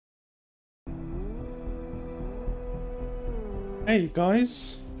Hey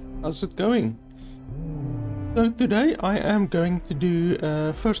guys, how's it going? So today I am going to do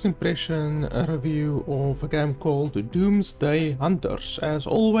a first impression review of a game called Doomsday Hunters. As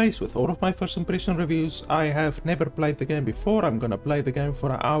always, with all of my first impression reviews, I have never played the game before. I'm gonna play the game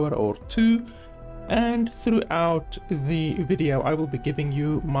for an hour or two, and throughout the video I will be giving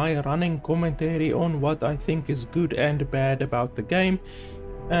you my running commentary on what I think is good and bad about the game.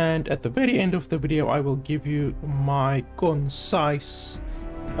 And at the very end of the video I will give you my concise,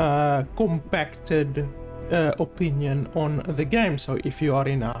 compacted opinion on the game. So if you are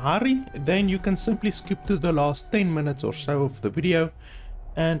in a hurry, then you can simply skip to the last 10 minutes or so of the video,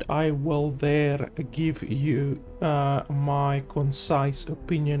 and I will there give you my concise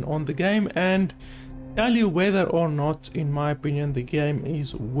opinion on the game and tell you whether or not, in my opinion, the game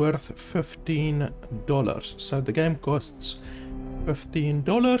is worth $15. So the game costs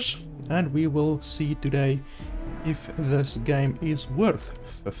 $15, and we will see today if this game is worth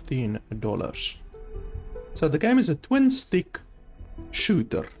 $15. So the game is a twin-stick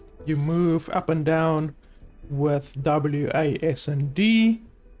shooter. You move up and down with W, A, S, and D.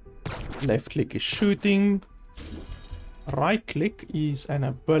 Left click is shooting. Right click is an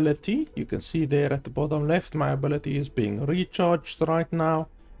ability. You can see there at the bottom left, my ability is being recharged right now.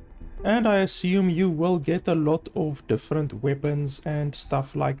 And I assume you will get a lot of different weapons and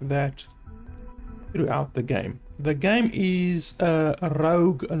stuff like that throughout the game. The game is a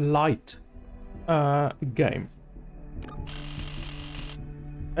roguelite game.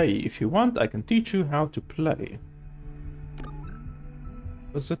 Hey, if you want, I can teach you how to play.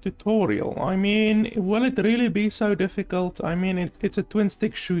 It's a tutorial. I mean, will it really be so difficult? I mean, it's a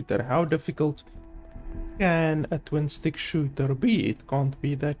twin-stick shooter. How difficult can a twin-stick shooter be? It can't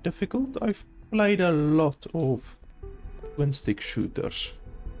be that difficult. I've played a lot of twin-stick shooters.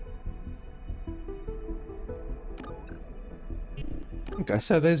 Okay,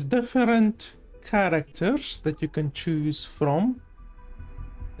 so there's different characters that you can choose from.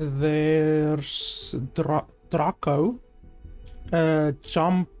 There's Draco,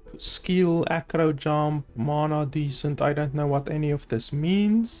 jump, skill, acro jump, mana decent. I don't know what any of this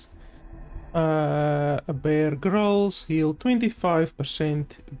means. Bear Grylls, heal 25%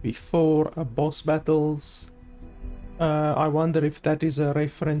 before boss battles. I wonder if that is a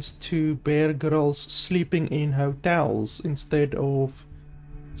reference to Bear Grylls sleeping in hotels instead of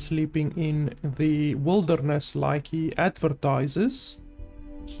sleeping in the wilderness like he advertises.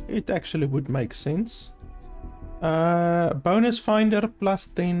 It actually would make sense. Bonus finder plus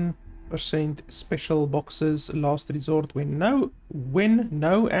 10% special boxes, last resort when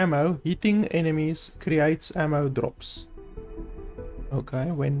no ammo hitting enemies creates ammo drops.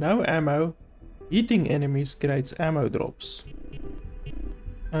 Okay, when no ammo hitting enemies creates ammo drops.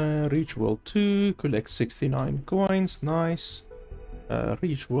 Reach world 2, collect 69 coins, nice.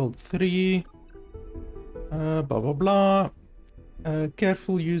 Reach world 3, blah blah blah.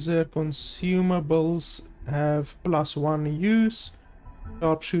 Careful user, consumables have +1 use.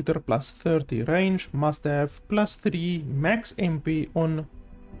 Sharpshooter +30 range, must have +3 max MP on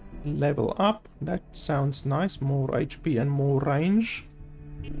level up. That sounds nice, more HP and more range.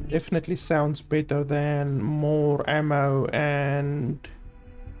 Definitely sounds better than more ammo and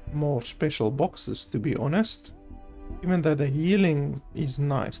more special boxes, to be honest. Even though the healing is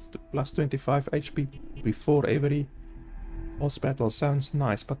nice, +25 HP before every boss battle sounds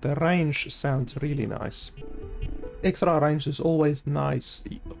nice, but the range sounds really nice. Extra range is always nice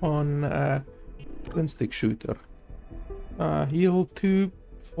on a twin-stick shooter. Heal 2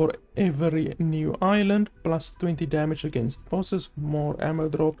 for every new island, +20 damage against bosses, more ammo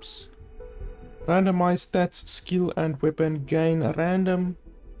drops. Randomized stats, skill and weapon gain random.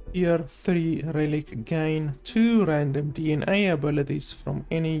 Tier 3 relic gain 2 random DNA abilities from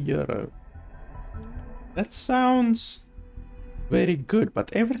any hero. That sounds very good,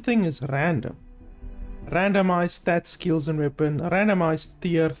 but everything is random. Randomized stats, skills and weapon, randomized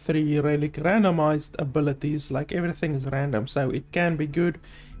tier 3 relic, randomized abilities, like everything is random, so it can be good,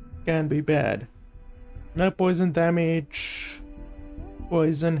 can be bad. No poison damage,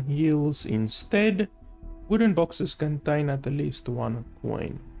 poison heals instead. Wooden boxes contain at least 1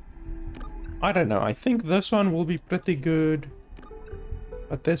 coin. I don't know, I think this one will be pretty good,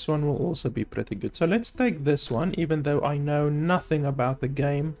 but this one will also be pretty good. So let's take this one, even though I know nothing about the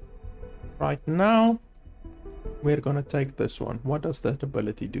game right now. We're gonna take this one. What does that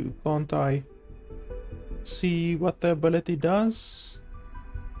ability do? Can't I see what the ability does?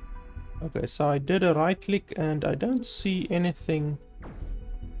 Okay, so I did a right click and I don't see anything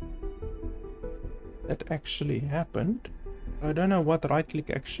that actually happened. I don't know what right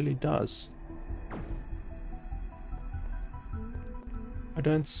click actually does. I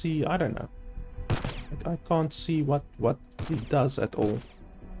don't see, I don't know. I can't see what it does at all.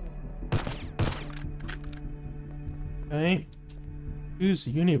 Okay. Use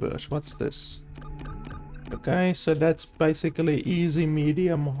universe, what's this? Okay, so that's basically easy,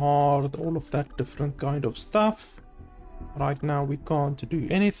 medium, hard, all of that different kind of stuff. Right now we can't do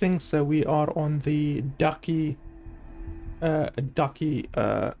anything, so we are on the ducky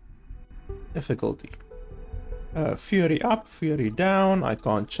difficulty. Fury up, Fury down. I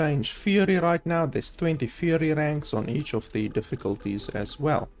can't change Fury right now. There's 20 Fury ranks on each of the difficulties as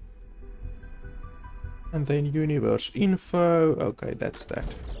well. And then universe info. Okay, that's that.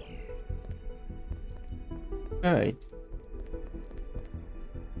 Okay.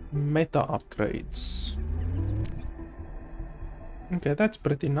 Meta upgrades. Okay, that's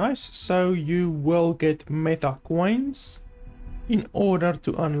pretty nice. So you will get meta coins in order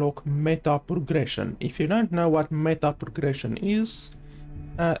to unlock meta progression. If you don't know what meta progression is,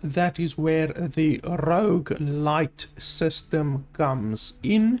 that is where the roguelite system comes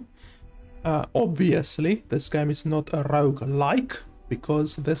in. Obviously, this game is not a roguelike,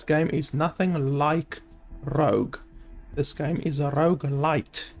 because this game is nothing like Rogue. This game is a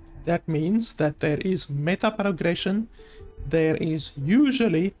roguelite. That means that there is meta progression, there is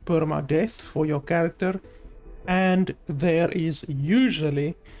usually permadeath for your character, and there is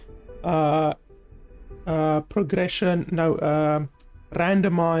usually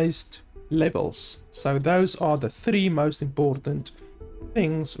randomized levels. So those are the three most important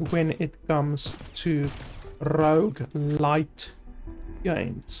things when it comes to roguelite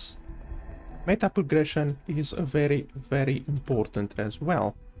games. Meta progression is very, very important as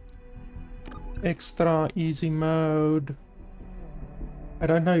well. Extra easy mode. I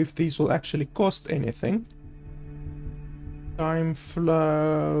don't know if these will actually cost anything. Time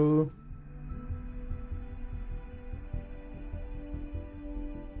flow.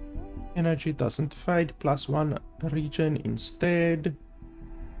 Energy doesn't fade, +1 regen instead.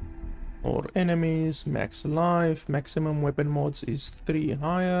 Or enemies, max life, maximum weapon mods is 3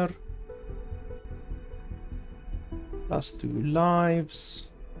 higher. +2 lives.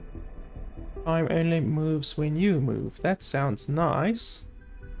 Time only moves when you move. That sounds nice.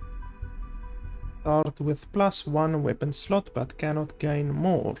 Start with +1 weapon slot but cannot gain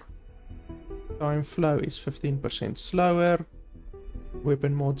more. Time flow is 15% slower.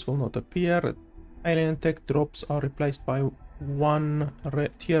 Weapon mods will not appear. Alien tech drops are replaced by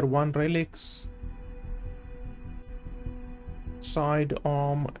tier 1 relics.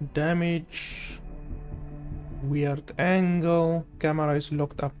 Sidearm damage. Weird angle. Camera is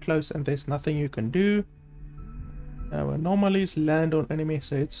locked up close and there's nothing you can do. Now anomalies land on enemy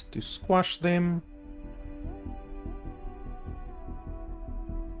heads to squash them.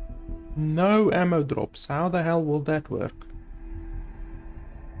 No ammo drops. How the hell will that work?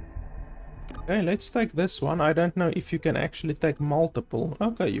 Okay, let's take this one. I don't know if you can actually take multiple.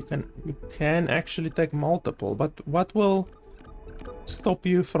 Okay, you can actually take multiple, but what will stop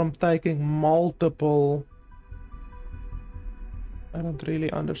you from taking multiple? I don't really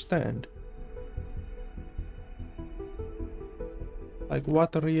understand. Like,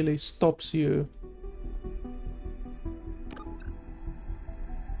 what really stops you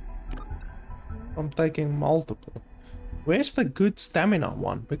from taking multiple? Where's the good stamina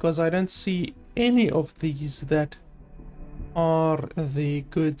one? Because I don't see any of these that are the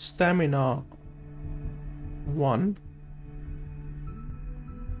good stamina one.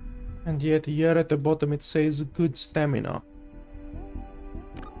 And yet here at the bottom it says good stamina.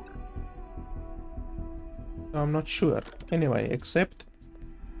 So I'm not sure. Anyway, accept.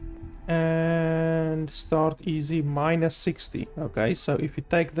 And start easy, -60. Okay, so if you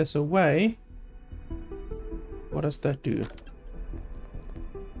take this away, what does that do?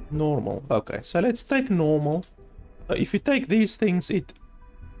 Normal. Okay, so let's take normal. So if you take these things, it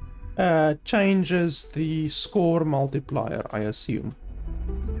changes the score multiplier, I assume.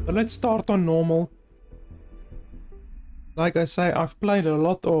 So let's start on normal. Like I say, I've played a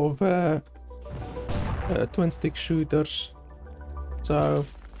lot of twin-stick shooters, so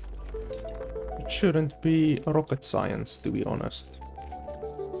it shouldn't be rocket science, to be honest.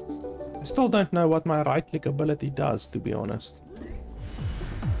 I still don't know what my right-click ability does, to be honest.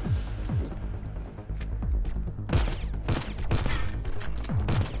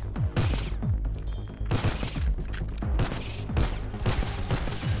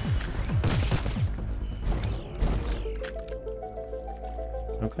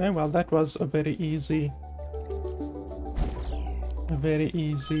 Okay, well that was a very easy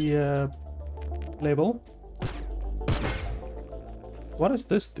level. What does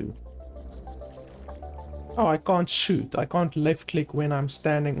this do? Oh, I can't shoot. I can't left click when I'm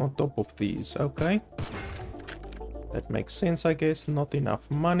standing on top of these. Okay. That makes sense, I guess. Not enough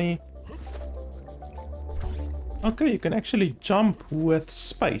money. Okay, you can actually jump with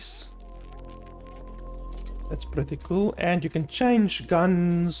space. That's pretty cool. And you can change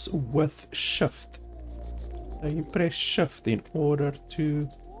guns with shift. So you press shift in order to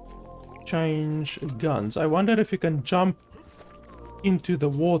change guns. I wonder if you can jump into the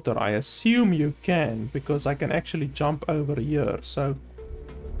water. I assume you can, because I can actually jump over here. So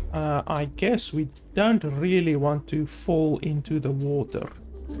I guess we don't really want to fall into the water.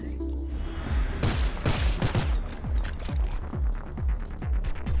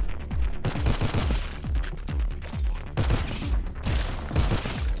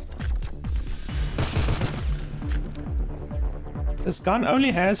 This gun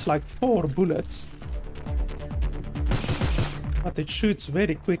only has like 4 bullets, but it shoots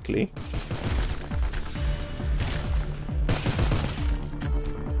very quickly.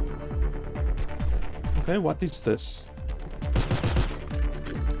 Okay, what is this?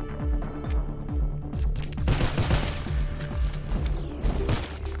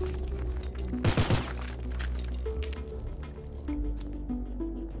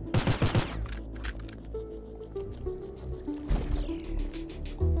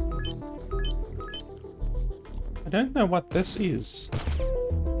 I don't know what this is.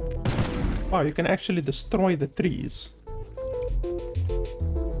 Wow, you can actually destroy the trees.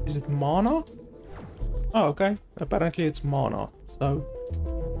 Is it mana? Oh, okay. Apparently it's mana. So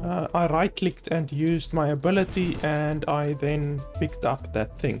I right-clicked and used my ability, and I then picked up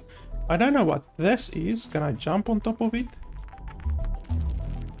that thing. I don't know what this is. Can I jump on top of it?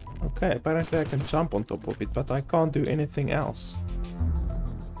 Okay, apparently I can jump on top of it, but I can't do anything else.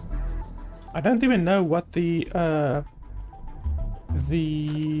 I don't even know what the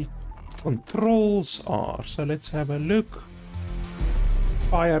controls are. So let's have a look.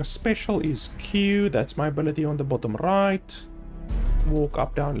 Fire special is Q. That's my ability on the bottom right. Walk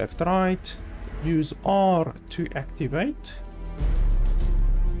up, down, left, right. Use R to activate.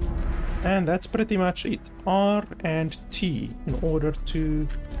 And that's pretty much it. R and T in order to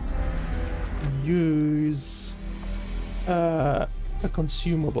use a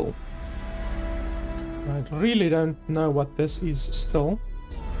consumable. I really don't know what this is still.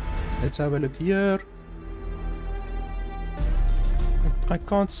 Let's have a look here. I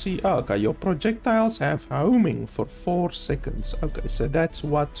can't see. Oh, okay, your projectiles have homing for 4 seconds. Okay, so that's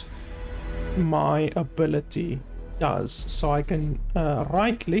what my ability does. So I can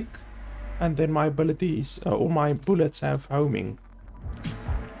right click, and then my abilities or my bullets have homing.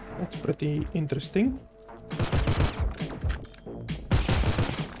 That's pretty interesting.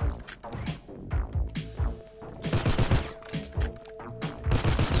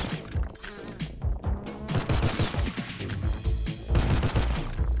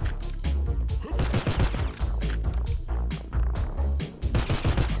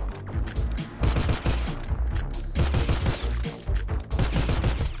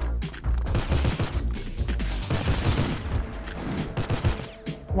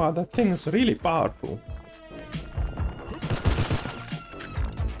 Wow, that thing is really powerful.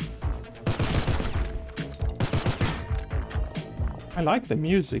 I like the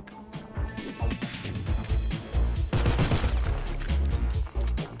music.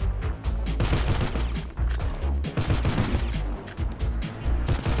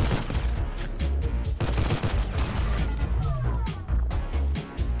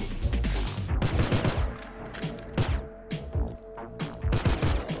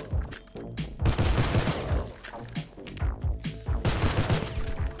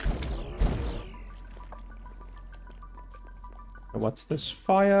 What's this?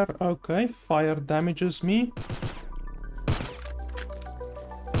 Fire. Okay, fire damages me.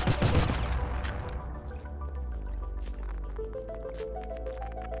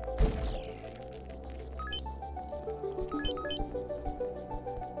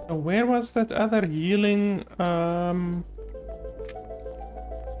 So where was that other healing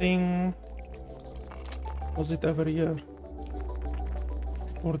thing? Was it over here?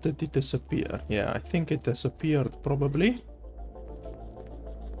 Or did it disappear? Yeah, I think it disappeared probably.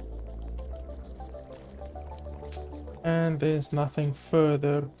 And there's nothing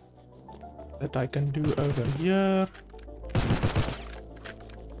further that I can do over here.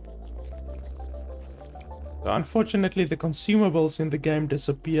 So unfortunately, the consumables in the game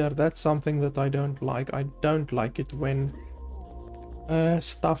disappear. That's something that I don't like. I don't like it when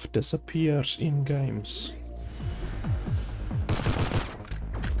stuff disappears in games.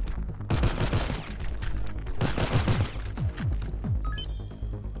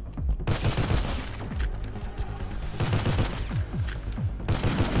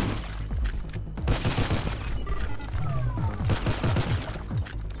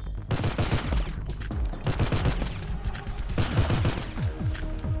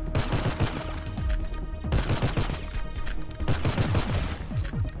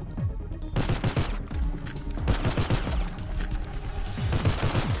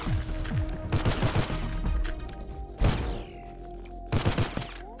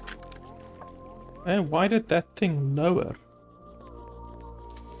 Hey, why did that thing lower?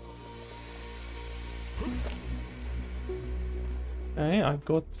 Okay, I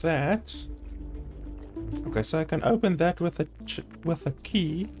got that. Okay, so I can open that with a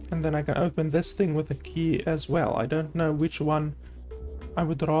key, and then I can open this thing with a key as well. I don't know which one I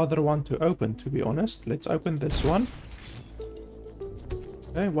would rather want to open, to be honest. Let's open this one.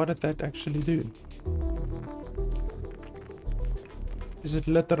 Okay, what did that actually do? Is it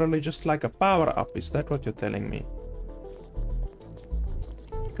literally just like a power-up? Is that what you're telling me?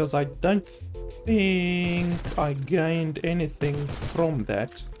 Because I don't think I gained anything from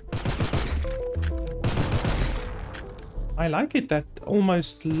that. I like it that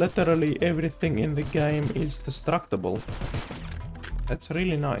almost literally everything in the game is destructible. That's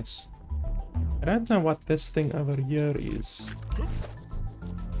really nice. I don't know what this thing over here is.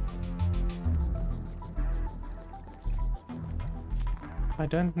 I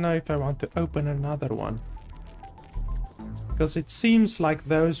don't know if I want to open another one. Because it seems like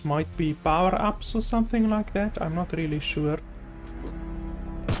those might be power-ups or something like that. I'm not really sure.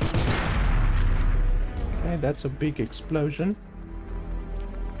 Okay, that's a big explosion.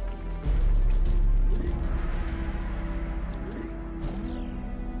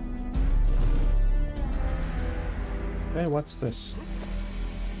 Okay, what's this?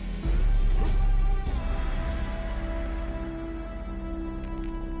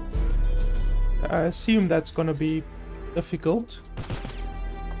 I assume that's gonna be difficult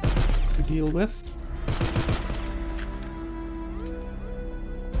to deal with.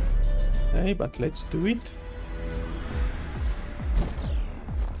 Okay, but let's do it.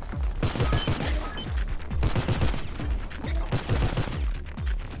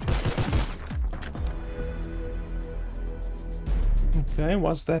 Okay,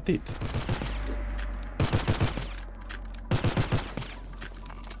 was that it?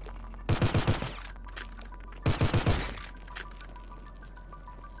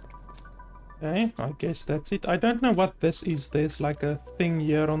 Okay, I guess that's it. I don't know what this is. There's like a thing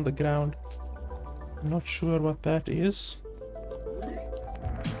here on the ground. I'm not sure what that is.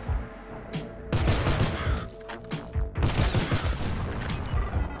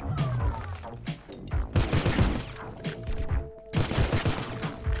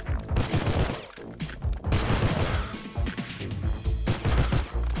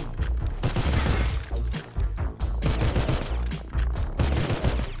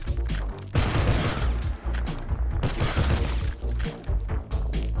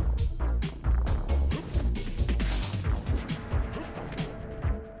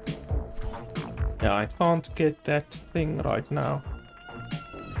 Yeah, I can't get that thing right now.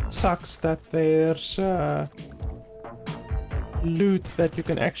 It sucks that there's loot that you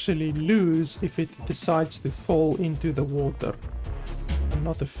can actually lose if it decides to fall into the water. I'm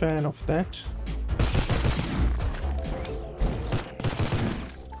not a fan of that.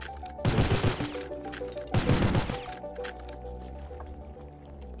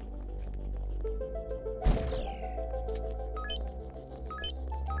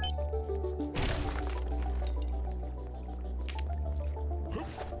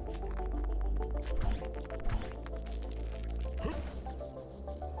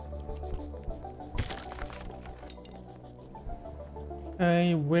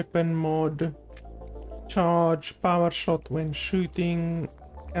 A weapon mod. Charge power shot when shooting.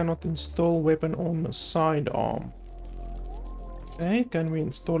 Cannot install weapon on sidearm. Okay, can we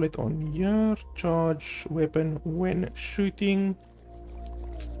install it on here? Charge weapon when shooting.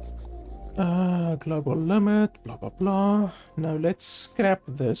 Global limit, blah blah blah. Now let's scrap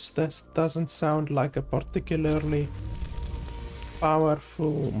this. This doesn't sound like a particularly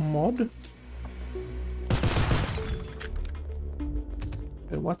powerful mod.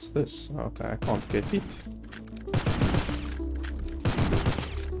 Okay, what's this? Okay, I can't get it.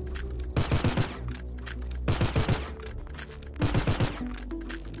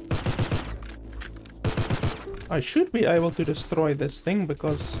 I should be able to destroy this thing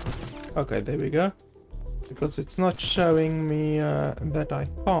because... Okay, there we go. Because it's not showing me that I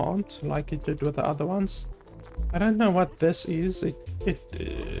can't, like it did with the other ones. I don't know what this is.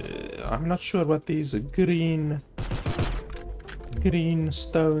 I'm not sure what these green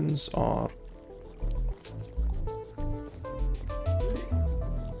stones are.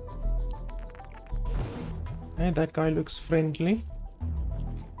 Hey, that guy looks friendly.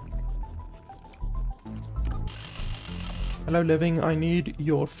 Hello living, I need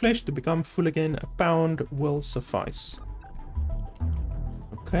your flesh to become full again. A pound will suffice.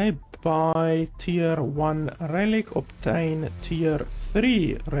 Okay, buy tier 1 relic, obtain tier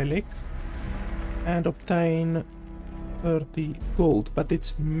 3 relic, and obtain 30 gold, but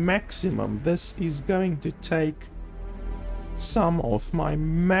it's maximum. This is going to take some of my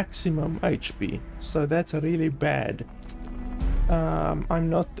maximum HP, so that's really bad. I'm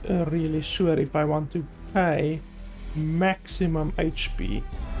not really sure if I want to pay maximum HP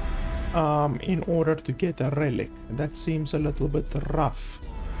in order to get a relic. That seems a little bit rough.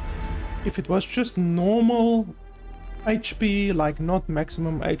 If it was just normal HP, like not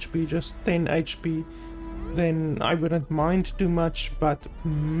maximum HP, just 10 HP, then I wouldn't mind too much, but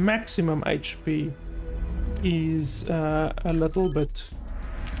maximum HP is a little bit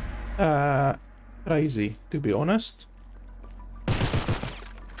crazy, to be honest.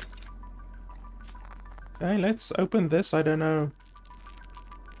 Okay, let's open this. I don't know.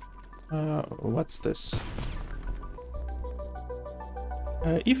 What's this?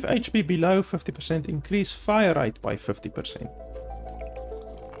 If HP below 50%, increase fire rate by 50%.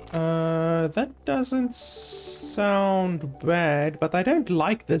 That doesn't sound bad, but I don't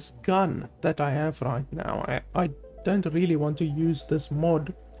like this gun that I have right now. I don't really want to use this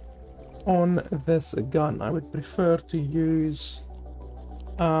mod on this gun. I would prefer to use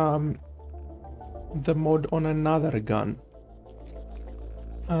the mod on another gun.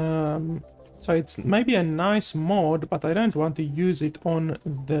 So it's maybe a nice mod, but I don't want to use it on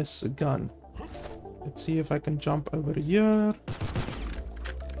this gun. Let's see if I can jump over here.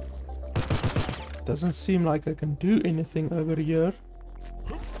 Doesn't seem like I can do anything over here.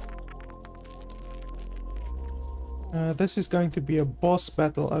 This is going to be a boss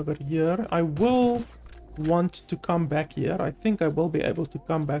battle over here. I will want to come back here. I think I will be able to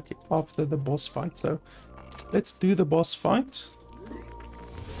come back after the boss fight. So let's do the boss fight.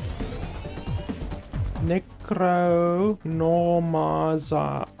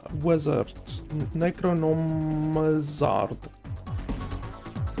 Necronomazard wizard. Necronomazard.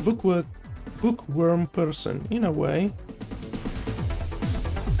 Bookworm person, in a way.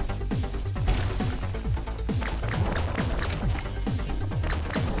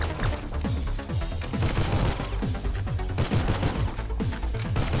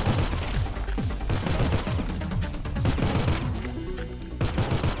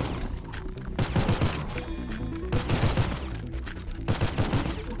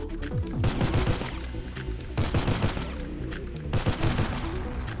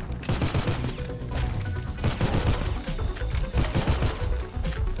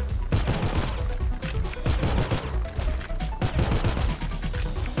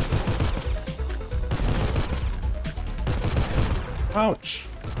 Ouch.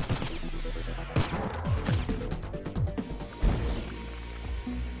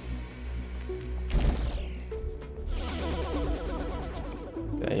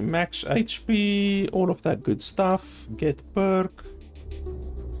 Okay, max HP, all of that good stuff. Get perk.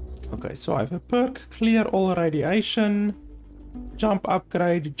 Okay, so I have a perk, clear all radiation. Jump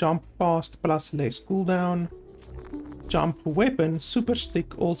upgrade, jump fast plus less cooldown. Jump weapon, super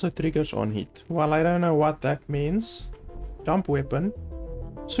stick also triggers on hit. Well, I don't know what that means. Jump weapon,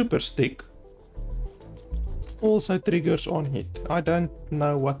 super stick, also triggers on hit. I don't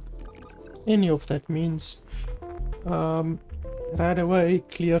know what any of that means. Right away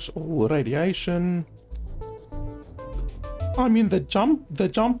clears all radiation. I mean, the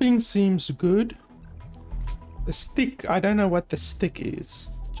jumping seems good. The stick, I don't know what the stick is.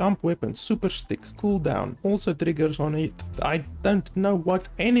 Jump weapon, super stick, cooldown, also triggers on hit. I don't know what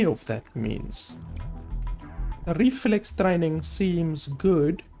any of that means. The reflex training seems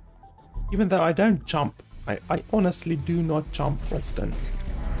good, even though I don't jump. I honestly do not jump often.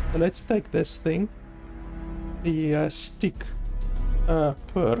 So let's take this thing, the stick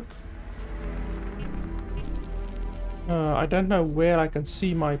perk. I don't know where I can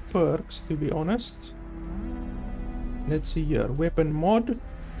see my perks, to be honest. Let's see here, weapon mod.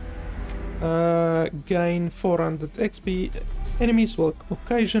 Gain 400 XP. Enemies will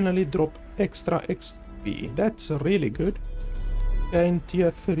occasionally drop extra XP. That's really good. Gain tier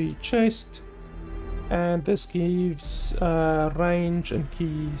 3 chest, and this gives range and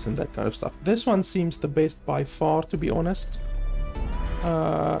keys and that kind of stuff. This one seems the best by far, to be honest.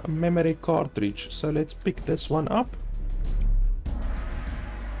 Memory cartridge, so let's pick this one up.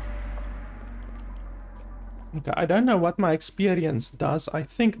 Okay, I don't know what my experience does. I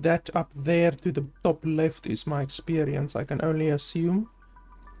think that up there to the top left is my experience. I can only assume.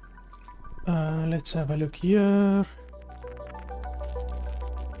 Let's have a look here.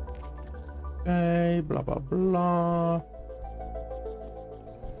 Okay, blah blah blah.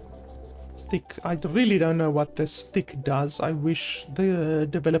 Stick. I really don't know what the stick does. I wish the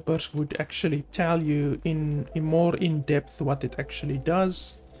developers would actually tell you in more in depth what it actually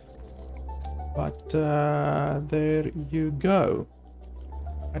does. But there you go.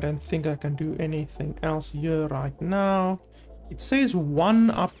 I don't think I can do anything else here right now. It says one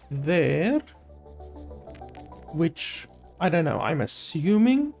up there, which I don't know. I'm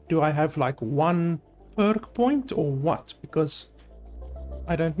assuming, do I have like one perk point or what? Because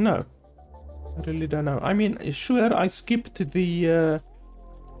I don't know. I really don't know. I mean, sure, I skipped the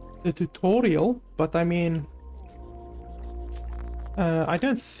tutorial, but I mean, I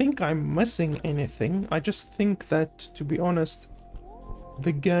don't think I'm missing anything. I just think that, to be honest,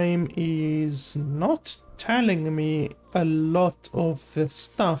 the game is not telling me a lot of the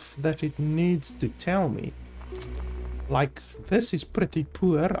stuff that it needs to tell me. Like, this is pretty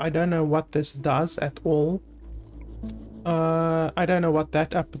poor. I don't know what this does at all. I don't know what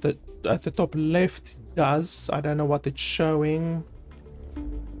that up at the top left does. I don't know what it's showing.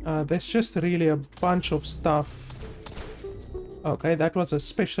 There's just really a bunch of stuff. Okay, that was a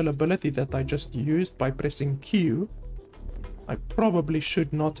special ability that I just used by pressing Q. I probably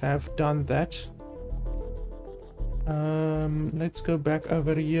should not have done that. Let's go back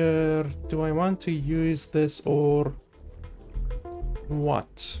over here. Do I want to use this or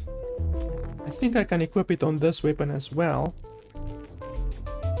what? I think I can equip it on this weapon as well.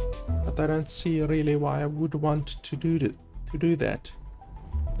 But I don't see really why I would want to do that.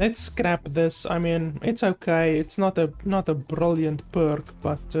 Let's scrap this. I mean, it's okay. It's not a brilliant perk,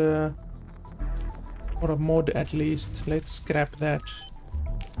 but or a mod at least. Let's scrap that.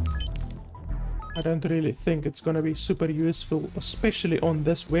 I don't really think it's gonna be super useful, especially on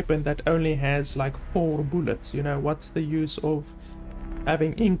this weapon that only has like 4 bullets. You know, what's the use of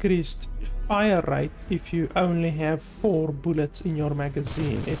having increased fire rate if you only have 4 bullets in your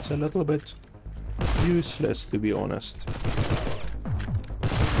magazine? It's a little bit useless, to be honest.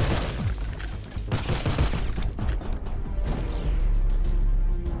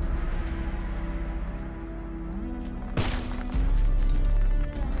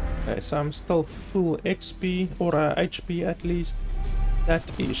 Okay, so I'm still full XP, or HP at least. That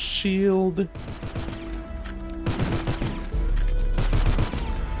is shield.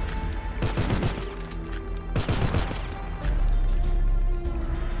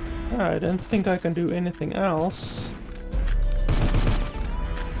 I don't think I can do anything else.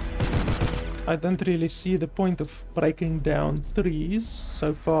 I don't really see the point of breaking down trees.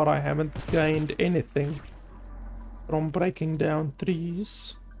 So far I haven't gained anything from breaking down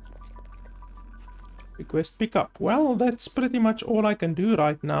trees. Request pickup. Well, that's pretty much all I can do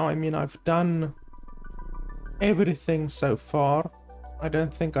right now. I mean, I've done everything so far. I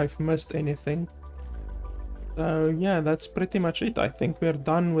don't think I've missed anything. So yeah, that's pretty much it. I think we're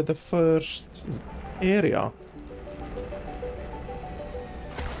done with the first area.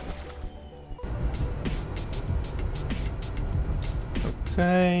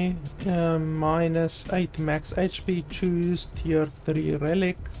 Okay, -8 max HP, choose tier 3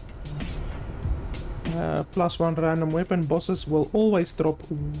 relic. +1 random weapon. Bosses will always drop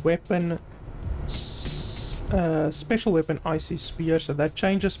weapon, special weapon icy spear, so that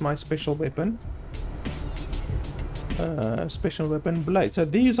changes my special weapon. Special weapon blade. So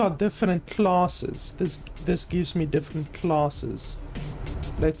these are different classes. This gives me different classes.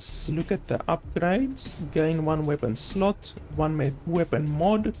 Let's look at the upgrades. Gain 1 weapon slot, 1 weapon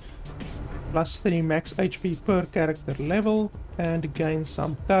mod, +3 max HP per character level, and gain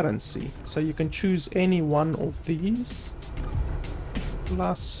some currency. So you can choose any one of these,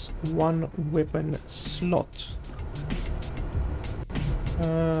 +1 weapon slot.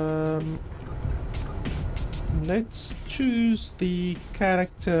 Let's choose the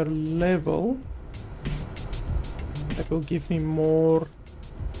character level. That will give me more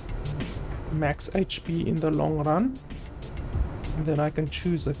max HP in the long run. And then I can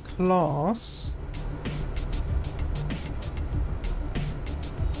choose a class.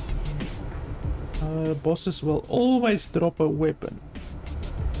 Bosses will always drop a weapon.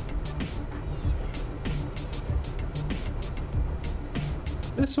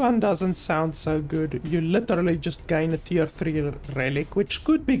 This one doesn't sound so good. You literally just gain a tier 3 relic, which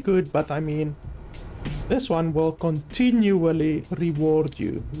could be good, but I mean, this one will continually reward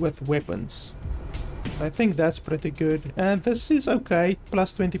you with weapons. I think that's pretty good. And this is okay,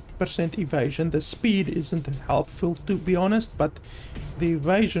 +20% evasion. The speed isn't helpful, to be honest, but the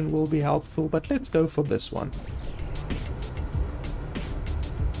evasion will be helpful. But let's go for this one.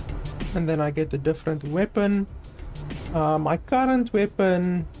 And then I get a different weapon. My current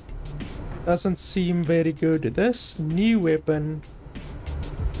weapon doesn't seem very good. This new weapon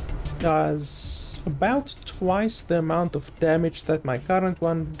does about twice the amount of damage that my current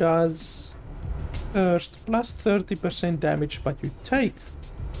one does. First, +30% damage, but you take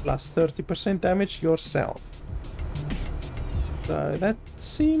plus 30% damage yourself. So that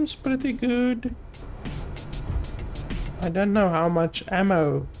seems pretty good. I don't know how much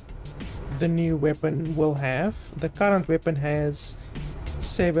ammo the new weapon will have. The current weapon has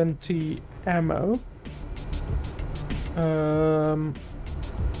 70 ammo.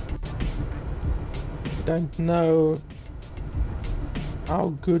 Don't know how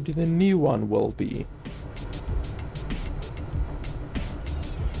good the new one will be.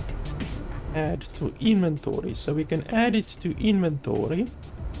 Add to inventory, so we can add it to inventory.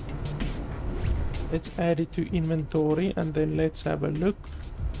 Let's add it to inventory and then let's have a look.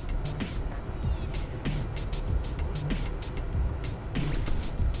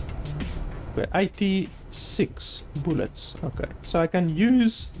 Okay, 86 bullets. Okay, so I can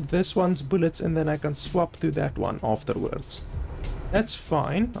use this one's bullets and then I can swap to that one afterwards. That's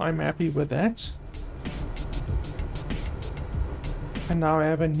fine, I'm happy with that. And now I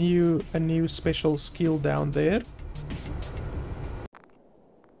have a new special skill down there.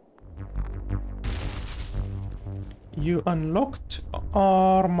 You unlocked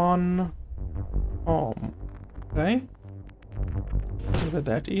Armon Arm. Okay. Whatever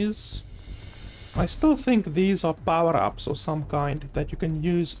that is. I still think these are power-ups or some kind that you can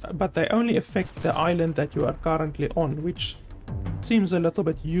use, but they only affect the island that you are currently on, which seems a little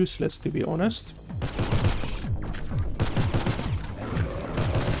bit useless, to be honest.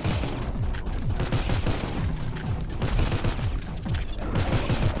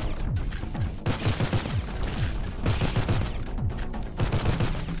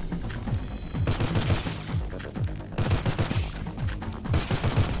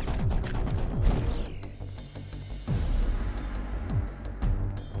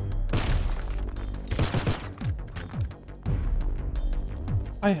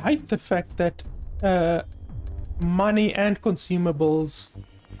 I hate the fact that money and consumables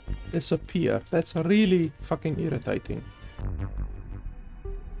disappear. That's really fucking irritating.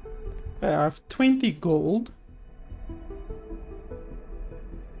 I have 20 gold.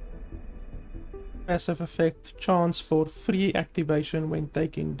 Passive effect, chance for free activation when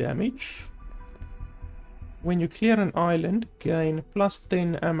taking damage. When you clear an island, gain plus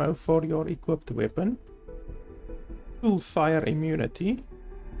 10 ammo for your equipped weapon. Full fire immunity.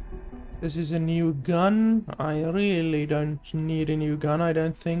 This is a new gun. I really don't need a new gun, I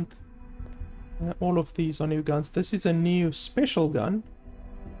don't think. All of these are new guns. This is a new special gun.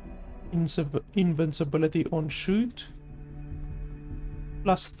 Invincibility on shoot.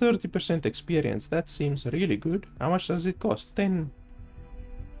 Plus 30% experience. That seems really good. How much does it cost? 10.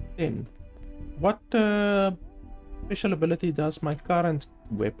 10. What special ability does my current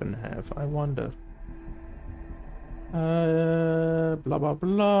weapon have? I wonder. Blah blah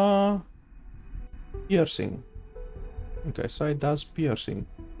blah. Piercing. Okay, so it does piercing.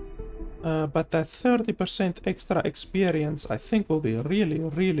 But that 30% extra experience I think will be really,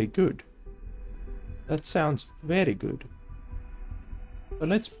 really good. That sounds very good. So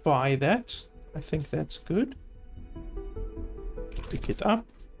let's buy that. I think that's good. Pick it up.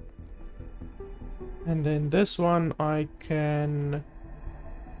 And then this one I can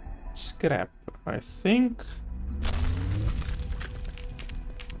scrap, I think.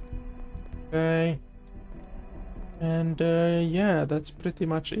 Okay. And yeah, that's pretty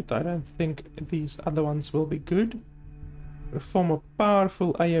much it. I don't think these other ones will be good. Perform a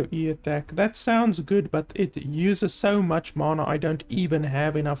powerful AoE attack. That sounds good, but it uses so much mana. I don't even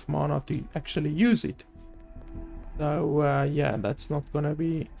have enough mana to actually use it. So yeah, that's not gonna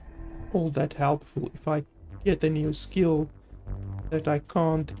be all that helpful if I get a new skill that I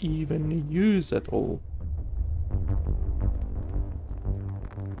can't even use at all.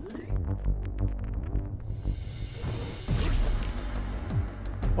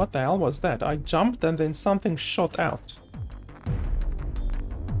 What the hell was that? I jumped and then something shot out.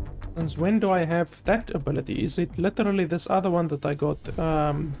 Since when do I have that ability? Is it literally this other one that I got?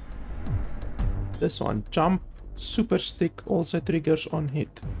 This one. Jump super stick also triggers on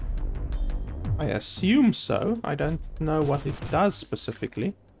hit. I assume so. I don't know what it does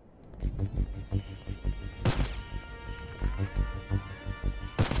specifically.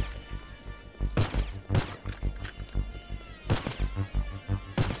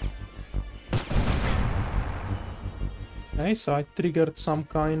 Okay, so I triggered some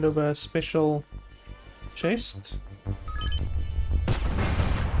kind of a special chest.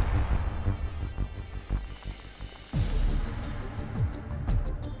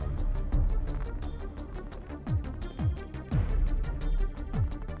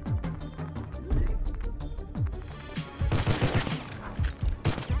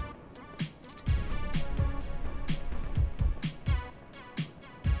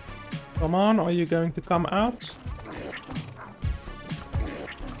 Come on, are you going to come out?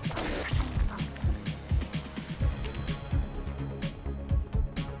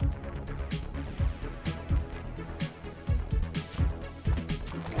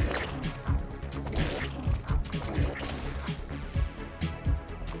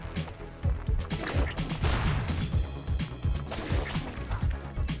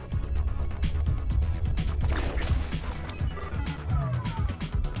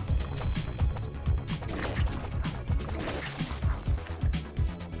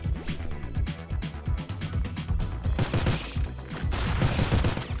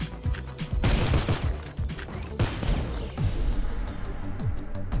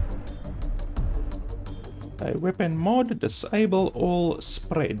 A weapon mod, disable all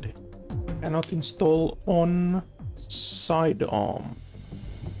spread. Cannot install on sidearm.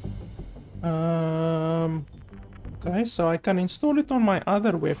 Okay, so I can install it on my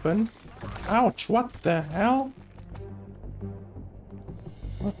other weapon. Ouch, what the hell?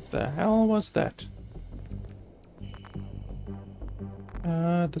 What the hell was that?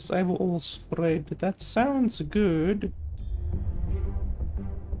 Disable all spread. That sounds good.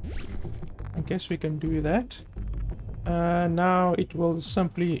 I guess we can do that. Now it will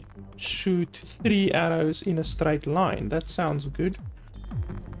simply shoot 3 arrows in a straight line. That sounds good.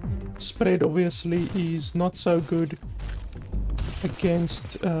 Spread obviously is not so good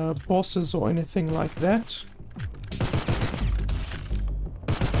against bosses or anything like that.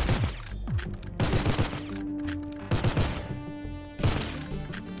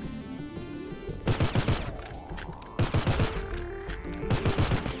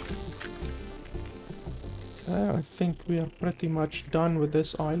 I think we are pretty much done with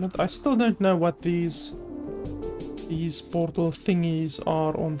this island. I still don't know what these portal thingies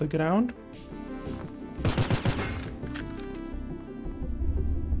are on the ground.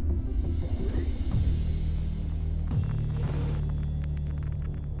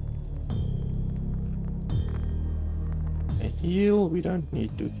 A heal, we don't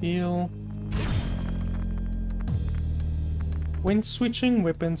need to heal. When switching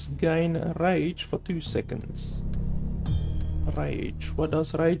weapons, gain rage for 2 seconds. Rage. What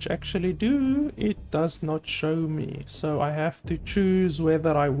does rage actually do? It does not show me. So I have to choose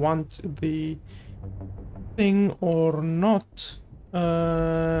whether I want the thing or not.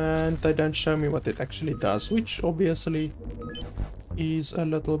 And they don't show me what it actually does, which obviously is a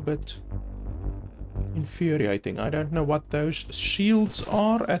little bit infuriating. I don't know what those shields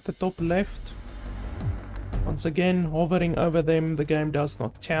are at the top left. Once again, hovering over them, the game does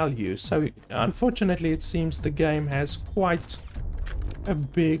not tell you. So, unfortunately, it seems the game has quite a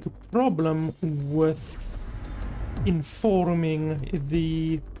big problem with informing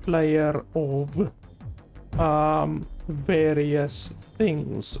the player of various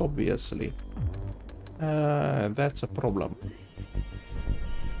things, obviously. That's a problem.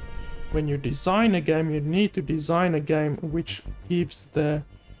 When you design a game, you need to design a game which gives the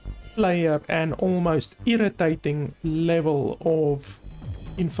player an almost irritating level of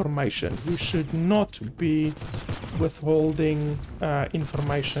information. You should not be withholding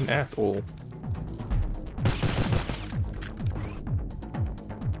information at all.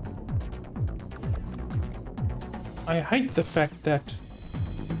 I hate the fact that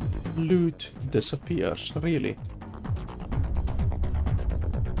loot disappears, really.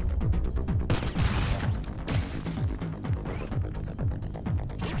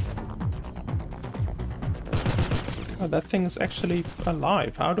 Oh, that thing's actually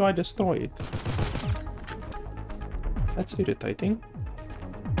alive. How do I destroy it? That's irritating.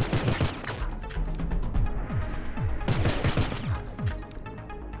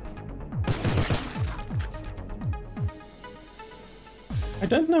 I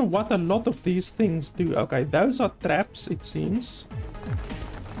don't know what a lot of these things do. Okay, those are traps, it seems.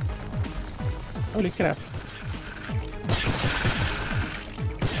 Holy crap.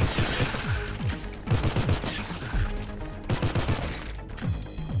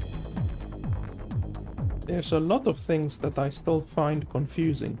 There's a lot of things that I still find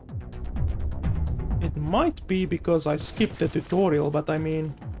confusing. It might be because I skipped the tutorial, but I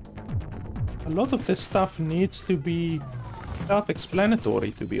mean, a lot of this stuff needs to be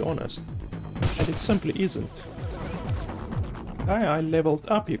self-explanatory, to be honest. And it simply isn't. Okay, I leveled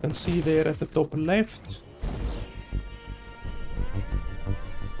up, you can see there at the top left.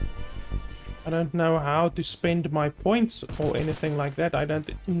 I don't know how to spend my points or anything like that. I don't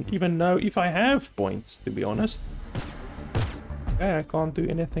even know if I have points, to be honest. Okay, I can't do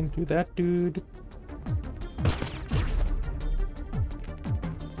anything to that dude.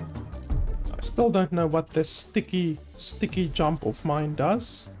 I still don't know what this sticky jump of mine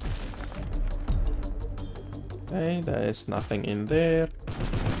does. Okay, there's nothing in there.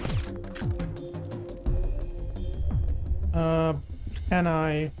 Can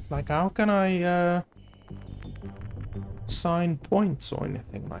I, like, how can I, assign points or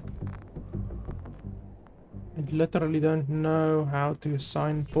anything like that? I literally don't know how to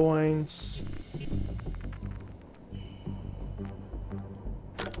assign points.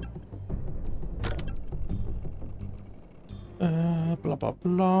 Blah blah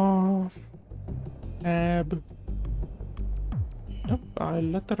blah. Tab. Nope, I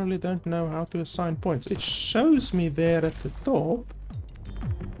literally don't know how to assign points. It shows me there at the top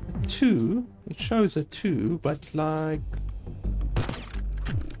a 2. It shows a 2, but like,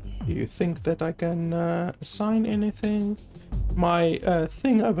 do you think that I can assign anything? My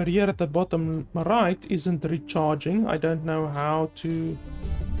thing over here at the bottom right isn't recharging. I don't know how to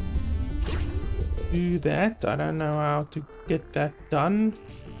do that. I don't know how to get that done.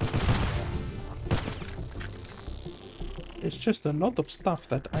 It's just a lot of stuff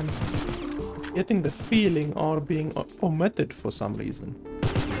that I'm getting the feeling are being omitted for some reason.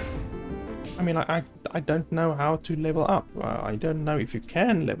 I mean, I don't know how to level up. I don't know if you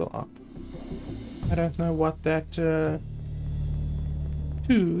can level up. I don't know what that 2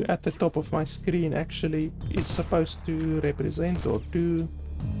 at the top of my screen actually is supposed to represent or do.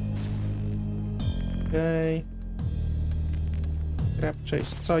 Okay. Scrap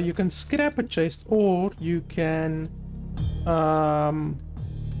chest. So you can scrap a chest or you can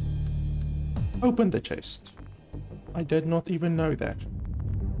open the chest. I did not even know that.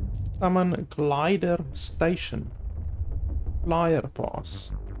 Summon glider station. Flyer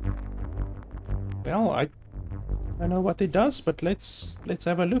pass. Well, I don't know what it does, but let's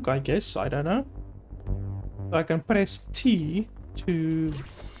have a look, I guess. I don't know. So I can press T to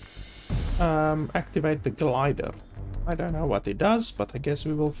activate the glider. I don't know what it does, but I guess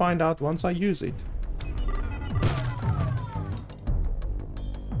we will find out once I use it.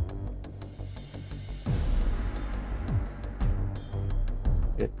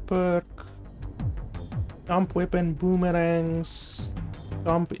 Get perk. Jump weapon boomerangs.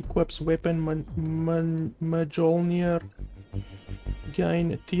 Jump equips weapon Mjolnir.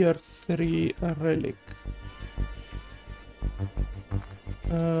 Gain tier 3 relic.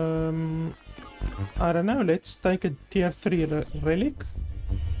 I don't know, let's take a tier 3 relic.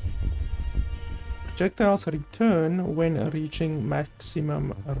 Projectiles return when reaching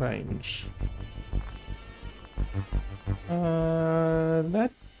maximum range.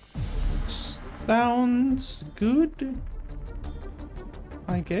 That sounds good,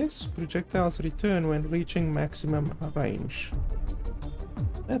 I guess. Projectiles return when reaching maximum range.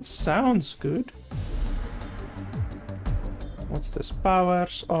 That sounds good. What's this?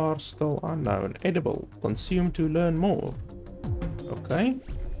 Powers are still unknown. Edible. Consume to learn more. Okay,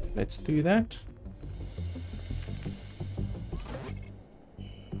 let's do that.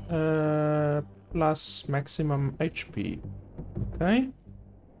 Plus maximum HP. Okay.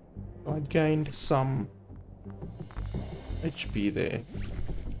 I gained some HP there.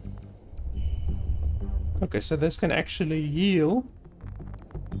 Okay, so this can actually heal.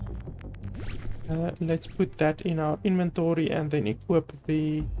 Let's put that in our inventory and then equip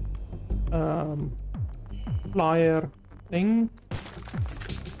the flyer thing.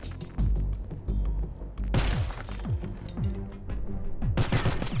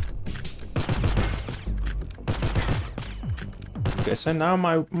 Okay, so now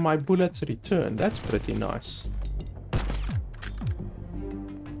my bullets return. That's pretty nice.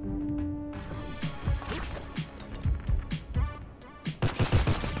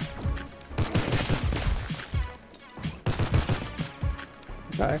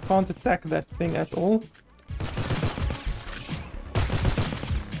 I can't attack that thing at all.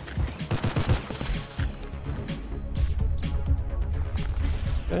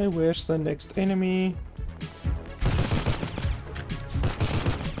 Okay, where's the next enemy?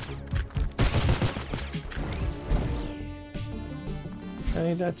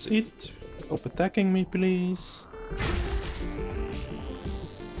 Okay, that's it. Stop attacking me, please.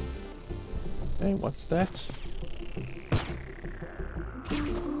 Okay, what's that?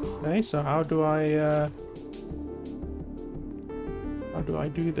 Okay, so how do I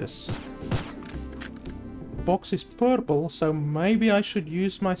do this? The box is purple, so maybe I should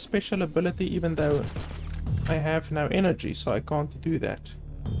use my special ability even though I have no energy, so I can't do that.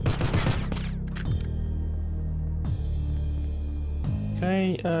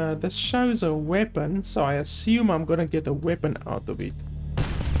 Okay, this shows a weapon, so I assume I'm gonna get a weapon out of it.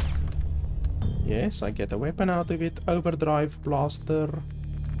 Yes, I get a weapon out of it. Overdrive blaster.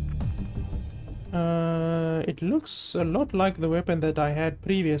 It looks a lot like the weapon that I had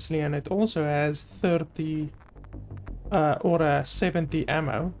previously, and it also has 30 or a 70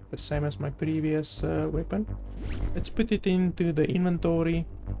 ammo, the same as my previous weapon. Let's put it into the inventory.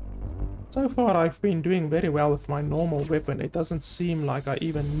 So far I've been doing very well with my normal weapon. It doesn't seem like I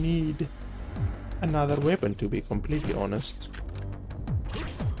even need another weapon, to be completely honest.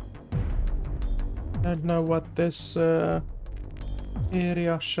 Don't know what this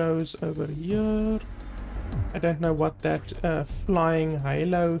area shows over here. I don't know what that flying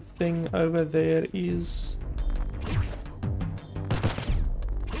halo thing over there is.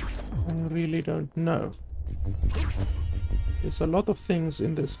 I really don't know. There's a lot of things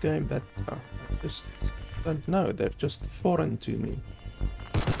in this game that I just don't know. They're just foreign to me.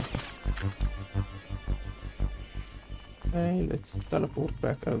 Okay, let's teleport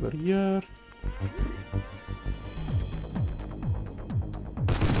back over here.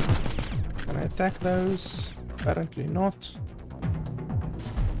 Can I attack those? Apparently not.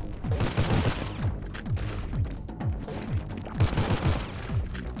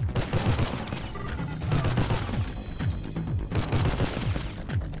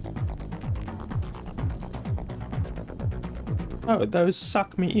 Oh, those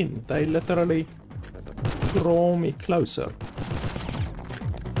suck me in. They literally draw me closer.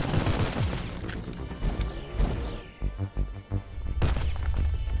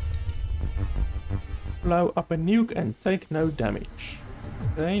 Blow up a nuke and take no damage.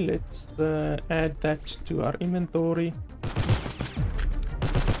 Okay, let's add that to our inventory.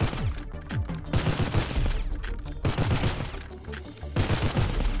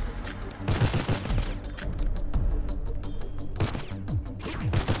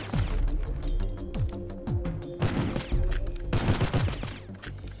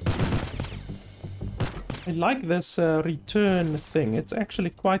 I like this return thing. It's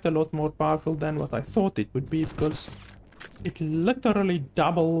actually quite a lot more powerful than what I thought it would be, because it literally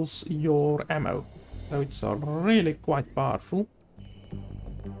doubles your ammo. So it's really quite powerful.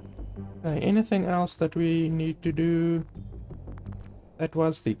 Okay, anything else that we need to do? That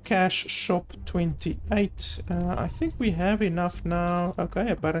was the cash shop 28. I think we have enough now. Okay,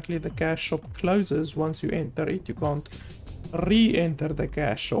 apparently the cash shop closes once you enter it. You can't re-enter the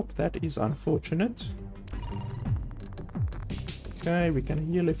cash shop. That is unfortunate. Okay, we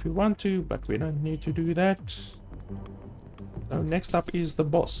can heal if we want to, but we don't need to do that. So next up is the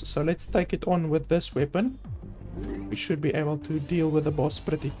boss. So let's take it on with this weapon. We should be able to deal with the boss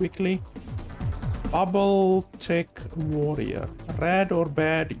pretty quickly. Bubble Tech Warrior. Rad or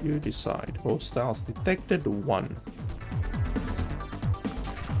bad, you decide. Hostiles detected 1.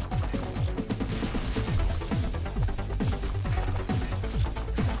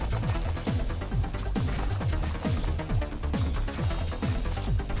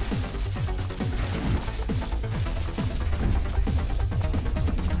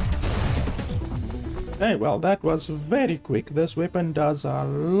 Okay, well, that was very quick. This weapon does a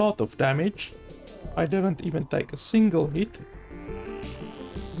lot of damage. I didn't even take a single hit.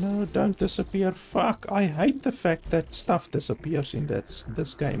 No, don't disappear. Fuck, I hate the fact that stuff disappears in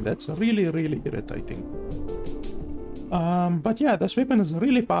this game. That's really, really irritating. But yeah, this weapon is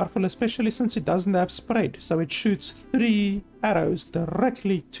really powerful, especially since it doesn't have spread. So it shoots 3 arrows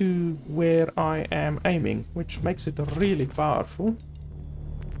directly to where I am aiming, which makes it really powerful.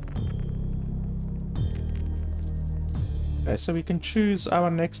 Okay, so we can choose our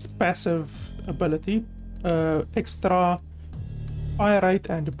next passive ability. Extra fire rate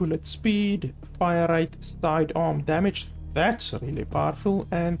and bullet speed, fire rate, sidearm damage. That's really powerful.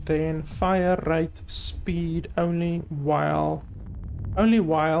 And then fire rate, speed only while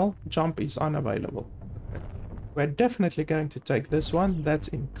jump is unavailable. Okay. We're definitely going to take this one. That's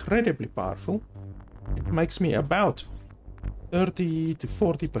incredibly powerful. It makes me about 30 to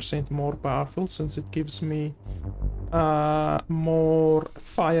 40% more powerful, since it gives me more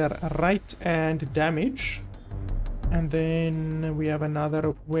fire rate and damage. And then we have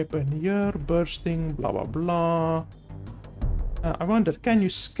another weapon here, bursting, blah blah blah. I wonder, can you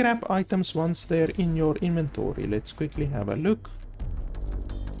scrap items once they're in your inventory? Let's quickly have a look.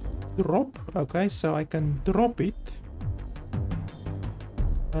 Drop. Okay, so I can drop it.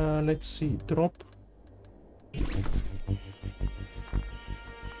 Let's see, drop.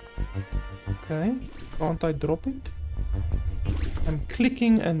 Okay, can't I drop it? I'm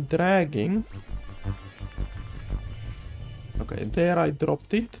clicking and dragging. Okay, there I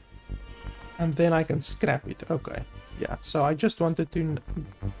dropped it. And then I can scrap it. Okay, yeah, so I just wanted to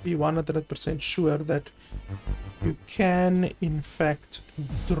be 100% sure that you can, in fact,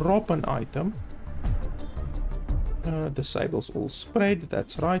 drop an item. Disables all spread,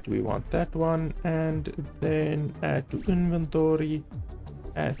 that's right, we want that one. And then add to inventory,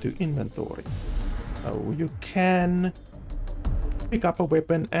 add to inventory. So you can pick up a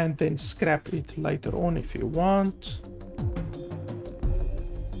weapon and then scrap it later on if you want.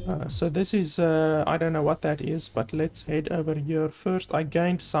 So this is, I don't know what that is, but let's head over here first. I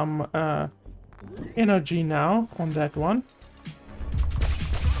gained some energy now on that one.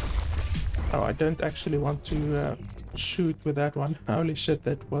 Oh, I don't actually want to shoot with that one. Holy shit,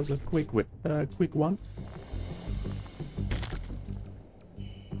 that was a quick one.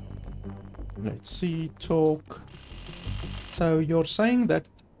 Let's see, talk. So you're saying that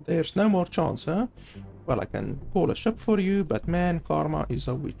there's no more chance, huh? Well, I can call a ship for you, but man, karma is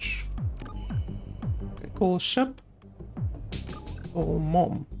a witch. Okay, call ship. Call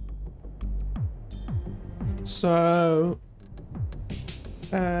mom. So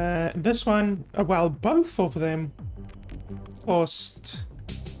this one, well, both of them cost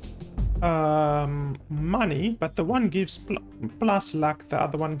money, but the one gives plus luck, the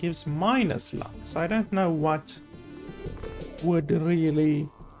other one gives minus luck. So I don't know what would really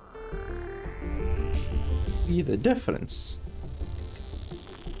be the difference.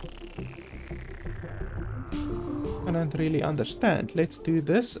 I don't really understand. Let's do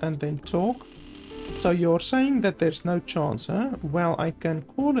this and then talk. So you're saying that there's no chance, huh? Well, I can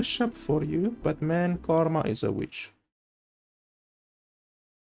call a ship for you, but man, karma is a witch.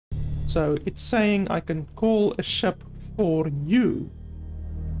 So it's saying I can call a ship for you.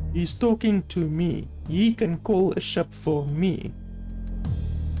 He's talking to me. He can call a ship for me.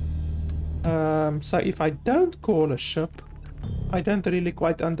 So if I don't call a ship, I don't really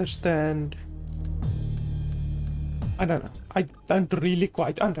quite understand. I don't know. I don't really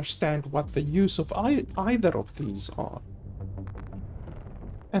quite understand what the use of either of these are.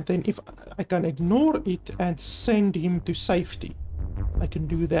 And then if I can ignore it and send him to safety, I can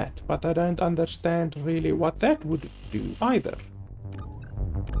do that. But I don't understand really what that would do either.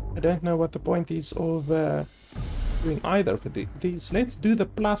 I don't know what the point is of doing either of these. Let's do the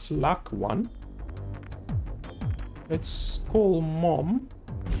plus luck one. Let's call mom.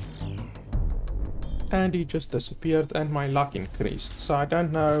 And he just disappeared and my luck increased. So I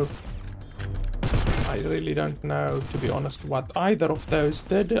don't know. I really don't know, to be honest, what either of those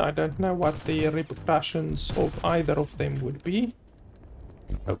did. I don't know what the repercussions of either of them would be.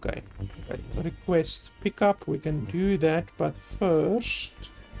 Okay. Request pickup. We can do that, but first,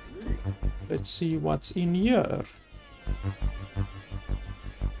 let's see what's in here.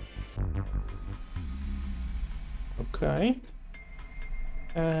 Okay.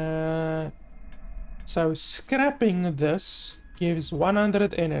 So scrapping this gives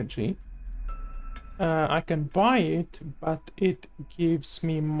 100 energy. I can buy it, but it gives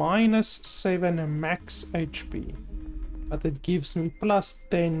me -7 max HP. But it gives me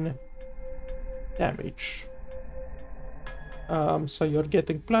 +10 damage. So you're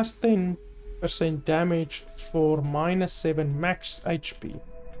getting +10% damage for -7 max HP.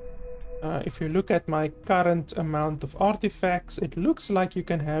 If you look at my current amount of artifacts, it looks like you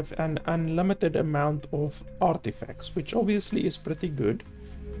can have an unlimited amount of artifacts, which obviously is pretty good.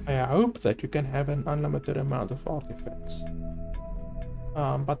 I hope that you can have an unlimited amount of artifacts.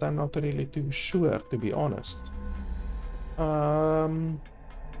 But I'm not really too sure, to be honest. I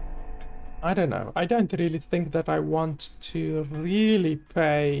don't know. I don't really think that I want to really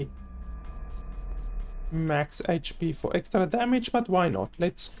pay max HP for extra damage, but why not?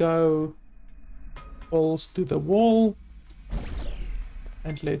 Let's go balls to the wall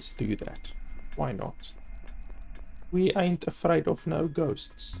and let's do that. Why not? We ain't afraid of no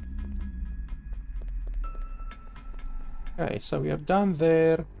ghosts. Okay, so we are done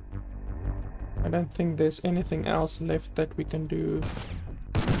there. I don't think there's anything else left that we can do.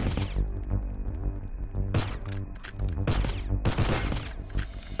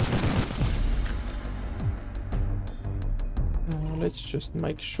 Let's just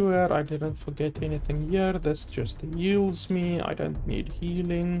make sure I didn't forget anything here. This just heals me. I don't need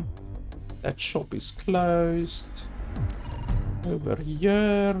healing. That shop is closed. Over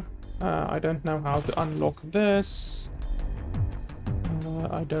here. I don't know how to unlock this.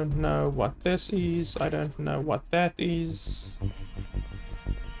 I don't know what this is. I don't know what that is.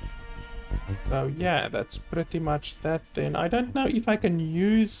 So yeah, that's pretty much that then. I don't know if I can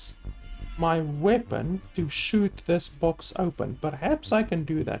use my weapon to shoot this box open. Perhaps I can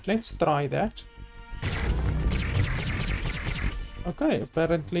do that. Let's try that. Okay,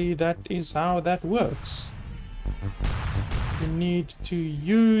 apparently that is how that works. You need to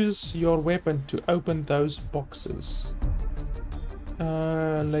use your weapon to open those boxes.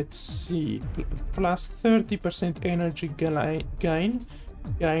 Let's see. Plus 30% energy gain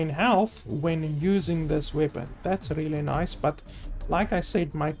health when using this weapon. That's really nice, but like I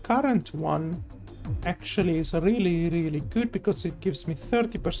said, my current one actually is really good because it gives me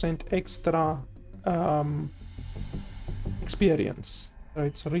 30% extra experience. So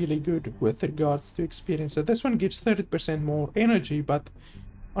it's really good with regards to experience. So this one gives 30% more energy, but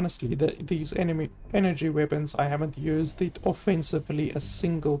honestly, these energy weapons, I haven't used it offensively a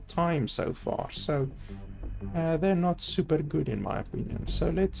single time so far. So they're not super good in my opinion. So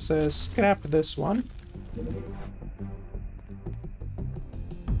let's scrap this one.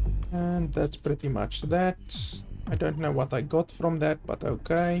 And that's pretty much that. I don't know what I got from that, but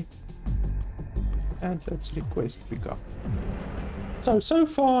okay. And let's request pickup. So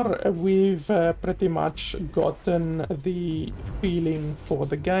far we've pretty much gotten the feeling for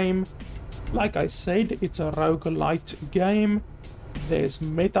the game. Like I said, it's a roguelite game. There's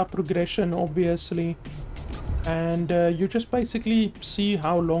meta progression, obviously. And you just basically see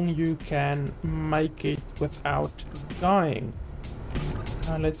how long you can make it without dying.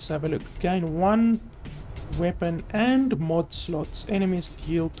 Let's have a look. Gain 1 weapon and mod slots. Enemies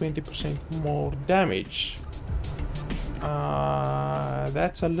deal 20% more damage.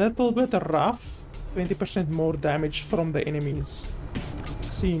 That's a little bit rough. 20% more damage from the enemies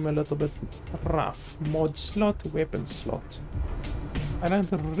seem a little bit rough. Mod slot, weapon slot. I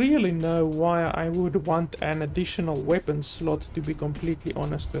don't really know why I would want an additional weapon slot, to be completely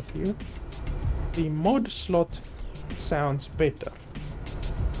honest with you. The mod slot sounds better.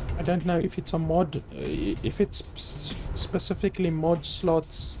 I don't know if it's a mod, if it's specifically mod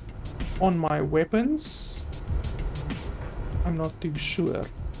slots on my weapons. I'm not too sure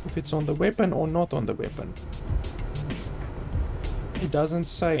if it's on the weapon or not on the weapon. It doesn't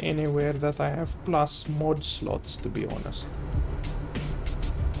say anywhere that I have plus mod slots, to be honest.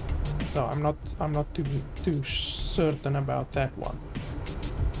 So I'm not too certain about that one.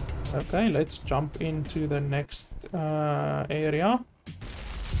 Okay, let's jump into the next area.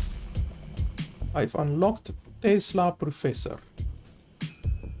 I've unlocked Tesla Professor.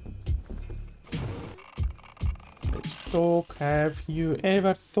 Let's talk. Have you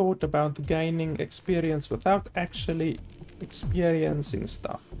ever thought about gaining experience without actually experiencing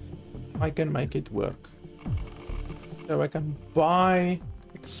stuff? I can make it work. So I can buy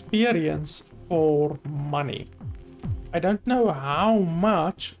experience for money. I don't know how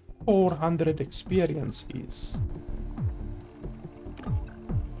much 400 experience is.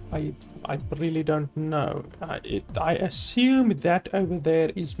 I really don't know. I assume that over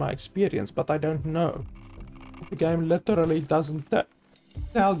there is my experience, but I don't know. The game literally doesn't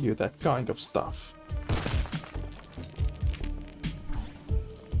tell you that kind of stuff.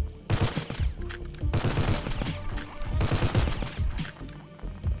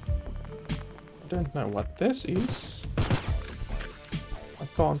 I don't know what this is. I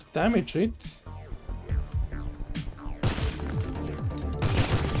can't damage it.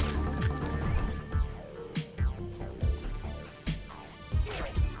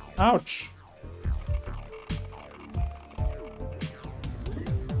 Ouch!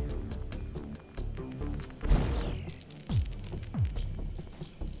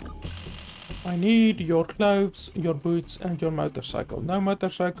 I need your clothes, your boots, and your motorcycle. No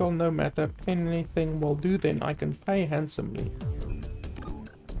motorcycle, no matter. Anything will do, then I can pay handsomely.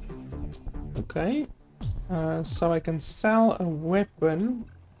 Okay. So I can sell a weapon.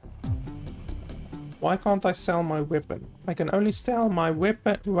 Why can't I sell my weapon? I can only sell my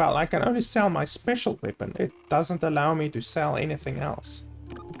weapon. Well, I can only sell my special weapon. It doesn't allow me to sell anything else.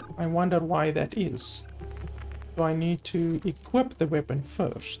 I wonder why that is. Do I need to equip the weapon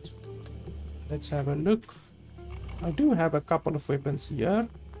first? Let's have a look. I do have a couple of weapons here.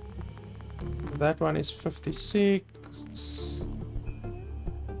 That one is 56.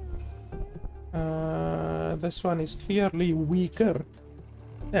 This one is clearly weaker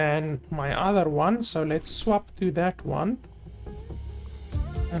than my other one, so let's swap to that one.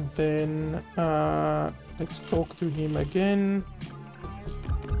 And then let's talk to him again.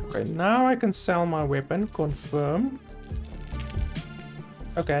 Okay, now I can sell my weapon. Confirm.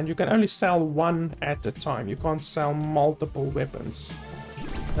 Okay, and you can only sell one at a time. You can't sell multiple weapons.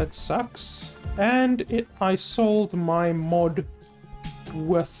 That sucks. And I sold my mod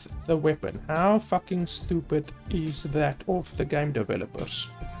with the weapon. How fucking stupid is that of the game developers?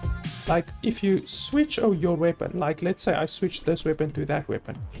 Like, if you switch your weapon, like let's say I switch this weapon to that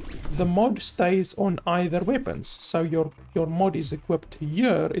weapon, the mod stays on either weapons. So your mod is equipped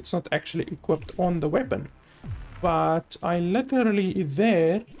here, it's not actually equipped on the weapon. But I literally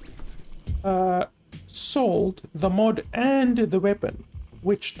there sold the mod and the weapon,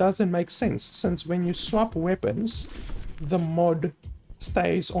 which doesn't make sense, since when you swap weapons, the mod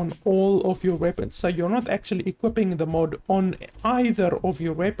stays on all of your weapons. So you're not actually equipping the mod on either of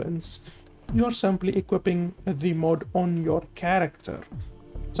your weapons. you're simply equipping the mod on your character.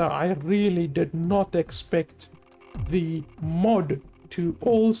 So I really did not expect the mod to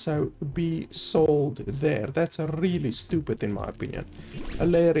also be sold there. That's really stupid in my opinion.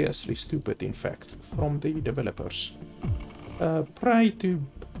 Hilariously stupid, in fact, from the developers. Pray to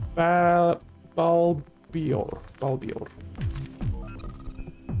Balbior.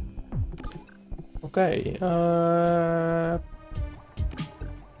 Okay,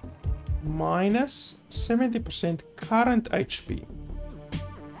 minus 70% current HP.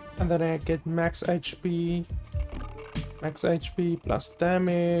 And then I get max HP plus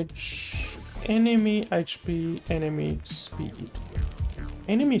damage, enemy HP, enemy speed.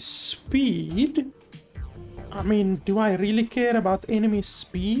 Enemy speed? I mean, do I really care about enemy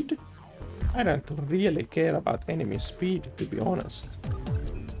speed? I don't really care about enemy speed, to be honest.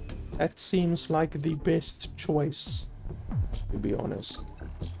 That seems like the best choice, to be honest.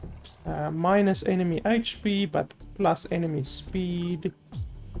 Minus enemy HP, but plus enemy speed.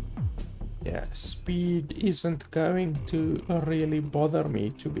 Yeah, speed isn't going to really bother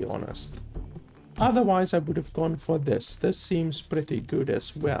me, to be honest. Otherwise, I would have gone for this. This seems pretty good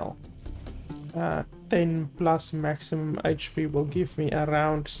as well. 10 plus maximum HP will give me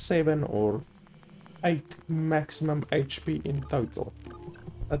around 7 or 8 maximum HP in total.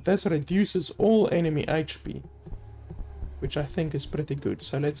 But this reduces all enemy HP, which I think is pretty good.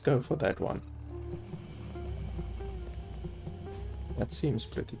 So let's go for that one. That seems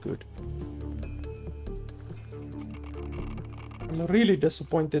pretty good. I'm really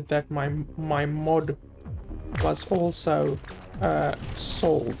disappointed that my mod was also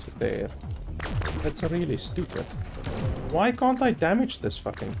sold there. That's really stupid. Why can't I damage this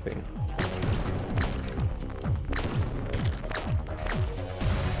fucking thing?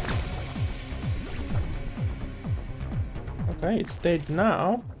 Okay, it's dead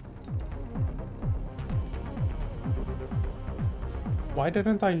now. Why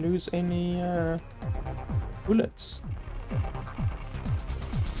didn't I lose any bullets?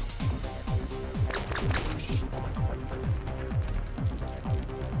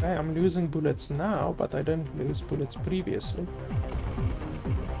 Okay, I'm losing bullets now, but I didn't lose bullets previously.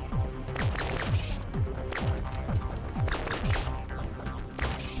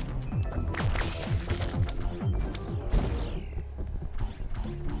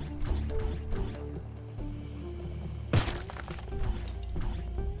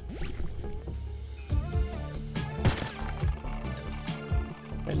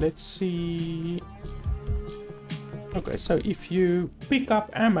 Okay, let's see. Okay, so if you pick up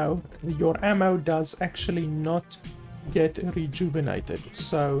ammo, your ammo does actually not get rejuvenated.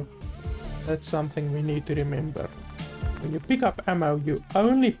 So that's something we need to remember. When you pick up ammo, you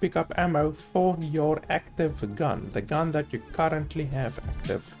only pick up ammo for your active gun, the gun that you currently have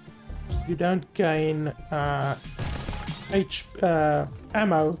active. You don't gain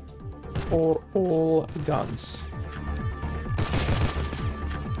ammo for all guns.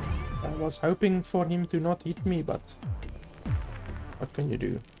 I was hoping for him to not hit me, but what can you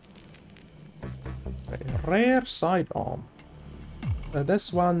do? A rare sidearm.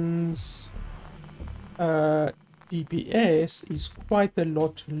 This one's DPS is quite a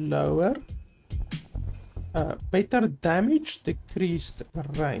lot lower. Better damage, decreased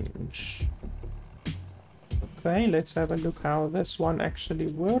range. Okay, let's have a look how this one actually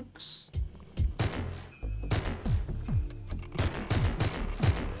works.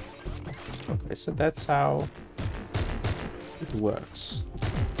 Okay, so that's how it works.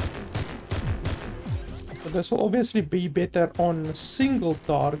 So this will obviously be better on single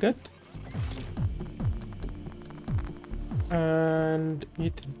target. And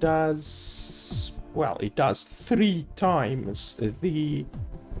it does, well, it does 3 times the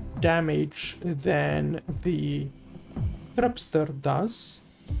damage than the Tripster does.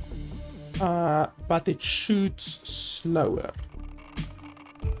 But it shoots slower.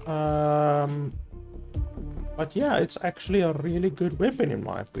 But yeah, it's actually a really good weapon in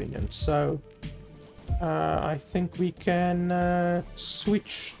my opinion. So I think we can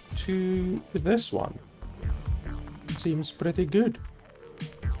switch to this one. Seems pretty good.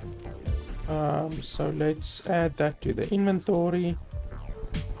 So let's add that to the inventory.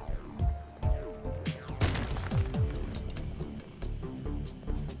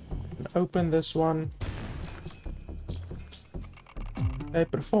 Open this one. I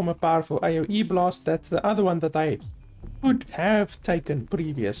perform a powerful AoE blast. That's the other one that I could have taken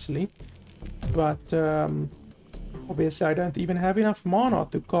previously, but obviously I don't even have enough mana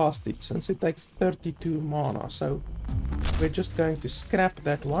to cast it since it takes 32 mana, so we're just going to scrap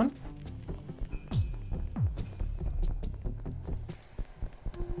that one.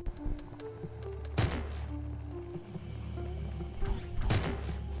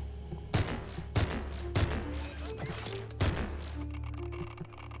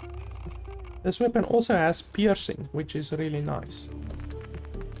 This weapon also has piercing, which is really nice.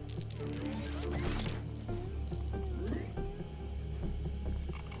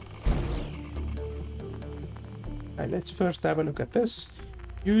 Okay, let's first have a look at this.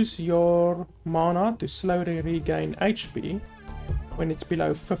 Use your mana to slowly regain HP when it's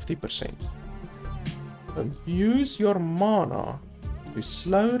below 50%. So use your mana to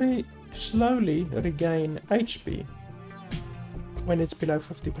slowly regain HP when it's below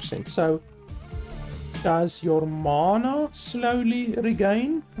 50%. So does your mana slowly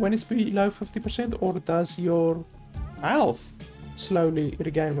regain when it's below 50%, or does your health slowly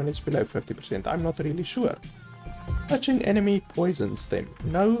regain when it's below 50%? I'm not really sure. Touching enemy poisons them.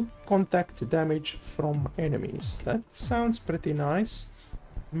 No contact damage from enemies. That sounds pretty nice.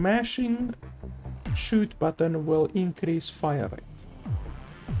 Mashing shoot button will increase fire rate.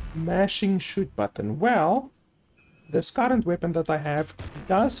 Mashing shoot button. Well, this current weapon that I have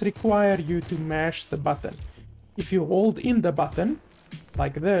does require you to mash the button. If you hold in the button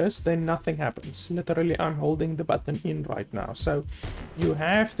like this, then nothing happens. Literally, I'm holding the button in right now. So you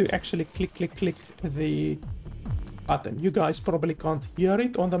have to actually click the button. You guys probably can't hear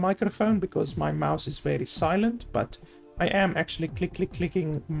it on the microphone because my mouse is very silent, but I am actually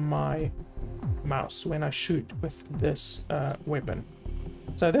clicking my mouse when I shoot with this weapon.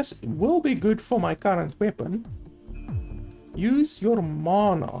 So this will be good for my current weapon. Use your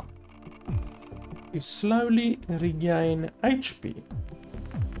mana to slowly regain HP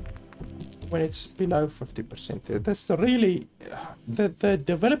when it's below 50%. That's really... the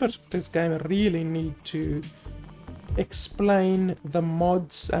developers of this game really need to explain the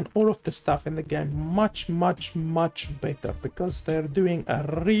mods and all of the stuff in the game much better, because they're doing a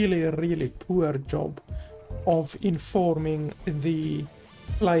really poor job of informing the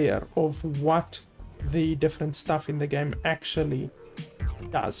player of what the different stuff in the game actually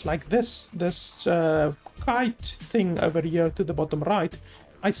does. Like this kite thing over here to the bottom right,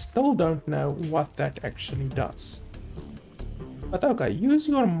 I still don't know what that actually does. But okay, use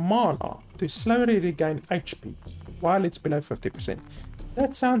your mana to slowly regain HP while it's below 50%.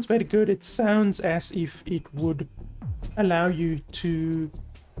 That sounds very good. It sounds as if it would allow you to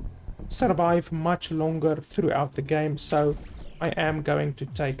survive much longer throughout the game, so I am going to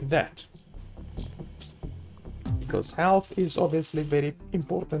take that. Because health is obviously very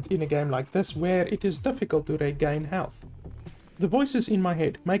important in a game like this, where it is difficult to regain health. The voices in my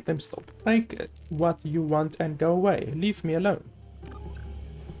head, make them stop. Take what you want and go away. Leave me alone.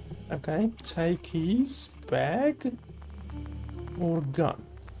 Okay, take his bag or gun.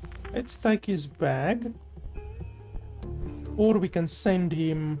 Let's take his bag. Or we can send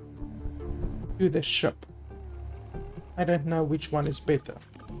him to the ship. I don't know which one is better.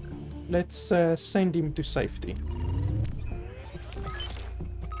 Let's send him to safety.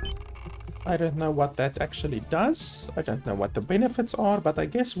 I don't know what that actually does. I don't know what the benefits are, but I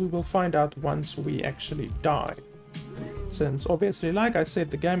guess we will find out once we actually die. Since obviously, like I said,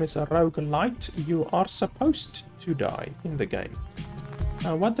 the game is a roguelite, you are supposed to die in the game.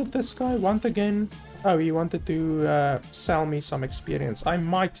 What did this guy want again? Oh, he wanted to sell me some experience. I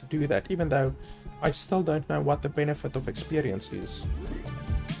might do that, even though I still don't know what the benefit of experience is.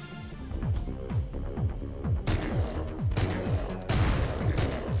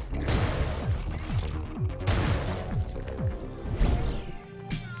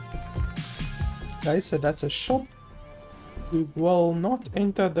 Okay, so that's a shop. We will not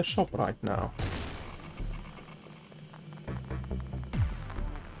enter the shop right now.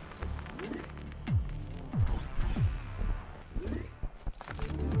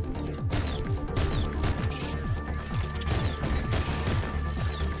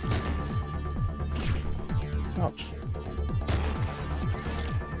 Ouch.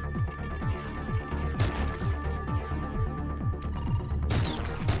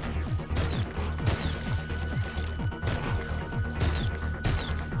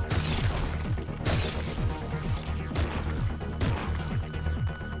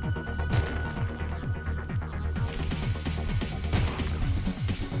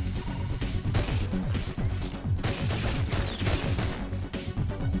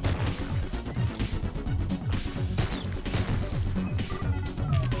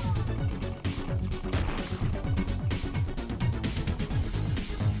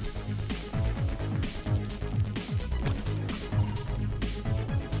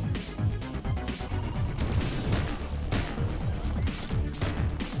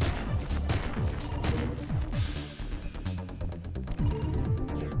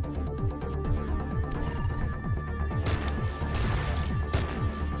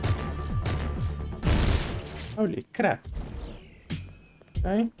 Holy crap.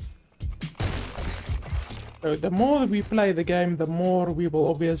 Okay. So the more we play the game, the more we will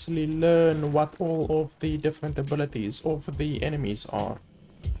obviously learn what all of the different abilities of the enemies are.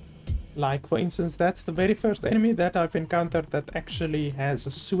 Like, for instance, that's the very first enemy that I've encountered that actually has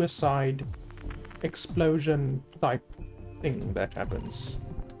a suicide explosion type thing that happens.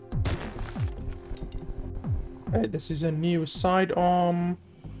 Okay, this is a new sidearm.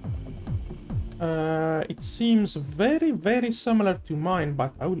 It seems very, very similar to mine,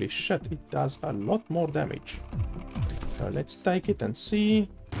 but holy shit, it does a lot more damage. So let's take it and see.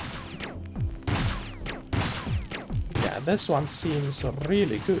 Yeah, this one seems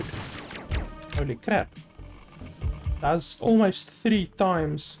really good. Holy crap. Does almost 3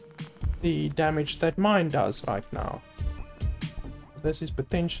 times the damage that mine does right now. This is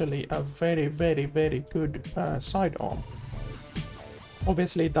potentially a very, very, very good sidearm.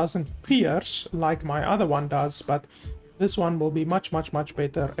 Obviously it doesn't pierce like my other one does, but this one will be much, much, much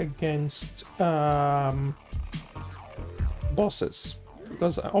better against bosses.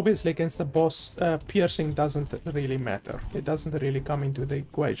 Because obviously against the boss, piercing doesn't really matter. It doesn't really come into the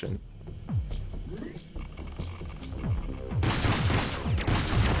equation.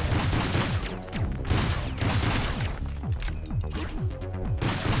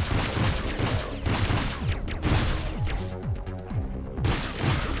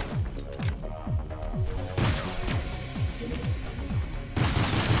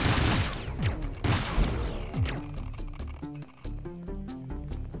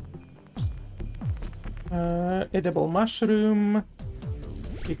 Edible mushroom,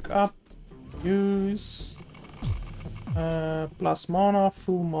 pick up, use, plus mana,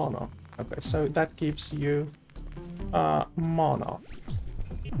 full mana. Okay, so that gives you mana.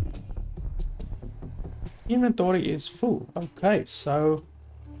 Inventory is full. Okay, so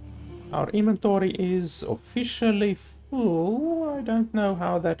our inventory is officially full. I don't know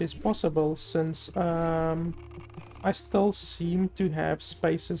how that is possible since I still seem to have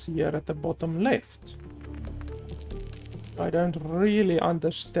spaces here at the bottom left. I don't really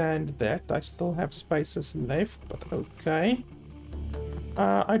understand that. I still have spaces left, but okay.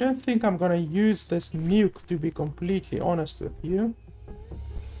 I don't think I'm gonna use this nuke, to be completely honest with you.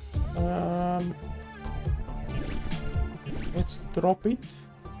 Let's drop it.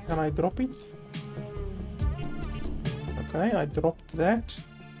 Can I drop it? Okay, I dropped that.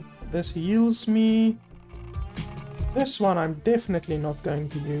 This heals me. This one I'm definitely not going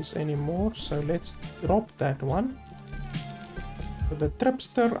to use anymore, so let's drop that one. For the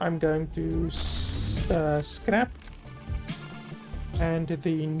tripster I'm going to scrap, and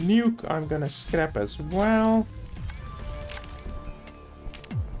the nuke I'm gonna scrap as well.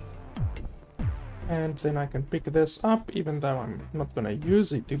 And then I can pick this up, even though I'm not gonna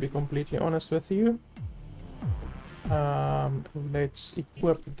use it, to be completely honest with you. Let's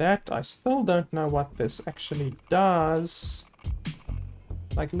equip that. I still don't know what this actually does.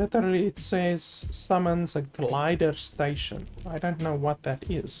 Like, literally it says summons a glider station. I don't know what that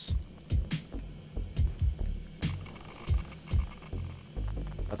is.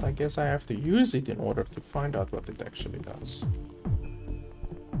 But I guess I have to use it in order to find out what it actually does.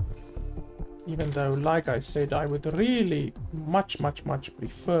 Even though, like I said, I would really much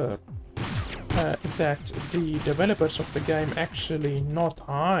prefer that the developers of the game actually not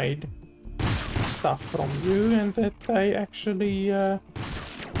hide stuff from you, and that they actually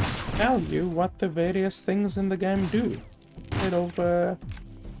tell you what the various things in the game do, instead of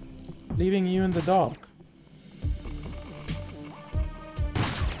leaving you in the dark.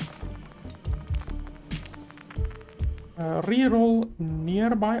 Reroll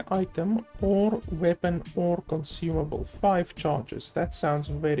nearby item or weapon or consumable. 5 charges. That sounds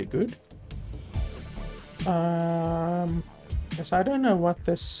very good. Yes, I don't know what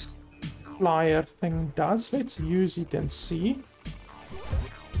this flyer thing does. Let's use it and see.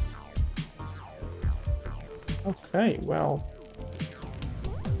 Okay, well.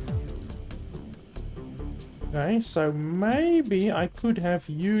 Okay, so maybe I could have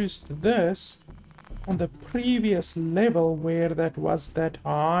used this on the previous level where that was that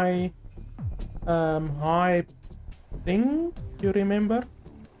high thing, you remember?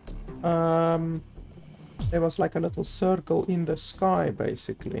 There was like a little circle in the sky,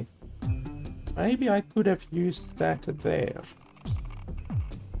 basically. Maybe I could have used that there.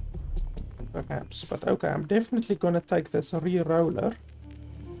 Perhaps, but okay, I'm definitely gonna take this re-roller,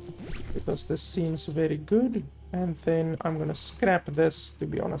 because this seems very good. And then I'm gonna scrap this. To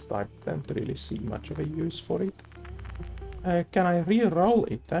be honest, I don't really see much of a use for it. Can I re-roll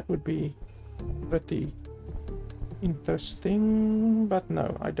it? That would be pretty interesting, but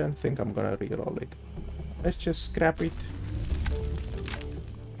no, I don't think I'm gonna re-roll it. Let's just scrap it.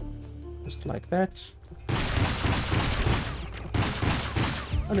 Just like that.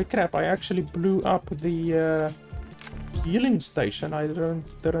 Holy crap, I actually blew up the healing station. I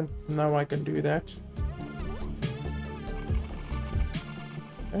didn't know I can do that.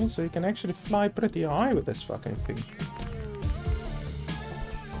 Okay, so you can actually fly pretty high with this fucking thing.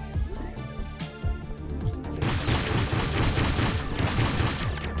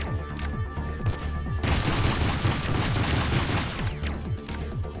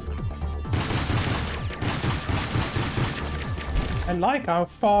 I like how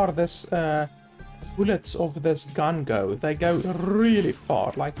far this bullets of this gun go. They go really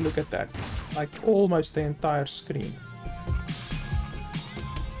far. Like, look at that. Like, almost the entire screen.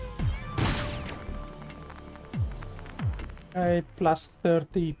 Okay, plus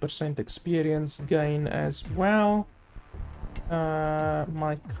 30% experience gain as well.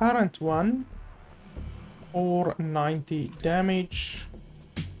 My current one, or 90 damage.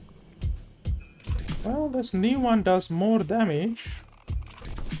 Well, this new one does more damage,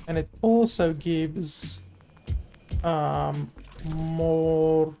 and it also gives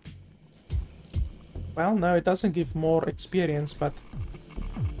more. Well, no, it doesn't give more experience, but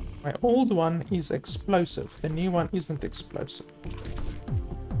my old one is explosive. The new one isn't explosive.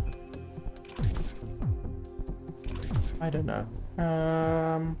 I don't know.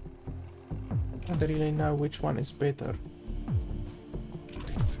 I don't really know which one is better.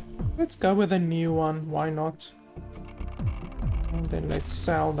 Let's go with a new one, why not? And then let's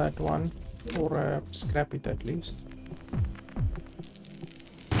sell that one, or scrap it at least.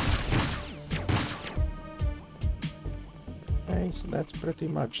 Okay, so that's pretty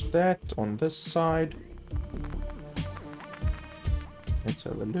much that on this side. Let's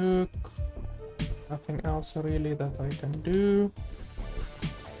have a look. Nothing else really that I can do.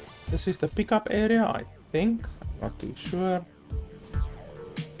 This is the pickup area, I think. Not too sure.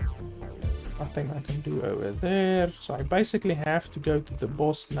 Nothing I can do over there. So I basically have to go to the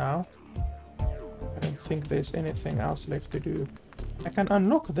boss now. I don't think there's anything else left to do. I can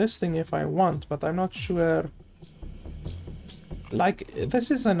unlock this thing if I want, but I'm not sure. Like, this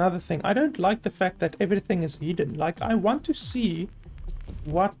is another thing. I don't like the fact that everything is hidden. Like, I want to see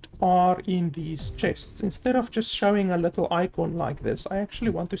what are in these chests. Instead of just showing a little icon like this, I actually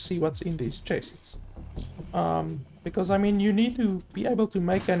want to see what's in these chests. Because, I mean, you need to be able to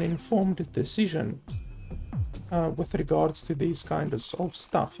make an informed decision with regards to these kinds of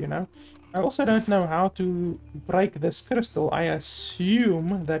stuff, you know. I also don't know how to break this crystal. I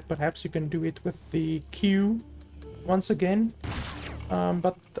assume that perhaps you can do it with the Q once again,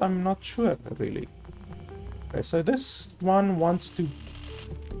 but I'm not sure, really. Okay, so this one wants to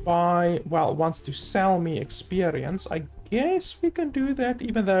buy, well, wants to sell me experience. I guess we can do that,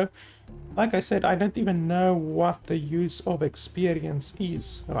 even though, like I said, I don't even know what the use of experience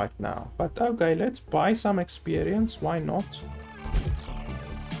is right now. But okay, let's buy some experience. Why not?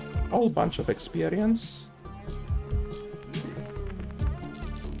 A whole bunch of experience.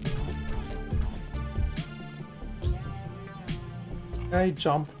 Okay,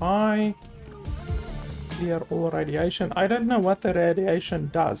 jump high. Clear all radiation. I don't know what the radiation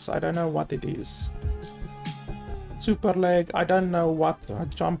does. I don't know what it is. Super leg, I don't know what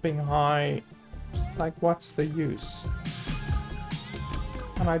jumping high, like what's the use?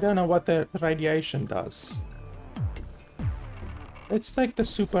 And I don't know what the radiation does. Let's take the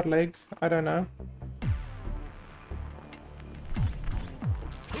super leg, I don't know.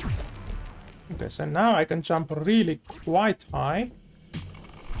 Okay, so now I can jump really quite high.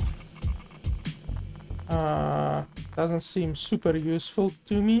 Doesn't seem super useful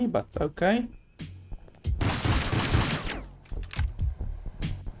to me, but okay.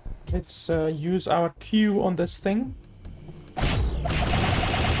 Let's use our Q on this thing.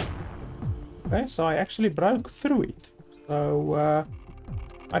 Okay, so I actually broke through it. So,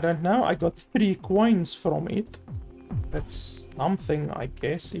 I don't know, I got 3 coins from it. That's something, I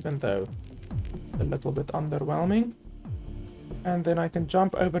guess, even though a little bit underwhelming. And then I can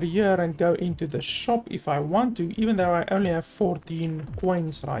jump over here and go into the shop if I want to, even though I only have 14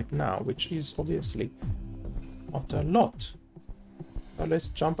 coins right now, which is obviously not a lot. So let's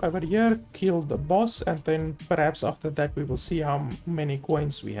jump over here, kill the boss, and then perhaps after that we will see how many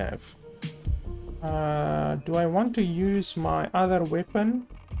coins we have. Do I want to use my other weapon?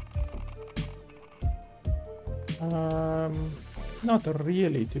 Not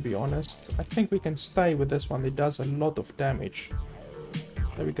really, to be honest. I think we can stay with this one. It does a lot of damage.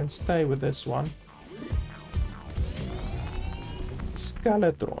 So we can stay with this one.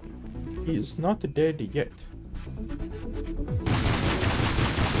 Skeletron is not dead yet.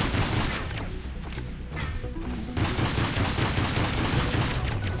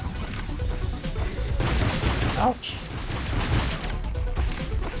 Ouch.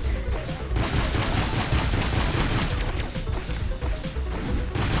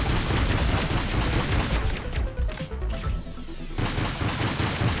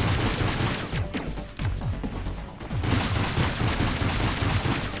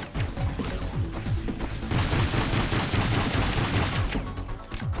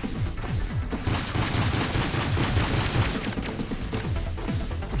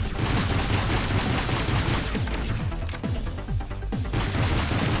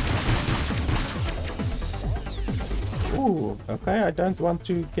 Okay, I don't want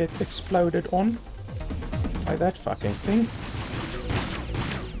to get exploded on by that fucking thing.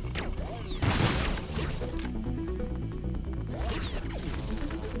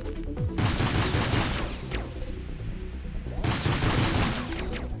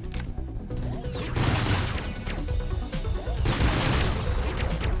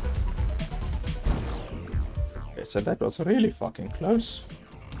 Okay, so that was really fucking close.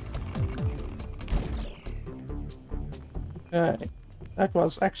 That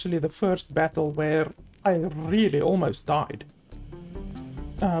was actually the first battle where I really almost died.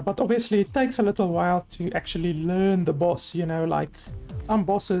 But obviously it takes a little while to actually learn the boss, you know, like some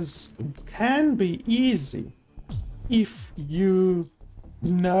bosses can be easy if you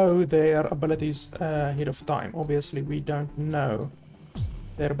know their abilities ahead of time. Obviously we don't know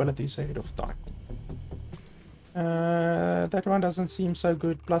their abilities ahead of time. That one doesn't seem so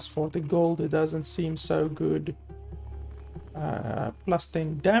good. Plus 40 gold, it doesn't seem so good. Plus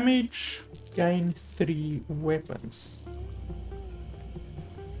 10 damage, gain 3 weapons.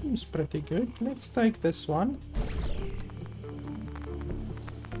 Seems pretty good. Let's take this one.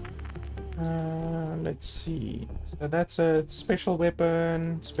 Let's see. So that's a special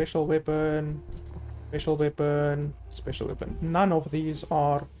weapon, special weapon, special weapon, special weapon. None of these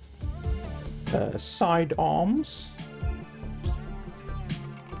are side arms.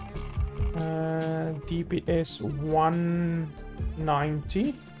 DPS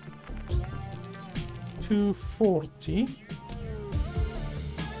 190, 240.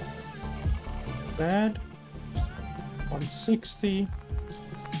 Bad. 160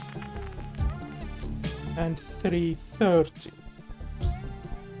 and 330.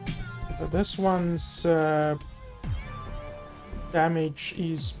 So this one's damage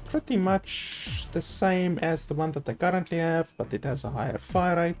is pretty much the same as the one that I currently have, but it has a higher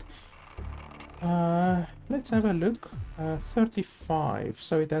fire rate. Let's have a look. 35,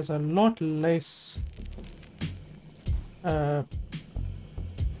 so it has a lot less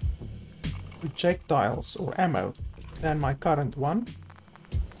projectiles or ammo than my current one,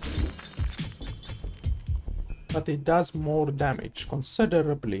 but it does more damage,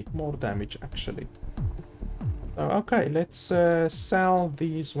 considerably more damage actually. So, okay, let's sell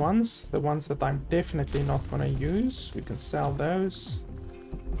these ones, the ones that I'm definitely not gonna use. We can sell those.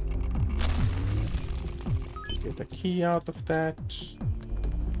 Get a key out of that.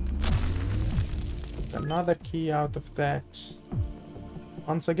 Another key out of that.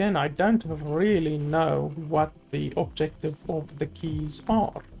 Once again, I don't really know what the objective of the keys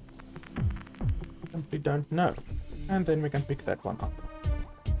are. Simply don't know. And then we can pick that one up.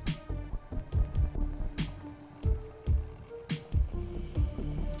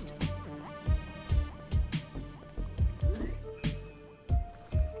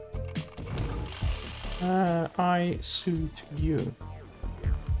 I suit you.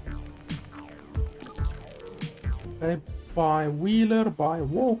 Okay, by Wheeler, by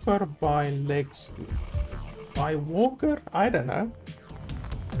Walker, by Legs. By Walker? I don't know.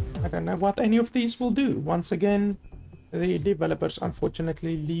 I don't know what any of these will do. Once again, the developers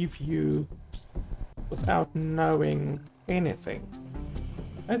unfortunately leave you without knowing anything.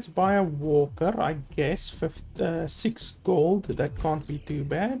 Let's buy a Walker, I guess. 6 gold, that can't be too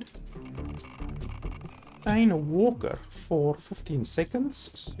bad. Obtain a Walker for 15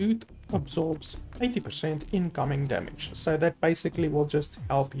 seconds. Suit absorbs 80% incoming damage. So that basically will just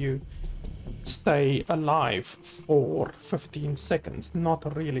help you stay alive for 15 seconds. Not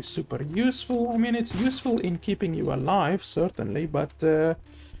really super useful. I mean, it's useful in keeping you alive, certainly, but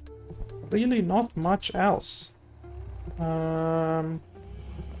really not much else. I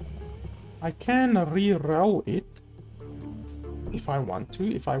can re-roll it if I want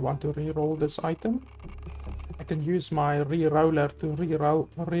to. If I want to re-roll this item, I can use my re-roller to re-roll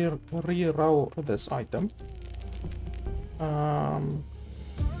this item.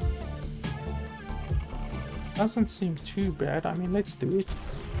 Doesn't seem too bad. I mean, let's do it.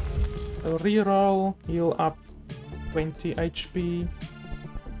 Re-roll, heal up 20 HP.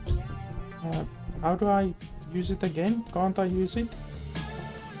 How do I use it again? Can't I use it?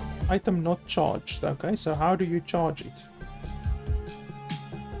 Item not charged. Okay, so how do you charge it?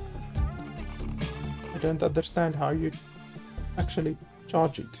 I don't understand how you actually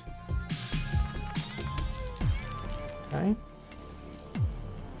charge it. Okay.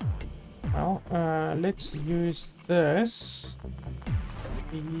 Well, let's use this.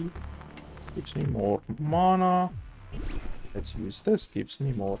 It gives me more mana. Let's use this, gives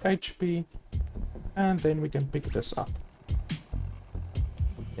me more HP. And then we can pick this up.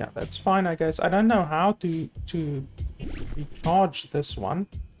 Yeah, that's fine, I guess. I don't know how to recharge this one.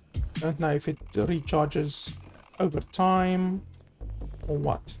 Don't know if it recharges over time Or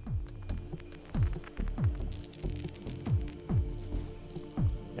what?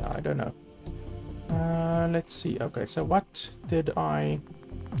 Yeah, I don't know. Let's see. Okay, so what did I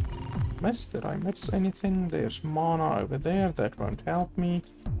miss? Did I miss anything? There's mana over there. That won't help me.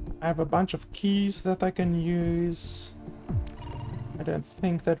 I have a bunch of keys that I can use. I don't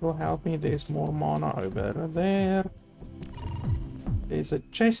think that will help me. There's more mana over there. There's a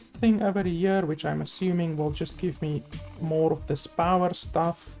chest thing over here, which I'm assuming will just give me more of this power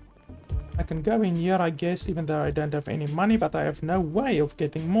stuff. I can go in here, I guess, even though I don't have any money, but I have no way of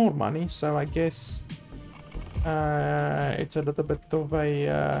getting more money, so I guess it's a little bit of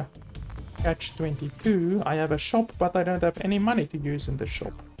a catch-22. I have a shop, but I don't have any money to use in the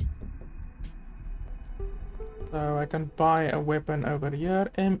shop. So I can buy a weapon over here.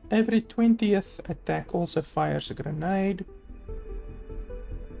 And every 20th attack also fires a grenade.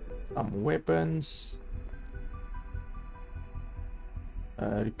 Some weapons.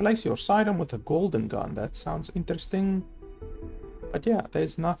 Replace your sidearm with a golden gun. That sounds interesting. But yeah,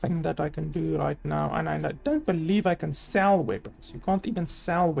 there's nothing that I can do right now. And I don't believe I can sell weapons. You can't even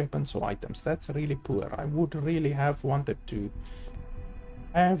sell weapons or items. That's really poor. I would really have wanted to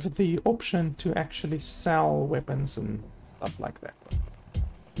have the option to actually sell weapons and stuff like that. But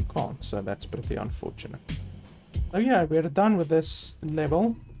you can't, so that's pretty unfortunate. So yeah, we're done with this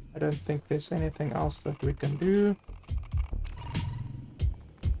level. I don't think there's anything else that we can do.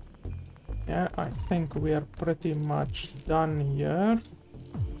 Yeah, I think we are pretty much done here.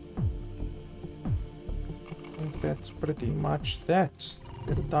 I think that's pretty much that.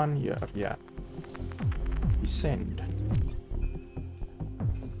 We're done here, yeah. Descend.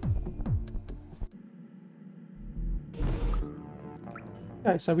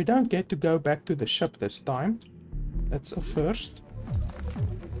 Okay, so we don't get to go back to the ship this time. That's a first.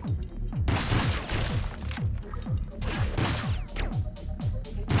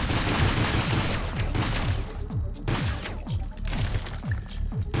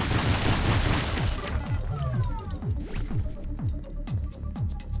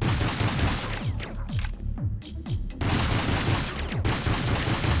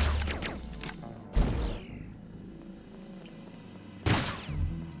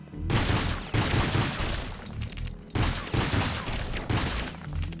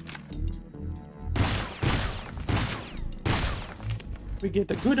 We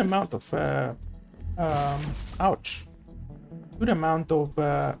get a good amount of ouch, good amount of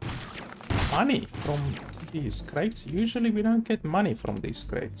money from these crates. Usually we don't get money from these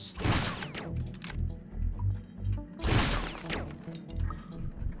crates.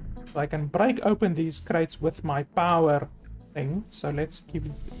 So I can break open these crates with my power thing, so let's give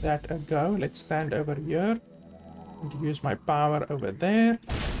that a go. Let's stand over here and use my power over there.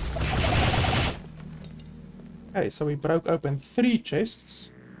 Okay, so we broke open 3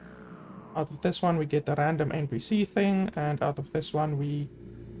 chests. Out of this one we get a random NPC thing, and out of this one we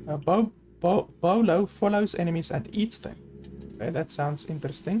Bolo follows enemies and eats them. Okay, that sounds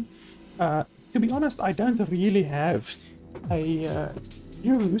interesting. To be honest, I don't really have a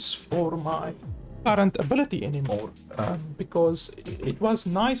use for my current ability anymore, because it was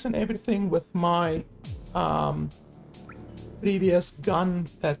nice and everything with my previous gun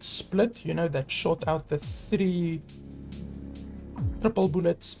that split, you know, that shot out the 3 triple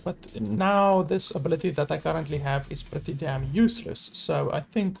bullets, but now this ability that I currently have is pretty damn useless. So I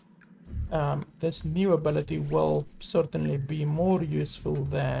think this new ability will certainly be more useful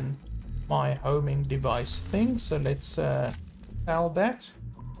than my homing device thing. So let's sell that.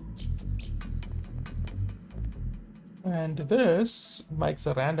 And this makes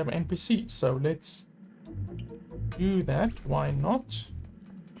a random NPC, so let's do that. Why not?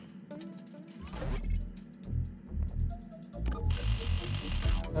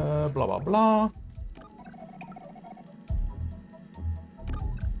 Blah blah blah.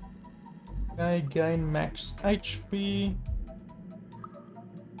 Okay, gain max HP.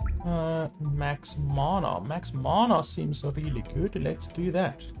 Max mana. Max mana seems really good. Let's do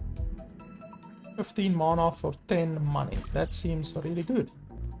that. 15 mana for 10 money. That seems really good.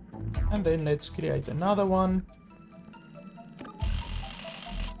 And then let's create another one.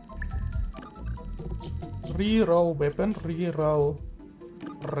 Reroll weapon, reroll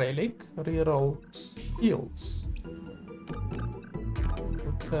relic, reroll skills.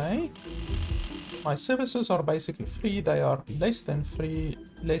 Okay. My services are basically free. They are less than free,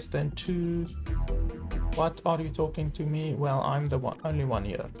 less than 2. What are you talking to me? Well, I'm the only one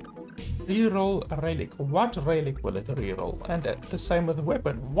here. Reroll relic. What relic will it reroll? And the same with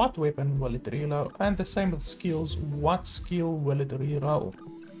weapon. What weapon will it reroll? And the same with skills. What skill will it reroll?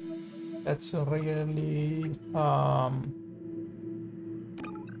 That's really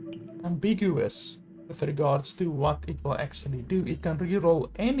ambiguous with regards to what it will actually do. It can reroll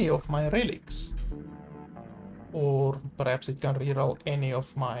any of my relics. Or perhaps it can reroll any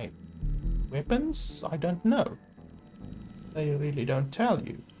of my weapons? I don't know. They really don't tell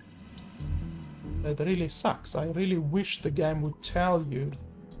you. That really sucks. I really wish the game would tell you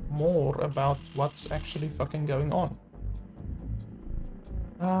more about what's actually fucking going on.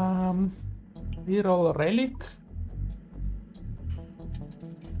 Reroll a relic?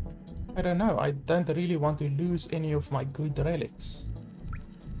 I don't know. I don't really want to lose any of my good relics.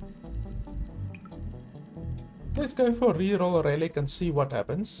 Let's go for reroll a relic and see what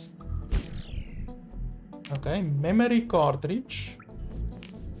happens. Okay, memory cartridge.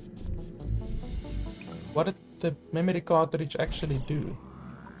 What did the memory cartridge actually do?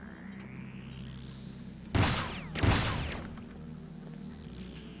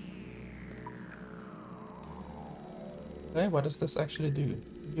 Okay, what does this actually do?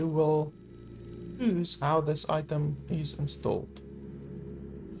 You will choose how this item is installed.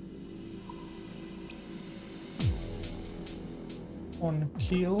 On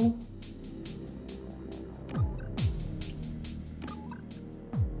kill.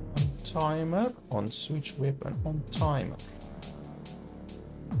 On timer. On switch weapon. On timer.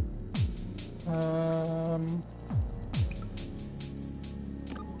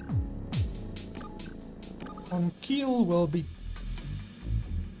 On kill will be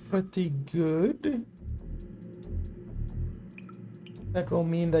pretty good. That will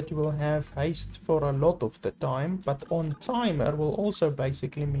mean that you will have haste for a lot of the time, but on timer will also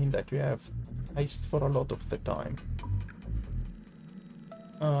basically mean that you have haste for a lot of the time.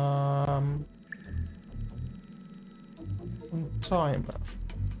 On timer.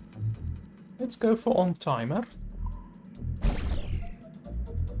 Let's go for on timer.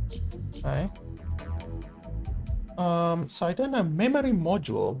 Okay. So I don't know, memory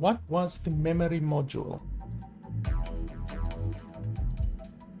module. What was the memory module?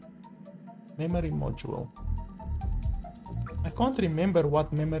 Memory module. I can't remember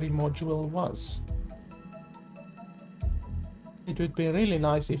what memory module was. It would be really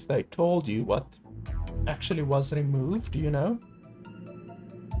nice if they told you what actually was removed, you know?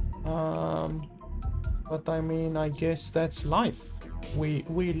 But I mean, I guess that's life.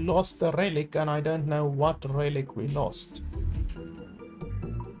 We lost a relic and I don't know what relic we lost.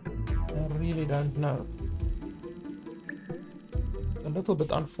 I really don't know. A little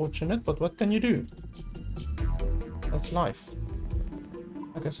bit unfortunate, but what can you do? That's life.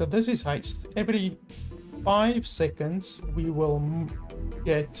 Okay, so this is haste. Every 5 seconds we will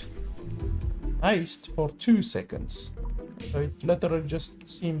get haste for 2 seconds. So it literally just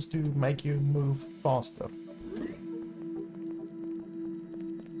seems to make you move faster.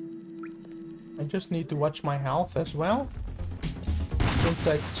 I just need to watch my health as well. Don't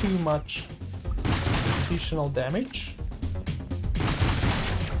take too much additional damage.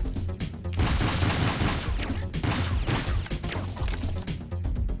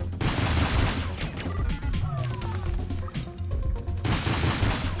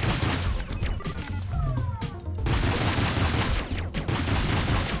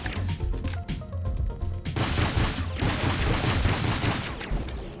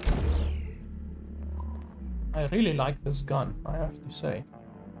 I really like this gun, I have to say.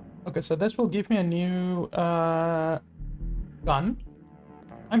 Okay, so this will give me a new gun.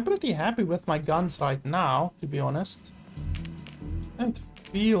 I'm pretty happy with my guns right now, to be honest. I don't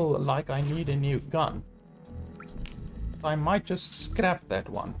feel like I need a new gun. I might just scrap that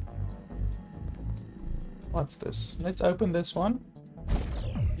one. What's this? Let's open this one.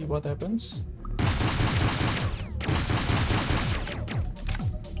 See what happens.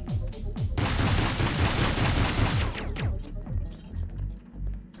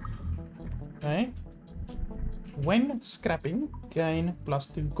 Okay. When scrapping, gain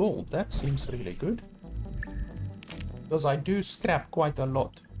 +2 gold. That seems really good. Because I do scrap quite a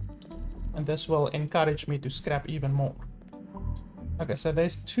lot. And this will encourage me to scrap even more. Okay, so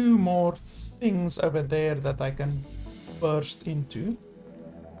there's 2 more things over there that I can burst into.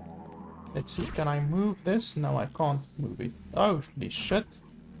 Let's see, can I move this? No, I can't move it. Holy shit.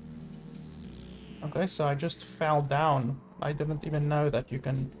 Okay, so I just fell down. I didn't even know that you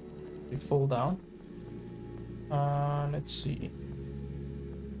can fall down. Let's see.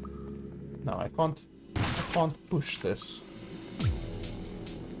 No, I can't push this.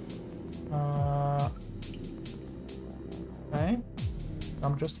 Okay.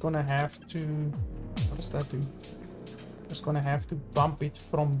 I'm just gonna have to... What does that do? Just gonna have to bump it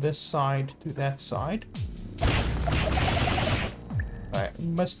from this side to that side. I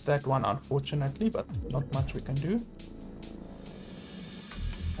missed that one, unfortunately, but not much we can do.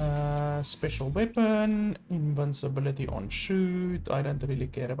 Special weapon, invincibility on shoot. I don't really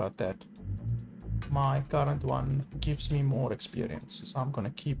care about that. My current one gives me more experience, so I'm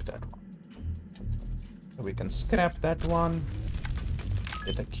gonna keep that one. So we can scrap that one,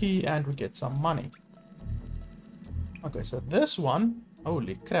 get a key, and we get some money. Okay, so this one,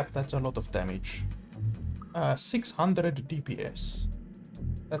 holy crap, that's a lot of damage. 600 DPS.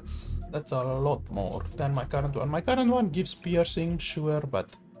 That's a lot more than my current one. My current one gives piercing, sure,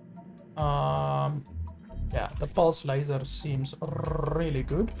 but yeah, the pulse laser seems really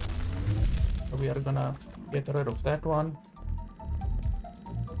good. So we are gonna get rid of that one.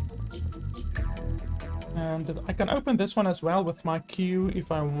 And I can open this one as well with my Q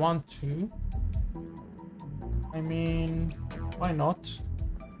if I want to. I mean, why not?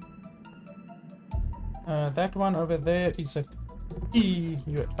 That one over there is a key.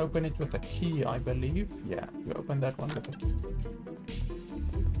 You open it with a key, I believe. Yeah, you open that one with a key.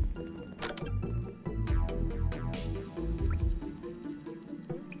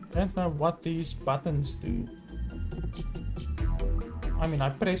 I don't know what these buttons do. I mean, I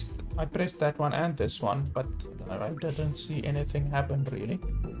pressed that one and this one, but I didn't see anything happen really.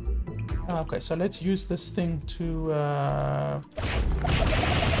 Okay, so let's use this thing to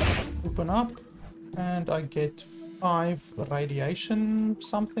open up, and I get 5 radiation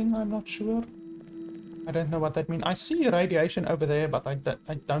something, I'm not sure. I don't know what that means. I see radiation over there, but I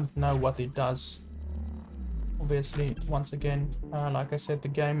don't know what it does. Obviously, once again, like I said, the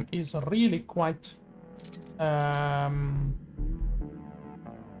game is really quite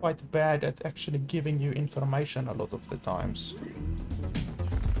bad at actually giving you information a lot of the times.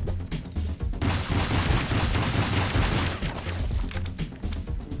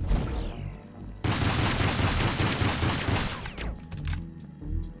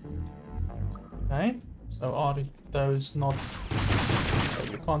 Okay, so are those not... So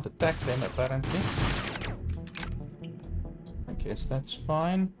you can't attack them apparently. I guess that's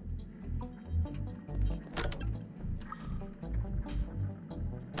fine.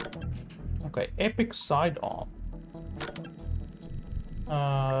 Okay, epic sidearm.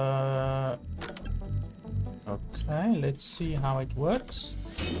 Okay, let's see how it works.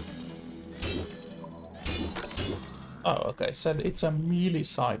 Oh, okay, so it's a melee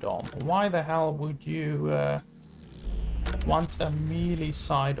sidearm. Why the hell would you want a melee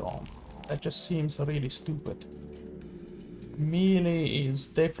sidearm? That just seems really stupid. Melee is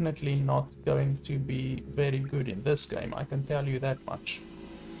definitely not going to be very good in this game, I can tell you that much.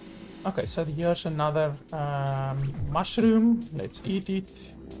 Okay, so here's another mushroom. Let's eat it.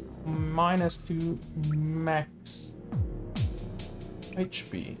 -2 max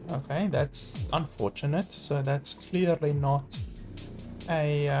HP. Okay, that's unfortunate. So that's clearly not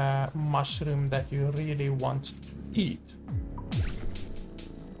a mushroom that you really want to eat.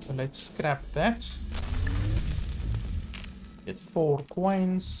 So let's scrap that. Get 4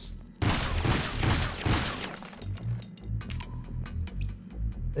 coins.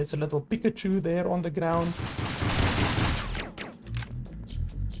 There's a little Pikachu there on the ground.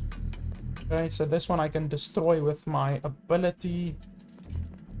 Okay, so this one I can destroy with my ability.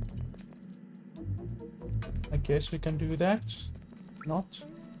 I guess we can do that. Not.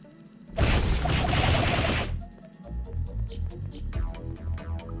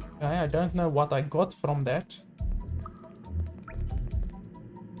 Okay, I don't know what I got from that.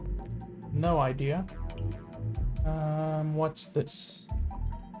 No idea. What's this?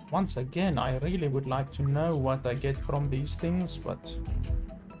 Once again, I really would like to know what I get from these things, but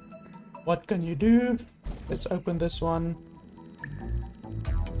what can you do? Let's open this one.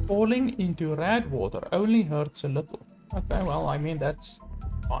 Falling into red water only hurts a little. Okay, well, I mean, that's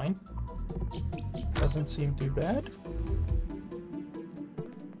fine. Doesn't seem too bad.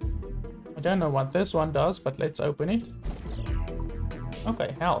 I don't know what this one does, but let's open it.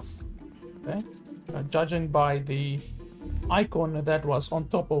 Okay, health. Okay. Judging by the icon that was on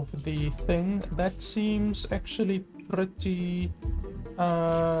top of the thing, that seems actually pretty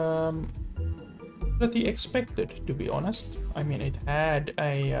expected, to be honest. I mean, it had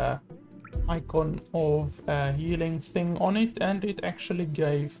a icon of a healing thing on it, and it actually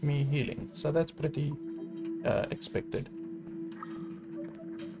gave me healing, so that's pretty expected.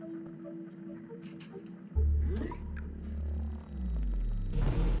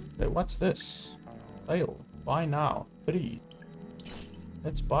 Okay, what's this? Sale. Buy now. 3.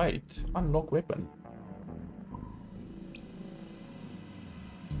 Let's buy it. Unlock weapon.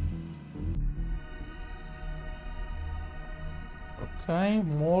 Okay,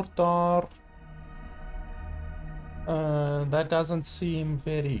 mortar. That doesn't seem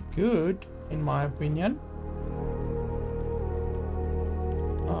very good, in my opinion.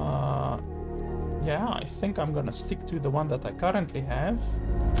 Yeah, I think I'm gonna stick to the one that I currently have.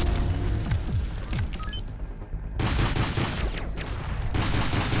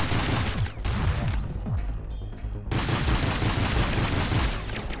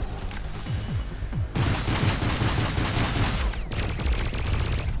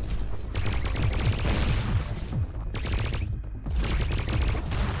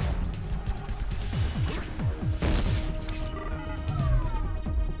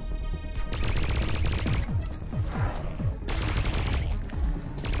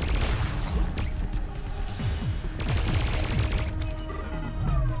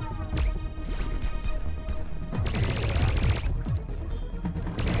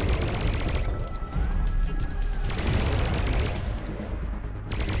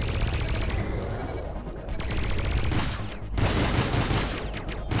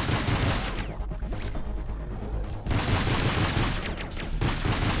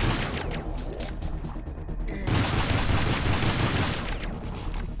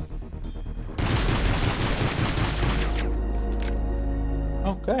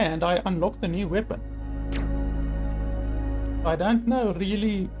 Okay, and I unlocked a new weapon. I don't know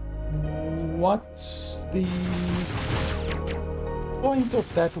really what the point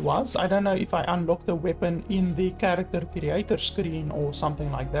of that was. I don't know if I unlocked the weapon in the character creator screen or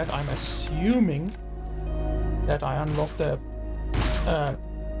something like that. I'm assuming that I unlocked the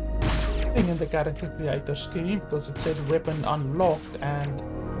thing in the character creator screen because it said weapon unlocked, and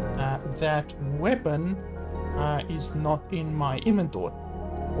that weapon is not in my inventory.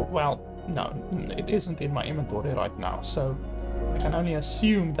 Well, no, it isn't in my inventory right now, so I can only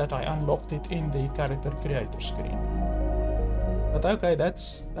assume that I unlocked it in the character creator screen. But okay,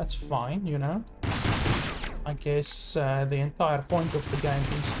 that's fine, you know. I guess the entire point of the game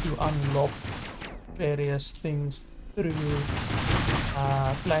is to unlock various things through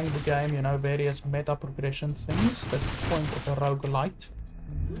playing the game, you know, various meta progression things. That's the point of a roguelite.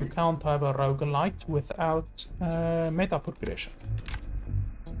 You can't have a roguelite without meta progression.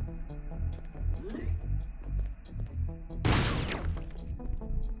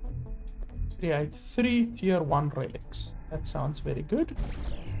 Create 3 tier 1 relics. That sounds very good.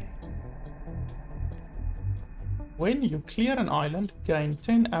 When you clear an island, gain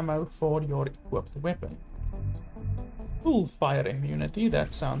 10 ammo for your equipped weapon. Full fire immunity,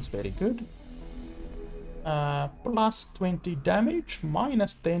 that sounds very good. Plus 20 damage,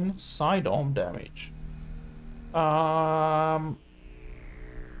 minus 10 sidearm damage.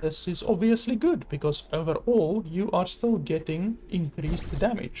 This is obviously good, because overall you are still getting increased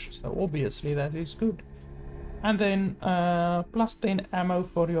damage. So obviously that is good. And then plus 10 ammo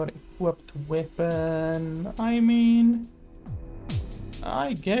for your equipped weapon. I mean,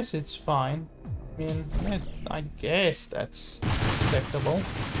 I guess it's fine. I mean, I guess that's acceptable.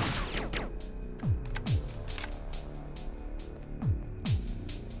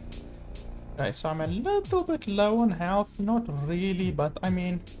 Okay, so I'm a little bit low on health, not really, but I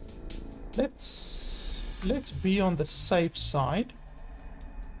mean, let's be on the safe side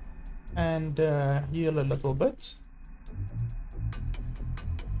and heal a little bit.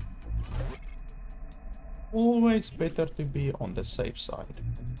 Always better to be on the safe side.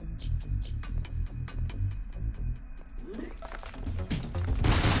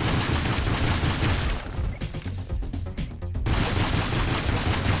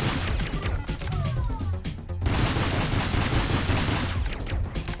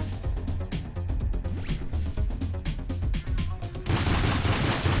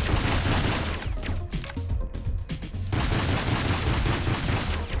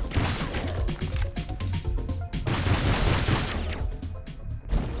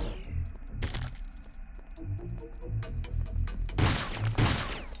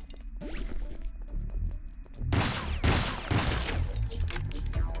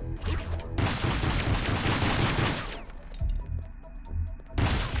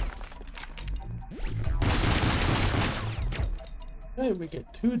 Okay, we get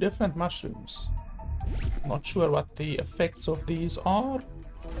 2 different mushrooms. Not sure what the effects of these are.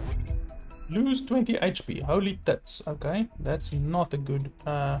 Lose 20 HP, holy tits. Okay, that's not a good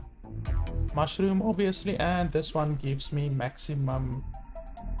mushroom, obviously. And this one gives me maximum,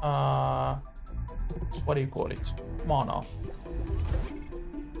 what do you call it? Mana.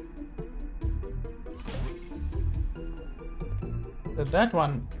 So that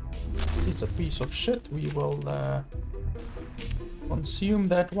one is a piece of shit. We will consume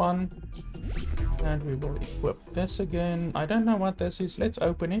that one, and we will equip this again. I don't know what this is. Let's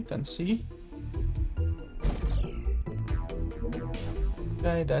open it and see.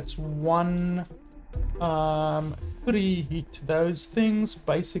 Okay, that's 1 free hit. Those things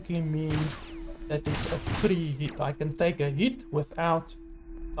basically mean that it's a free hit. I can take a hit without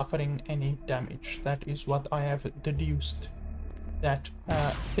suffering any damage. That is what I have deduced that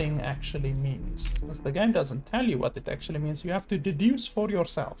thing actually means. Because the game doesn't tell you what it actually means, you have to deduce for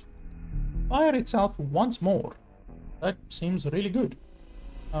yourself. Fire itself once more. That seems really good.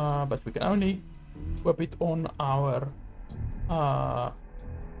 But we can only whip it on our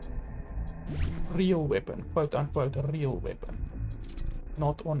real weapon, quote unquote real weapon,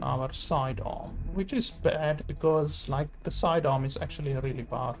 not on our sidearm, which is bad because like the sidearm is actually really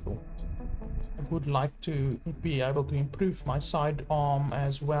powerful. I would like to be able to improve my sidearm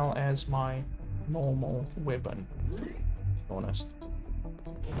as well as my normal weapon, to be honest.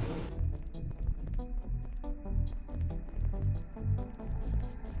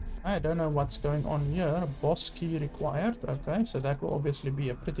 I don't know what's going on here. Boss key required. Okay, so that will obviously be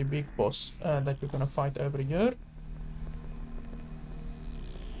a pretty big boss that we're gonna fight over here.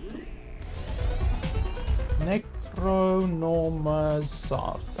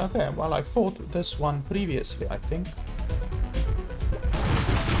 Necronomazard. Okay, well I fought this one previously, I think.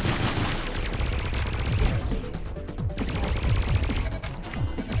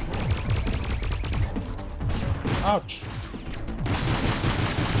 Ouch.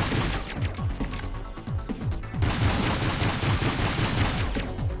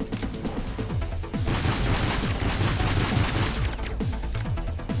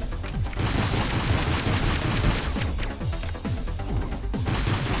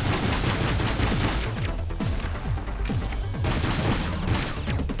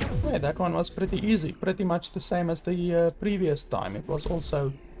 That one was pretty easy, pretty much the same as the previous time. It was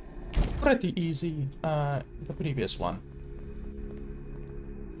also pretty easy, the previous one.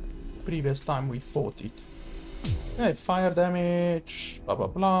 Previous time we fought it. Okay, fire damage, blah blah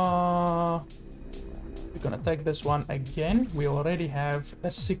blah. We're gonna take this one again. We already have a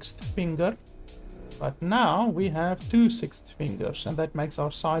 6th finger, but now we have 2 6th fingers, and that makes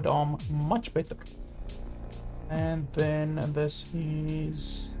our sidearm much better. And then this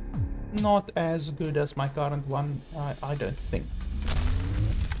is not as good as my current one, I don't think.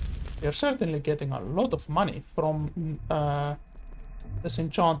 We're certainly getting a lot of money from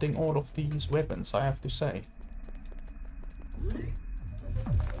disenchanting all of these weapons, I have to say.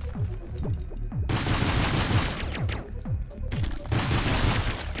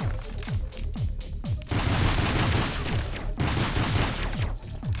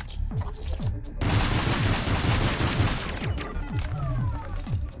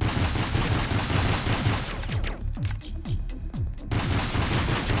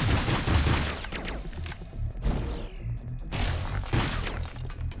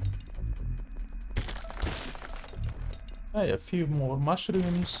 A few more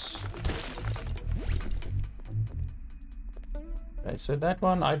mushrooms. Okay, so that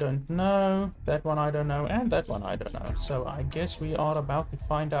one I don't know, that one I don't know, and that one I don't know. So I guess we are about to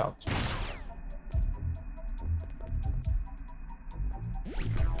find out.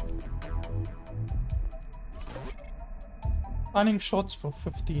 Stunning shots for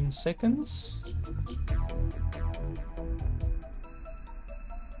 15 seconds.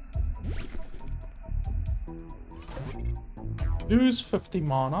 Lose 50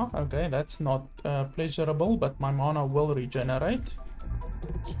 mana. Okay, that's not pleasurable, but my mana will regenerate.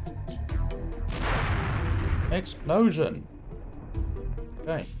 Explosion.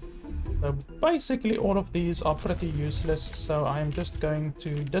 Okay. So basically all of these are pretty useless, so I'm just going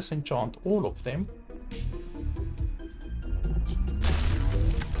to disenchant all of them.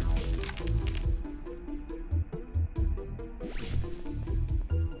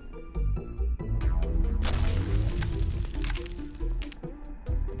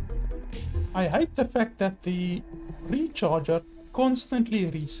 I hate the fact that the recharger constantly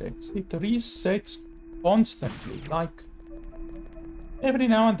resets. It resets constantly. Like every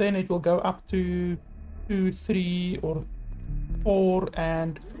now and then it will go up to 2, 3 or 4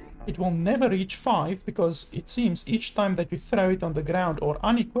 and it will never reach 5 because it seems each time that you throw it on the ground or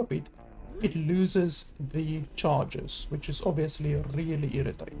unequip it, it loses the charges, which is obviously really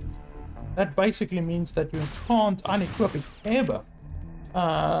irritating. That basically means that you can't unequip it ever.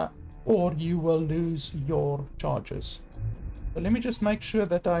 Or you will lose your charges. So let me just make sure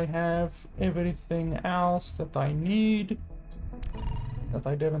that I have everything else that I need, that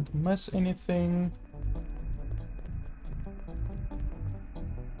I didn't miss anything.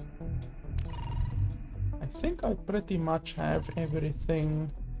 I think I pretty much have everything.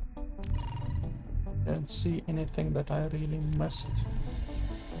 Don't see anything that I really missed.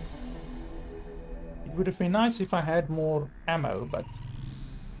 It would have been nice if I had more ammo, but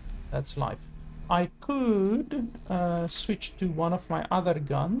that's life. I could switch to one of my other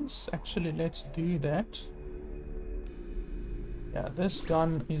guns. Actually, let's do that. Yeah, this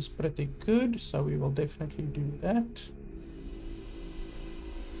gun is pretty good, so we will definitely do that.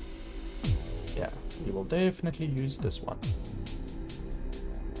 Yeah, we will definitely use this one.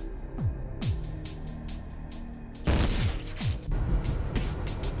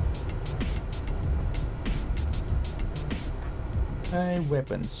 Okay,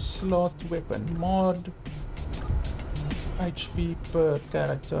 weapon slot, weapon mod, HP per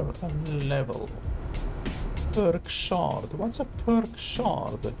character and level. Perk shard. What's a perk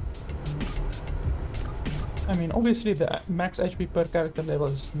shard? I mean, obviously the max HP per character level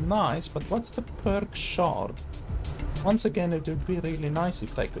is nice, but what's the perk shard? Once again, it would be really nice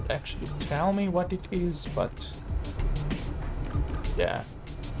if they could actually tell me what it is, but yeah.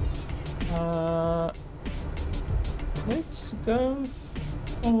 Let's go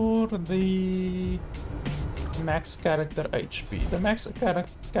for the max character HP. The max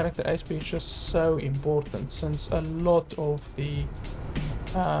character HP is just so important, since a lot of the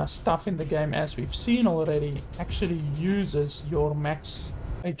stuff in the game, as we've seen already, actually uses your max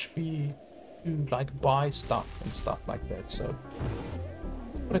HP to like buy stuff and stuff like that. So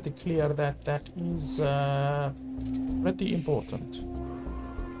pretty clear that that is pretty important.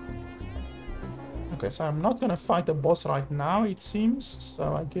 Okay, so I'm not gonna fight the boss right now, it seems,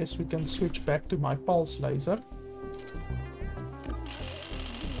 so I guess we can switch back to my pulse laser.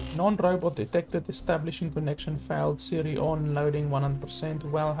 Non-robot detected, establishing connection failed, Siri on, loading 100%.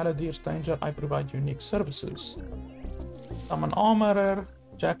 Well, hello dear stranger, I provide unique services. I'm an armorer,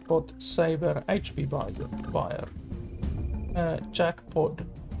 jackpot, saver, HP buyer. Jackpot,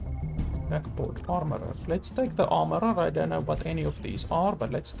 armorer. Let's take the armorer. I don't know what any of these are,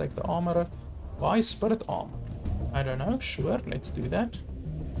 but let's take the armorer. Why spirit armor? I don't know, sure, let's do that.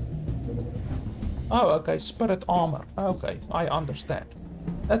 Oh, okay, spirit armor. Okay, I understand.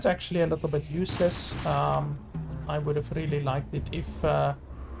 That's actually a little bit useless. I would have really liked it if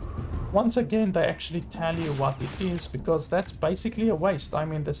once again they actually tell you what it is, because that's basically a waste. I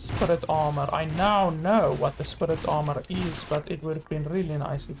mean, the spirit armor, I now know what the spirit armor is, but it would have been really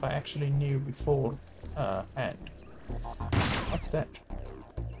nice if I actually knew before hand. What's that?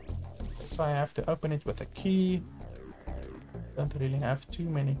 So I have to open it with a key. Don't really have too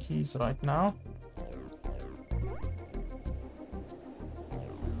many keys right now.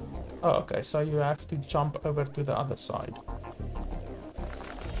 Oh, okay, so you have to jump over to the other side.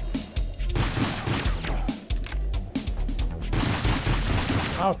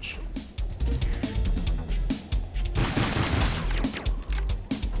 Ouch.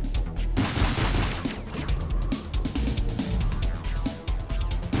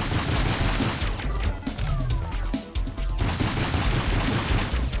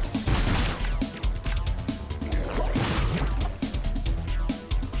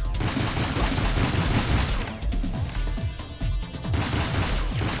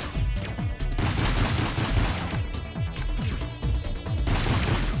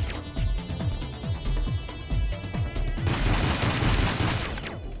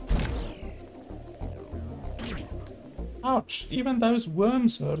 Ouch, even those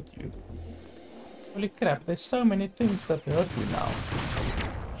worms hurt you. Holy crap, there's so many things that hurt you now.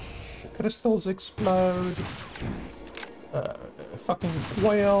 Crystals explode. Fucking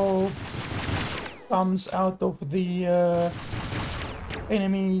oil comes out of the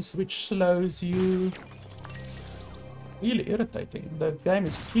enemies, which slows you. Really irritating. The game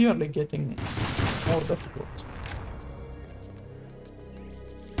is clearly getting more difficult.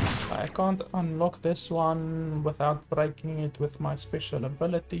 I can't unlock this one without breaking it with my special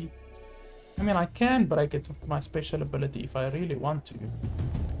ability. I mean, I can break it with my special ability if I really want to.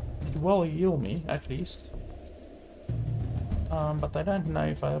 It will heal me, at least. But I don't know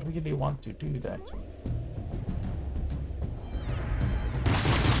if I really want to do that.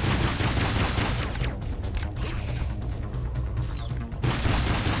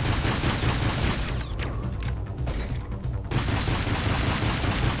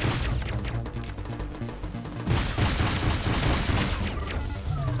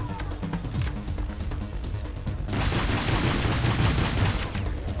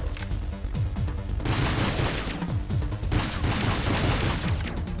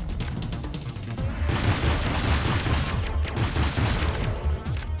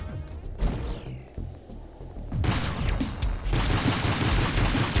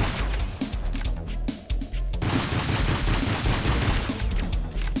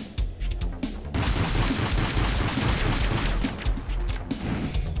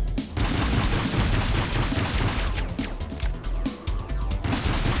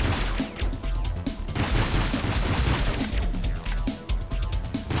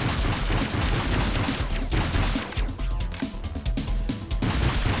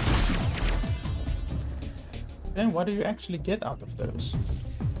 Then what do you actually get out of those?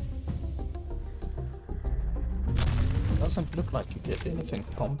 Doesn't look like you get anything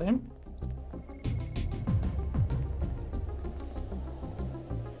from them.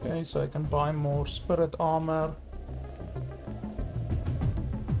 Okay, so I can buy more spirit armor.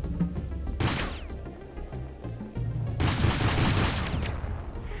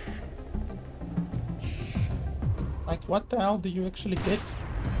 Like, what the hell do you actually get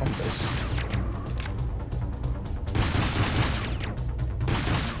from this?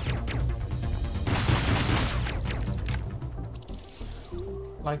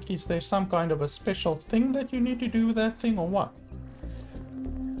 Like, is there some kind of a special thing that you need to do with that thing or what?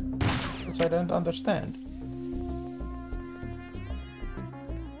 Because I don't understand.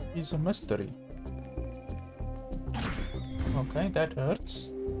 It's a mystery. Okay, that hurts.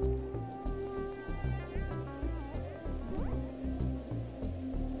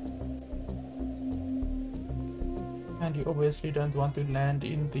 And you obviously don't want to land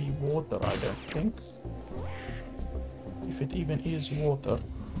in the water, I don't think. If it even is water.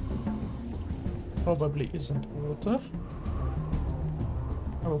 Probably isn't water.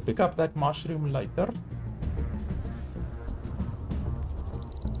 I will pick up that mushroom later.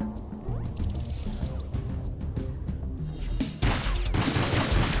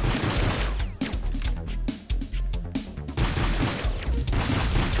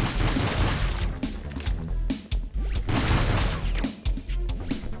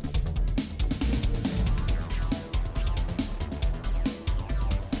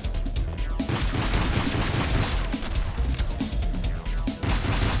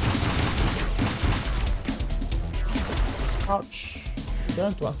 Ouch. You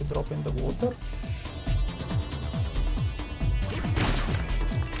don't want to drop in the water.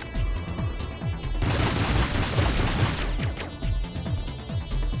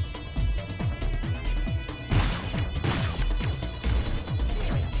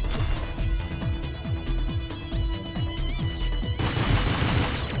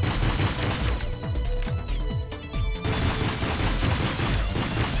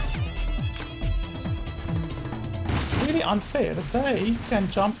 Unfair. They can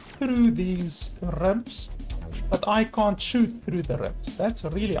jump through these ribs, but I can't shoot through the ribs. That's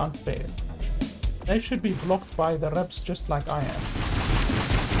really unfair. They should be blocked by the ribs just like I am.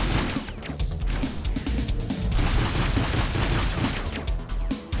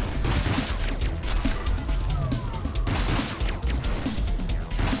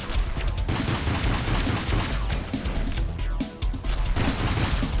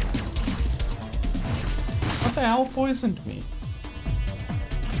 What the hell poisoned me?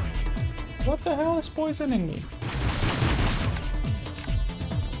 What the hell is poisoning me?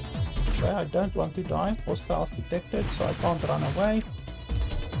 Okay, I don't want to die. Hostiles detected, so I can't run away.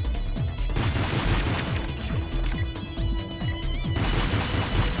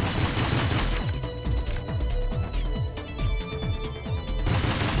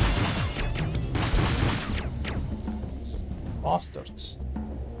 Bastards.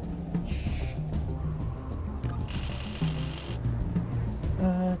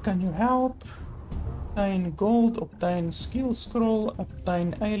 Can you help? Obtain gold, obtain skill scroll,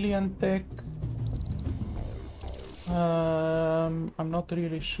 obtain alien tech. I'm not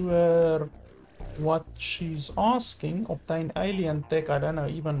really sure what she's asking. Obtain alien tech, I don't know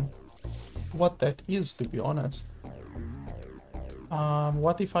even what that is, to be honest.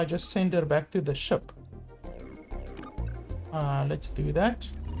 What if I just send her back to the ship? Let's do that.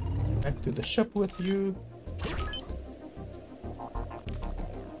 Back to the ship with you.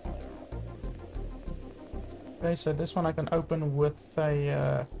 Okay, so this one I can open with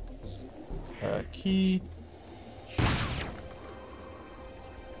a key.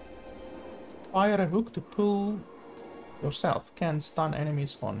 Fire a hook to pull yourself. Can stun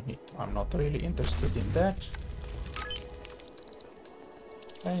enemies on hit. I'm not really interested in that.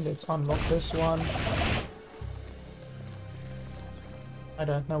 Okay, let's unlock this one. I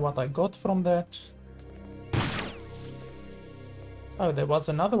don't know what I got from that. Oh, there was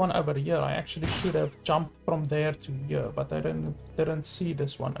another one over here. I actually should have jumped from there to here, but I didn't see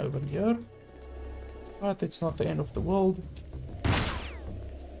this one over here. But it's not the end of the world.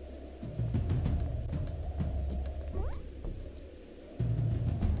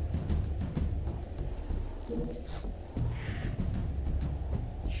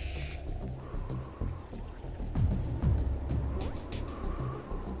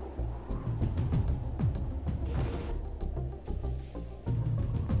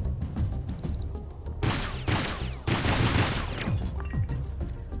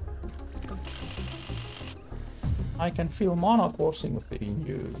 I can feel mana coursing within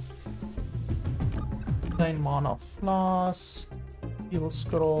you. Obtain mana flask. Heal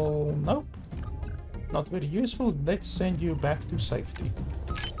scroll. Nope. Not very useful. Let's send you back to safety.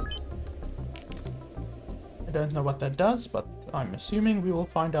 I don't know what that does, but I'm assuming we will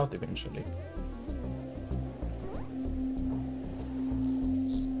find out eventually.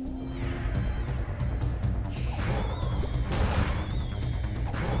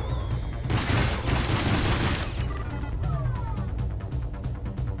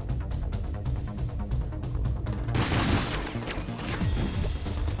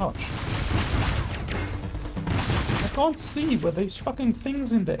 Ouch. I can't see where there's fucking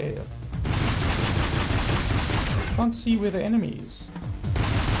things in the air. I can't see where the enemy is.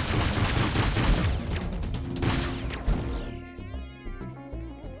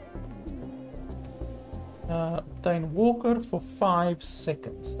 Obtain walker for 5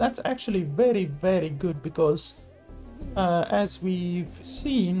 seconds. That's actually very, very good because as we've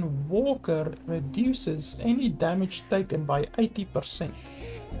seen, walker reduces any damage taken by 80%,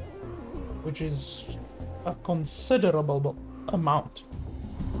 which is a considerable amount.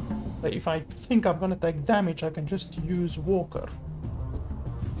 So if I think I'm gonna take damage, I can just use walker.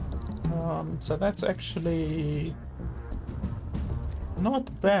 So that's actually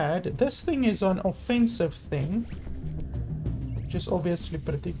not bad. This thing is an offensive thing, which is obviously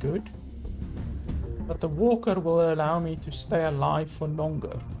pretty good. But the walker will allow me to stay alive for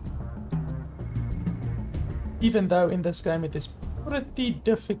longer. Even though in this game it is pretty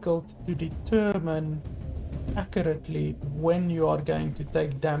difficult to determine accurately when you are going to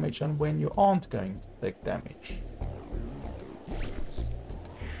take damage and when you aren't going to take damage.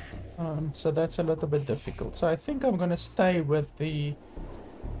 So that's a little bit difficult. So I think I'm gonna stay with the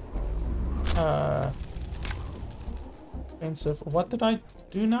offensive. What did I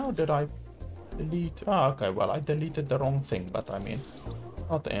do now? Did I delete? Ah, okay, well I deleted the wrong thing, but I mean,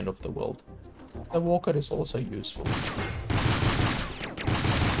 not the end of the world. The walker is also useful.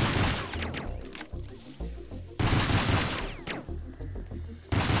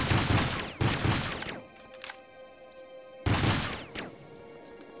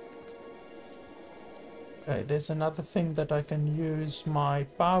 Okay, there's another thing that I can use my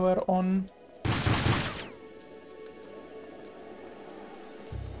power on.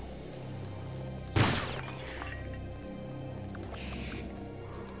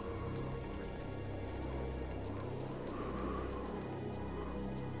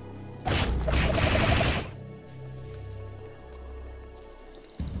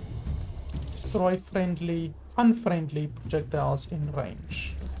 Destroy unfriendly projectiles in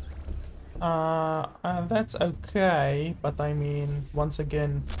range. And that's okay, but I mean, once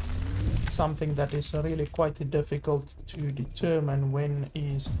again, something that is really quite difficult to determine when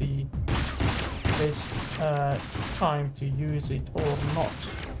is the best time to use it or not.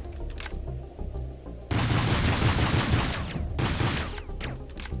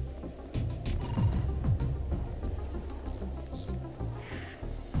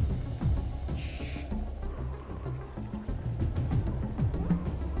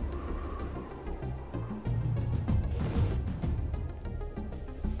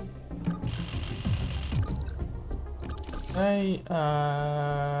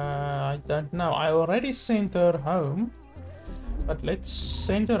 I don't know. I already sent her home, but let's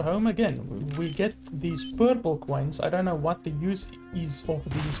send her home again. We get these purple coins. I don't know what the use is of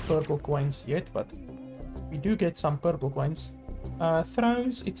these purple coins yet, but we do get some purple coins.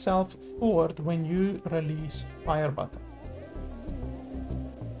 Throws itself forward when you release fire button.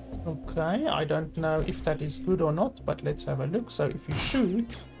 Okay, I don't know if that is good or not, but let's have a look. So if you shoot,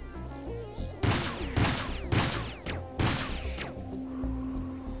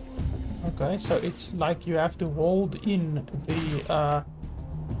 okay, so it's like you have to hold in the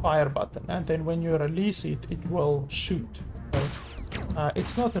fire button, and then when you release it, it will shoot. So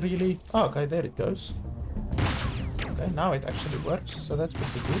it's not really... Oh, okay, there it goes. Okay, now it actually works, so that's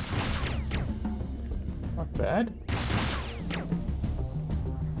pretty good. Not bad.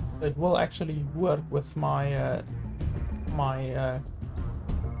 It will actually work with my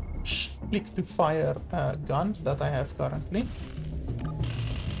click to fire gun that I have currently.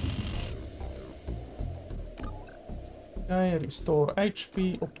 Okay, restore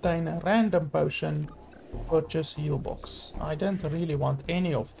HP, obtain a random potion, purchase heal box. I don't really want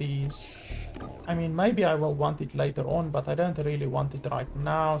any of these. I mean, maybe I will want it later on, but I don't really want it right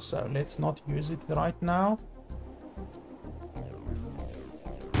now, so let's not use it right now.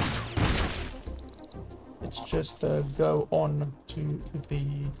 Let's just go on to the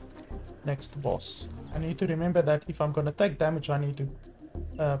next boss. I need to remember that if I'm gonna take damage, I need to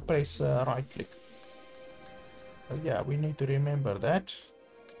press right click. So yeah, we need to remember that.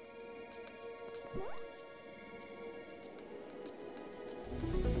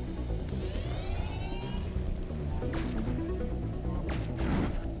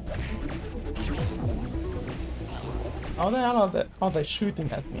 How the hell are they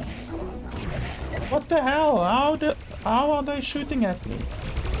shooting at me? What the hell? How are they shooting at me?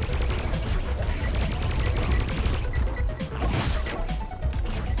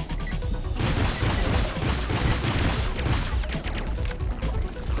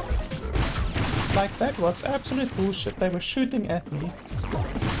 Like, that was absolute bullshit. They were shooting at me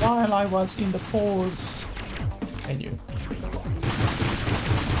while I was in the pause menu.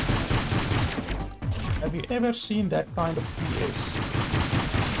 Have you ever seen that kind of PS?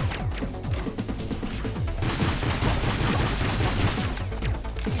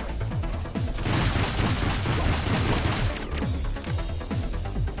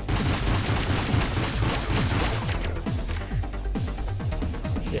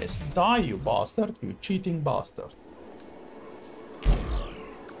 Yes, die you bastard, you cheating bastard.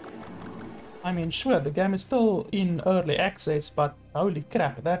 I mean, sure, the game is still in early access, but holy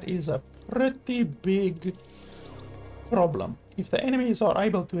crap, that is a pretty big problem. If the enemies are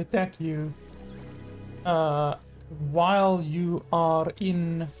able to attack you while you are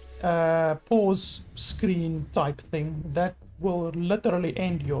in a pause screen type thing, that will literally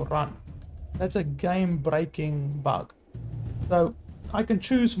end your run. That's a game-breaking bug. So I can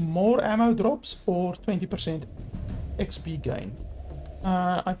choose more ammo drops or 20% XP gain.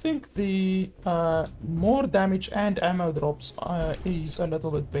 I think the more damage and ammo drops is a little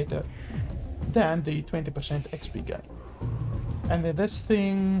bit better than the 20% XP gain. And then this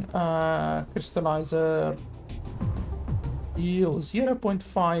thing, crystallizer, heal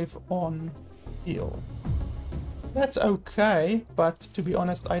 0.5 on heal. That's okay, but to be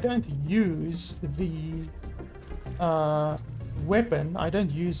honest, I don't use the weapon. I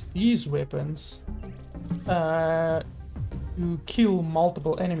don't use these weapons to kill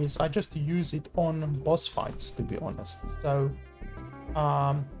multiple enemies. I just use it on boss fights, to be honest. So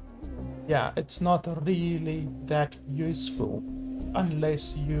yeah, it's not really that useful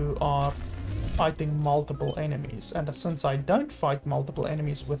unless you are fighting multiple enemies. And since I don't fight multiple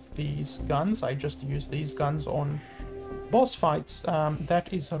enemies with these guns, I just use these guns on boss fights, that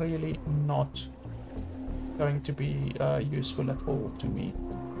is really not going to be useful at all to me.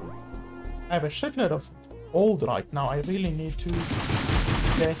 I have a shitload of gold right now. I really need to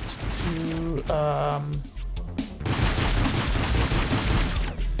get to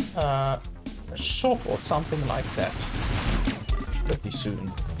a shop or something like that pretty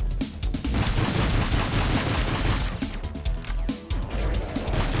soon.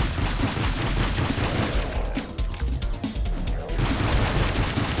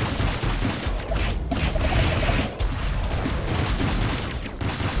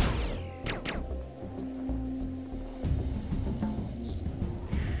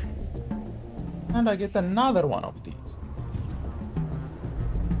 And I get another one of these.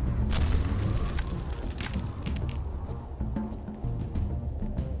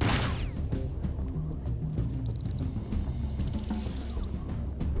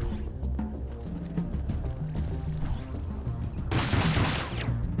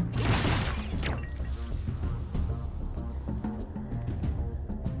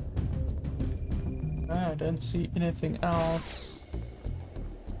 I don't see anything else.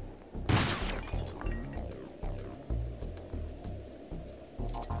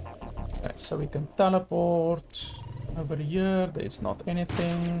 So we can teleport over here. There's not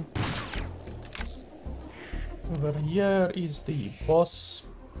anything. Over here is the boss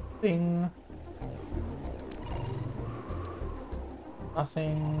thing.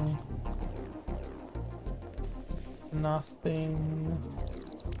 Nothing. Nothing.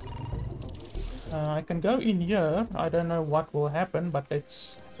 I can go in here. I don't know what will happen, but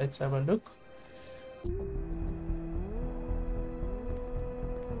let's have a look.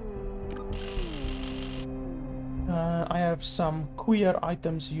 I have some queer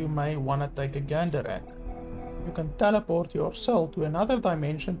items you may want to take a gander at. You can teleport yourself to another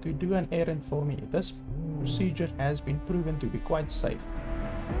dimension to do an errand for me. This procedure has been proven to be quite safe.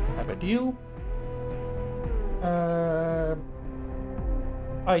 Have a deal?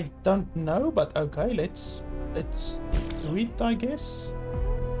 I don't know, but okay, let's do it, I guess.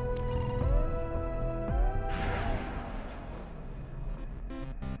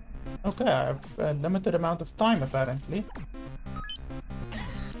 Okay, I have a limited amount of time apparently.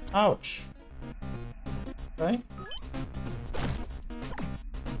 Ouch. Okay.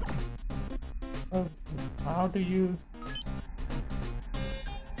 Oh, how do you...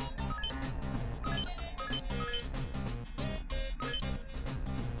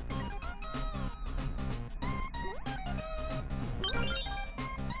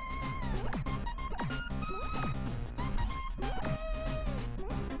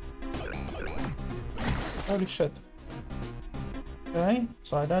 Holy shit. Okay,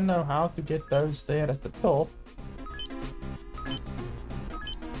 so I don't know how to get those there at the top.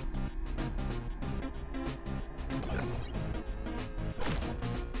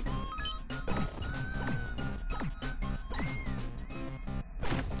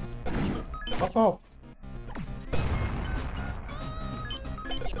 Fuck off.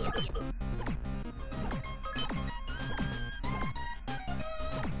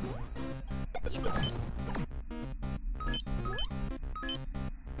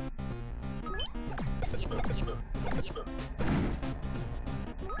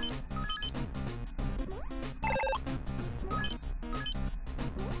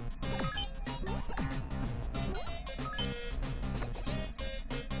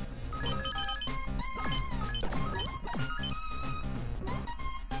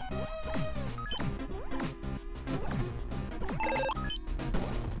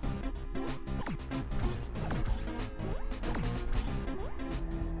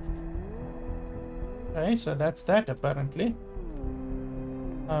 Okay, so that's that apparently.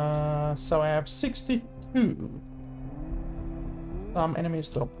 So I have 62. Some enemies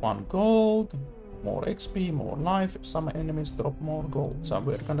drop 1 gold, more XP, more life. Some enemies drop more gold. So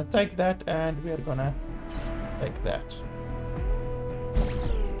we're gonna take that and we're gonna take that.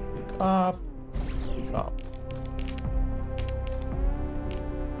 Pick up, pick up.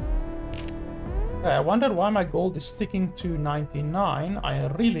 I wonder why my gold is sticking to 99. I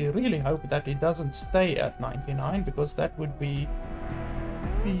really hope that it doesn't stay at 99, because that would be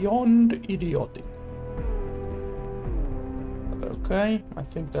beyond idiotic. But okay, I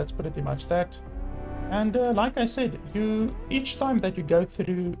think that's pretty much that. And like I said, each time that you go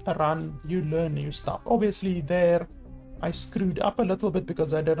through a run, you learn new stuff. Obviously there I screwed up a little bit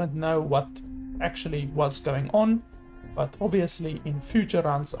because I didn't know what actually was going on. But obviously in future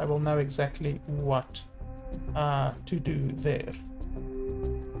runs I will know exactly what to do there.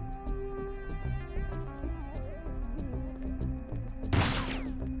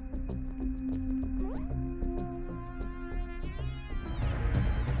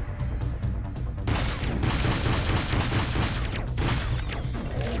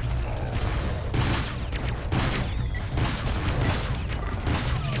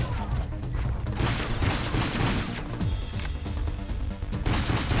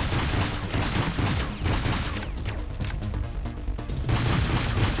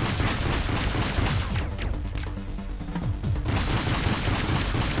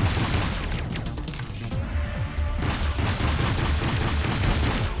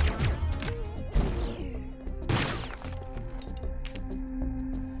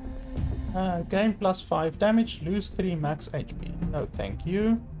 Gain plus 5 damage, lose 3 max HP. No, thank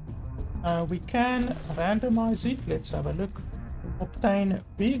you. We can randomize it. Let's have a look. Obtain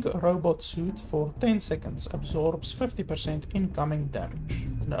big robot suit for 10 seconds. Absorbs 50% incoming damage.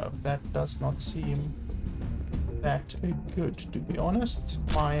 No, that does not seem that good, to be honest.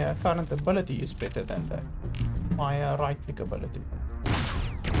 My current ability is better than that. My right-click ability.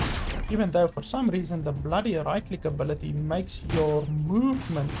 Even though for some reason the bloody right-click ability makes your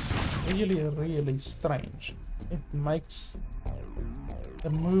movement really strange. It makes the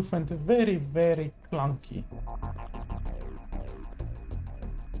movement very clunky.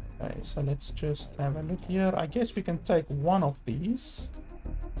 Okay, so let's just have a look here. I guess we can take one of these.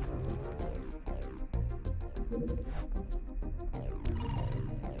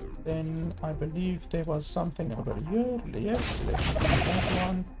 Then I believe there was something over here. Yes, let's take that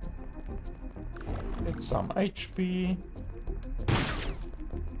one. Get some HP.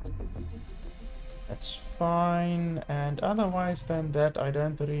 That's fine. And otherwise than that, I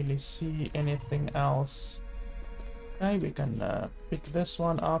don't really see anything else. Okay, we can pick this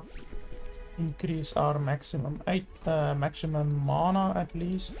one up. Increase our maximum mana at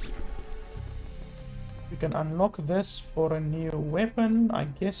least. We can unlock this for a new weapon. I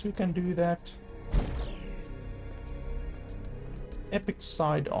guess we can do that. Epic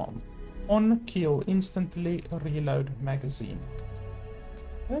sidearm. On kill, instantly reload magazine.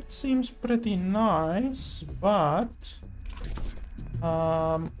 That seems pretty nice, but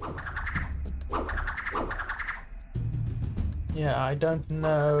yeah, I don't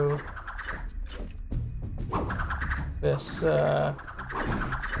know. This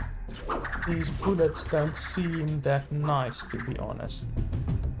these bullets don't seem that nice, to be honest.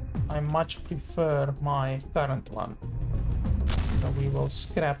 I much prefer my current one. So we will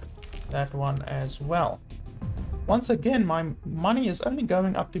scrap that one as well. Once again, my money is only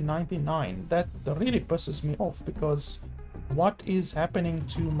going up to 99. That really pisses me off, because what is happening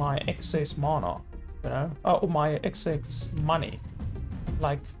to my excess mana? You know, or my excess money?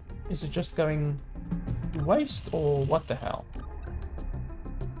 Like, is it just going waste or what the hell?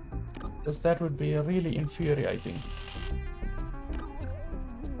 Because that would be really infuriating.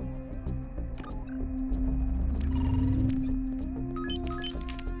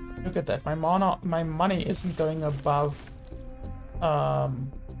 Look at that, my money isn't going above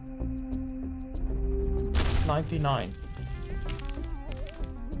 99.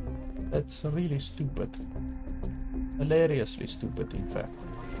 That's really stupid. Hilariously stupid, in fact.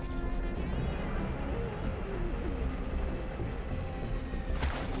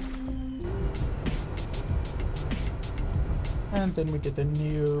 And then we get a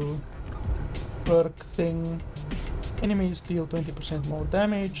new perk thing. Enemies deal 20% more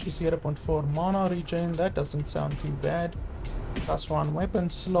damage, 0.4 mana regen. That doesn't sound too bad. +1 weapon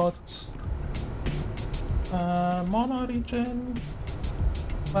slot. Mana regen.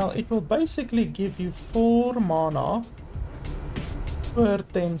 Well, it will basically give you 4 mana per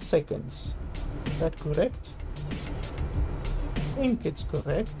 10 seconds. Is that correct? I think it's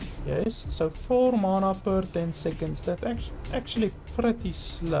correct. Yes. So 4 mana per 10 seconds. That's actually pretty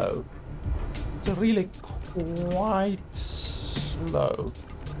slow. It's really quite slow.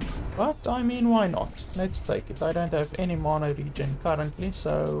 But I mean, why not? Let's take it. I don't have any mana regen currently,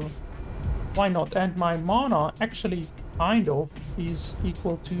 so why not? And my mana actually kind of is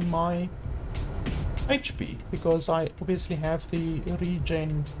equal to my HP, because I obviously have the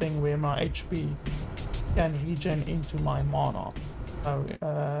regen thing where my HP can regen into my mana. So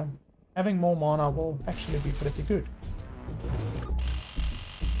having more mana will actually be pretty good.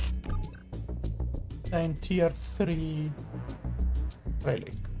 Then tier 3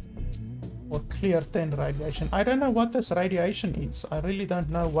 relic. Or clear 10 radiation. I don't know what this radiation is. I really don't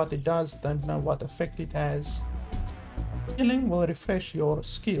know what it does, don't know what effect it has. Healing will refresh your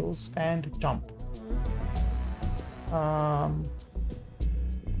skills and jump. I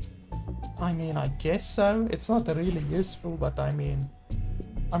mean, I guess so. It's not really useful, but I mean,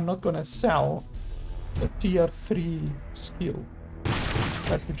 I'm not gonna sell a tier 3 skill.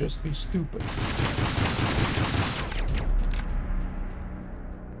 That would just be stupid.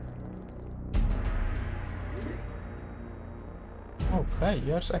 Okay,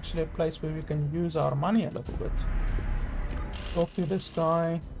 here's actually a place where we can use our money a little bit. Talk to this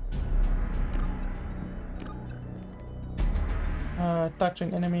guy.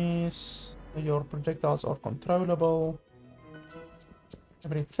 Touching enemies. Your projectiles are controllable.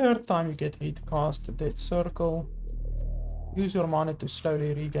 Every third time you get hit, cast a dead circle. Use your mana to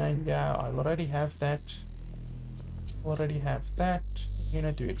slowly regain. Yeah, I already have that. Already have that.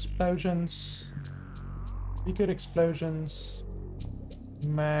 Unit to explosions. Bigger explosions.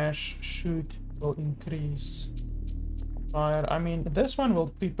 Mash, shoot will increase fire. I mean, this one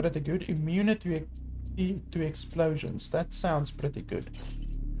will be pretty good. Immunity to explosions. That sounds pretty good.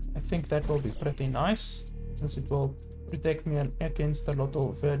 I think that will be pretty nice, since it will protect me against a lot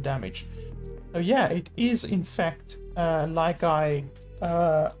of damage. So yeah, it is in fact like I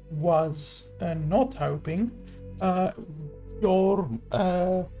was not hoping. Your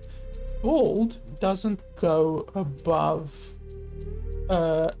gold doesn't go above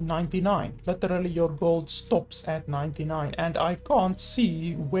 99. Literally your gold stops at 99, and I can't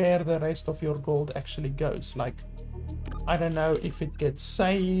see where the rest of your gold actually goes. Like, I don't know if it gets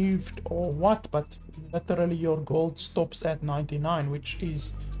saved or what, but literally your gold stops at 99, which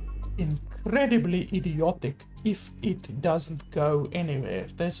is incredibly idiotic if it doesn't go anywhere.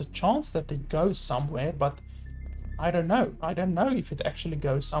 There's a chance that it goes somewhere, but I don't know. I don't know if it actually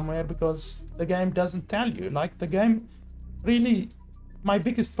goes somewhere, because the game doesn't tell you. Like, the game really... My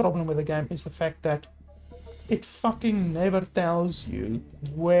biggest problem with the game is the fact that it fucking never tells you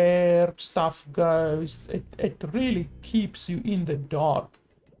where stuff goes. It really keeps you in the dark.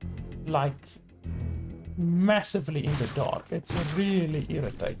 Like, massively in the dark. It's really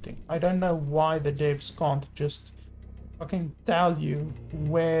irritating. I don't know why the devs can't just fucking tell you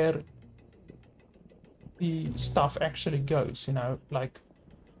where the stuff actually goes, you know? Like,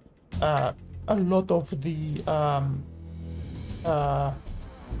 a lot of the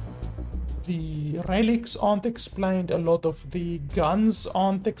relics aren't explained, a lot of the guns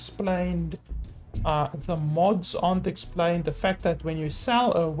aren't explained, the mods aren't explained. The fact that when you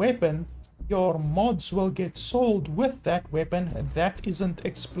sell a weapon, your mods will get sold with that weapon, that isn't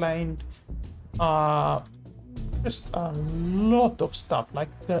explained. Just a lot of stuff. Like,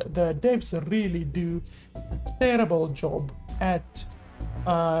 the devs really do a terrible job at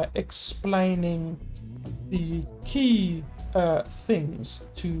explaining the key things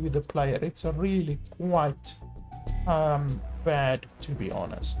to the player. It's really quite bad, to be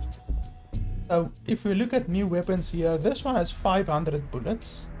honest. So if we look at new weapons here, this one has 500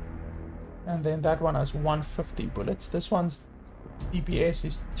 bullets. And then that one has 150 bullets. This one's DPS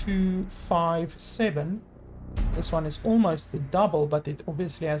is 257. This one is almost the double, but it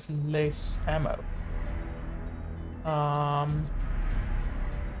obviously has less ammo.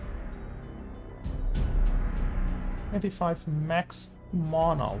 25 max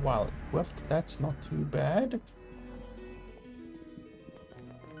mana while equipped. That's not too bad.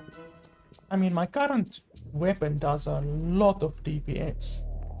 I mean, my current weapon does a lot of DPS.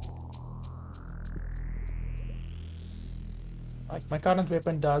 Like, my current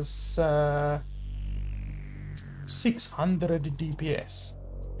weapon does 600 DPS.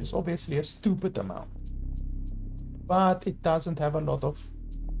 It's obviously a stupid amount. But it doesn't have a lot of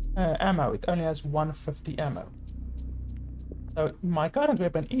ammo. It only has 150 ammo. So my current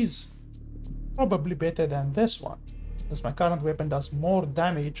weapon is probably better than this one, because my current weapon does more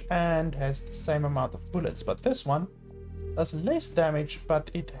damage and has the same amount of bullets. But this one does less damage, but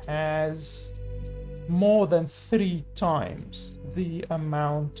it has more than 3 times the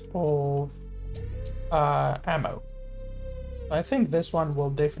amount of ammo. I think this one will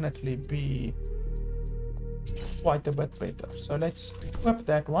definitely be quite a bit better. So let's equip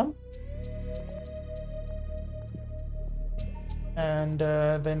that one. And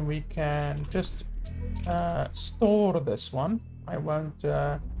then we can just store this one. I won't...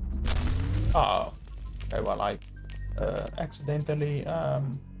 oh, okay, well, I accidentally...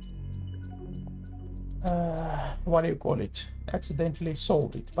 what do you call it? Accidentally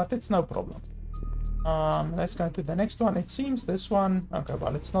sold it, but it's no problem. Let's go to the next one. It seems this one... Okay,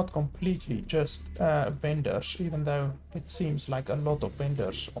 well, it's not completely just vendors, even though it seems like a lot of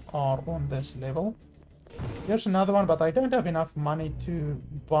vendors are on this level. Here's another one, but I don't have enough money to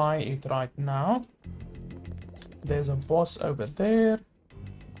buy it right now. There's a boss over there.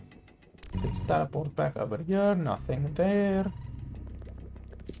 Let's teleport back over here. Nothing there.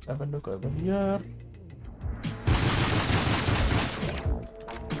 Let's have a look over here.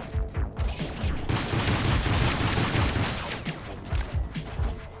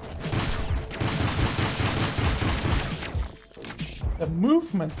 The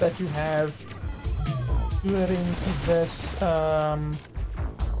movement that you have during this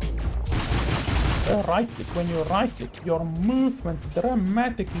right click, when you right click, your movement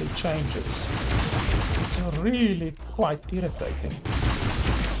dramatically changes. It's really quite irritating.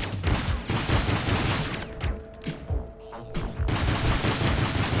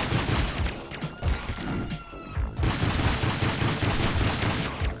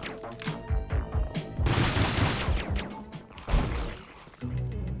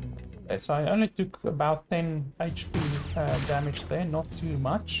 So I only took about 10 HP damage there, not too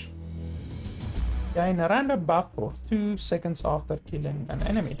much. Gain a random buff for 2 seconds after killing an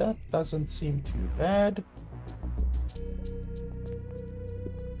enemy. That doesn't seem too bad.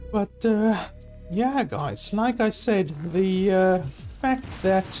 But yeah, guys, like I said, the fact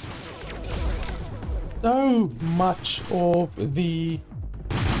that so much of the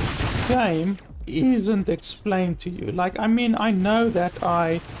game isn't explained to you. Like, I mean, I know that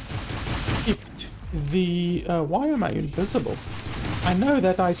I skipped the why am I invisible? I know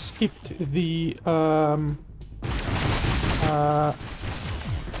that I skipped the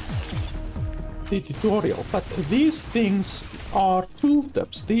tutorial, but these things are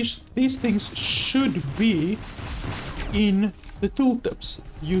tooltips. These things should be in the tooltips.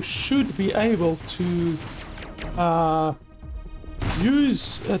 You should be able to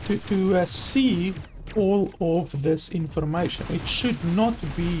use to see all of this information. It should not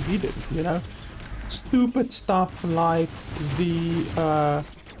be hidden, you know. Stupid stuff like the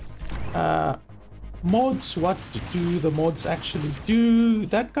mods, what do the mods actually do,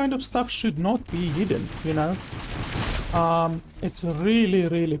 that kind of stuff should not be hidden, you know. It's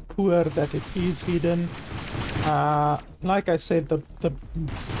really poor that it is hidden. Like I said, the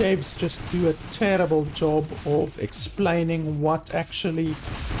devs just do a terrible job of explaining what actually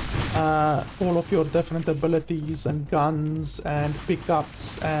all of your different abilities and guns and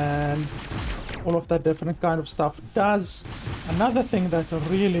pickups and all of that different kind of stuff does. Another thing that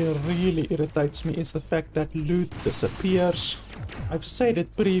really irritates me is the fact that loot disappears. I've said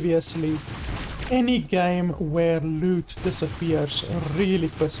it previously, any game where loot disappears really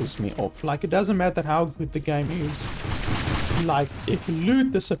pisses me off. Like, it doesn't matter how good the game is. Like, if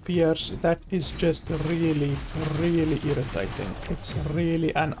loot disappears, that is just really irritating. It's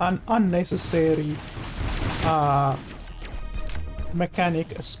really an unnecessary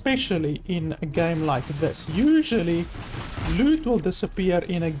mechanic, especially in a game like this. Usually loot will disappear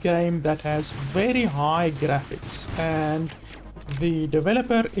in a game that has very high graphics, and the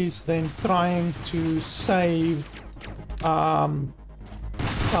developer is then trying to save some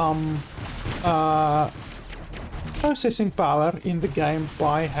processing power in the game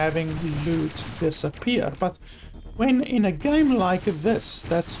by having loot disappear. But when in a game like this,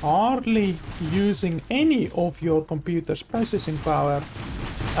 that's hardly using any of your computer's processing power,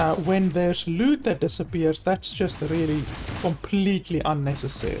 when there's loot that disappears, that's just really completely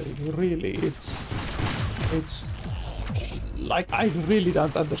unnecessary. Really, it's like, I really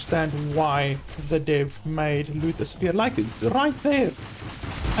don't understand why the dev made loot disappear. Like, right there,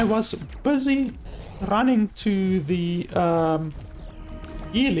 I was busy running to the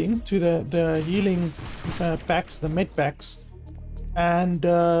healing, to the healing packs, the med packs, and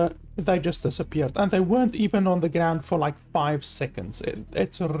they just disappeared. And they weren't even on the ground for like 5 seconds.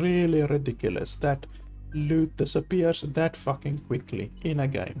 It's really ridiculous that loot disappears that fucking quickly in a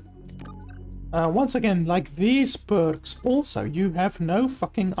game. Once again, like these perks also, you have no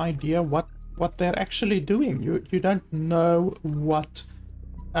fucking idea what they're actually doing. You don't know what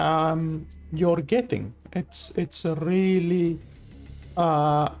you're getting. It's really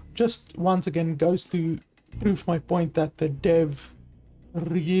just once again goes to prove my point that the dev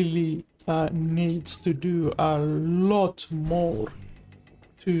really needs to do a lot more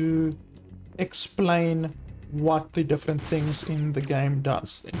to explain what the different things in the game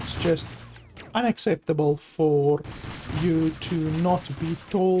does. It's just unacceptable for you to not be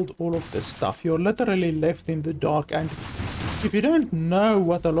told all of this stuff. You're literally left in the dark, and if you don't know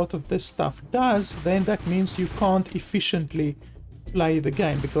what a lot of this stuff does, then that means you can't efficiently play the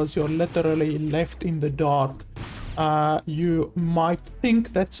game, because you're literally left in the dark. You might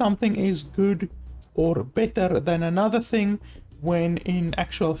think that something is good or better than another thing, when in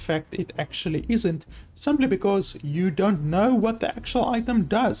actual fact it actually isn't, simply because you don't know what the actual item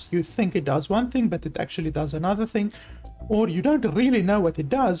does. You think it does one thing, but it actually does another thing, or you don't really know what it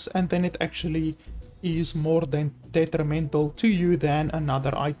does, and then it actually is more than detrimental to you than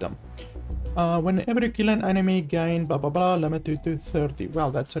another item. Whenever you kill an enemy, gain blah blah blah, limit to 30. Well,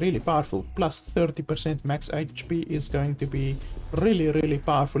 that's really powerful. Plus 30% max HP is going to be really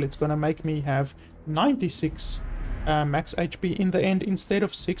powerful. It's gonna make me have 96 max HP in the end instead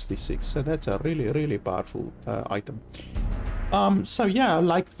of 66. So that's a really powerful item. So yeah,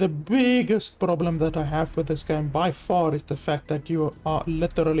 like the biggest problem that I have with this game by far is the fact that you are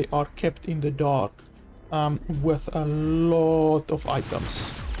literally kept in the dark with a lot of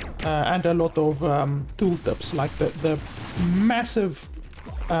items. And a lot of tooltips. Like the massive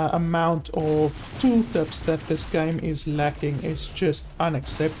amount of tooltips that this game is lacking is just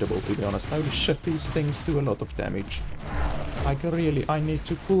unacceptable, to be honest. Holy shit, these things do a lot of damage. Like really, I need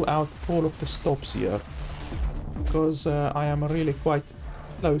to pull out all of the stops here, because I am really quite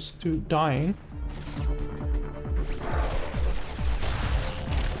close to dying.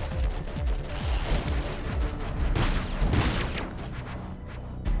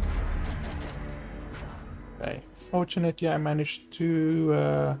 Fortunately, I managed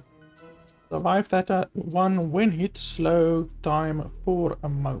to survive that one when hit slow time for a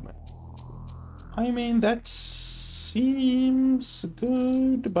moment. I mean, that seems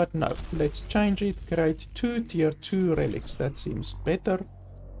good, but no. Let's change it. Create 2 tier 2 relics. That seems better.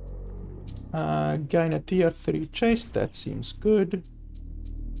 Gain a tier 3 chest. That seems good.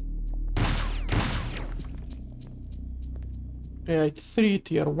 Create 3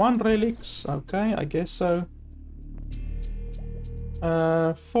 tier 1 relics. Okay, I guess so.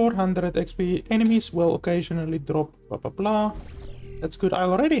 400 XP. Enemies will occasionally drop blah blah blah. That's good. I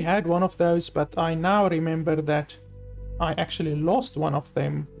already had one of those, but I now remember that I actually lost one of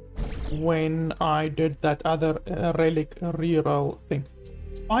them when I did that other relic reroll thing.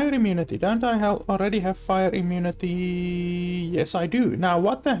 Fire immunity. Don't I already have fire immunity? Yes, I do. Now,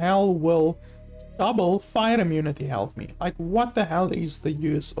 what the hell will double fire immunity help me? Like, what the hell is the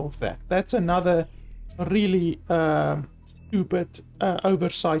use of that? That's another really stupid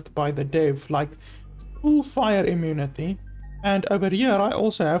oversight by the dev. Like, full fire immunity, and over here I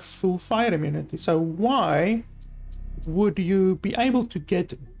also have full fire immunity. So why would you be able to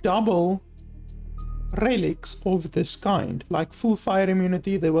get double relics of this kind? Like full fire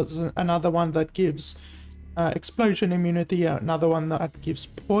immunity, there was another one that gives explosion immunity, another one that gives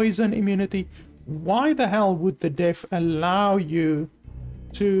poison immunity. Why the hell would the dev allow you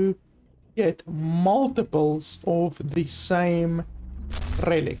to get multiples of the same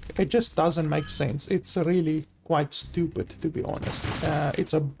relic? It just doesn't make sense. It's really quite stupid, to be honest.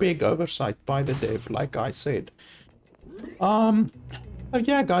 It's a big oversight by the dev, like I said. So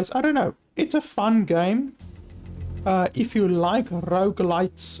yeah, guys, I don't know. It's a fun game. If you like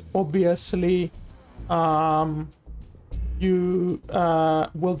roguelites, obviously, you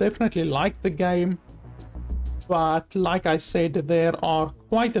will definitely like the game. but like I said, there are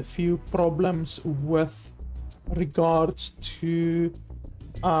quite a few problems with regards to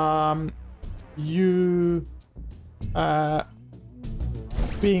you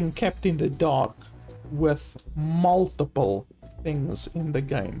being kept in the dark with multiple things in the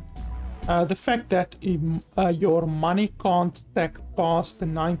game. The fact that your money can't stack past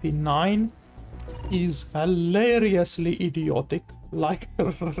 99 is hilariously idiotic. Like,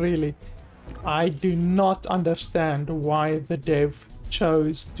 really, I do not understand why the dev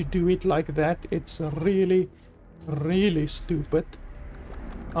chose to do it like that. It's really, really stupid.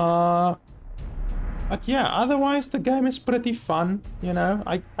 But yeah, otherwise the game is pretty fun, you know.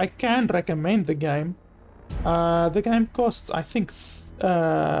 I can recommend the game. The game costs, I think,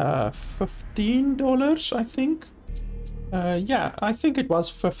 $15, I think. Yeah, I think it was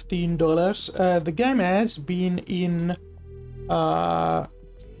 $15. The game has been in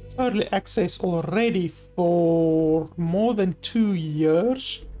early access already for more than 2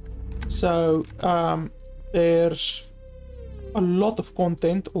 years. So there's a lot of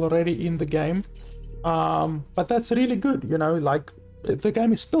content already in the game. But that's really good, you know, like the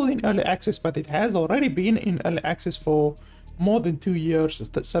game is still in early access, but it has already been in early access for more than 2 years.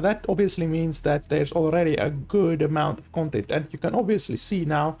 So that obviously means that there's already a good amount of content, and you can obviously see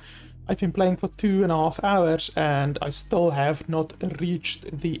now I've been playing for 2.5 hours and I still have not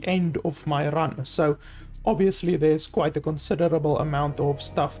reached the end of my run. So obviously there's quite a considerable amount of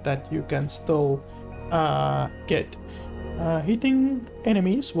stuff that you can still get. Hitting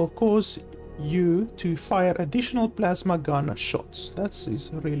enemies will cause you to fire additional plasma gun shots. That is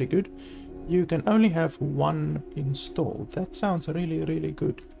really good. You can only have one installed. That sounds really, really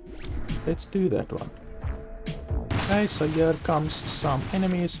good. Let's do that one. Okay, so here comes some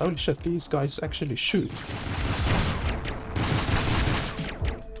enemies. Holy shit, these guys actually shoot.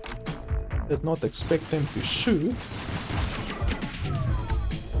 Did not expect them to shoot.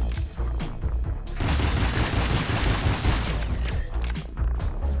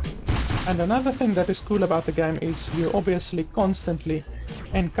 And another thing that is cool about the game is you obviously constantly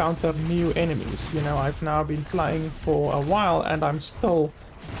encounter new enemies. You know, I've now been playing for a while and I'm still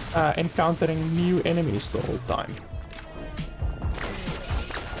encountering new enemies the whole time.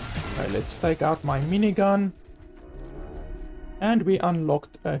 Okay, let's take out my minigun. And we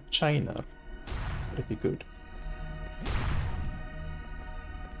unlocked a chainer. Pretty good.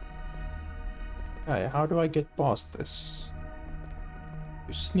 Okay, how do I get past this?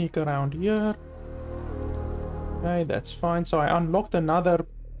 You sneak around here. Okay, that's fine. So I unlocked another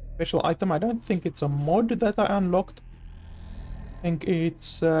special item. I don't think it's a mod that I unlocked. I think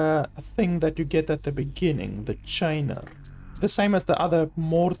it's a thing that you get at the beginning, the chainer. The same as the other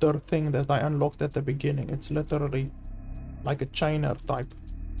mortar thing that I unlocked at the beginning. It's literally like a chainer type.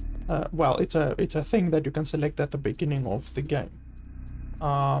 Well, it's a thing that you can select at the beginning of the game.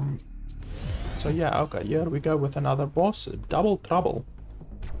 So yeah, okay, here we go with another boss. Double trouble.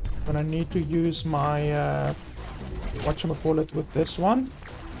 Gonna need to use my whatchamacallit with this one.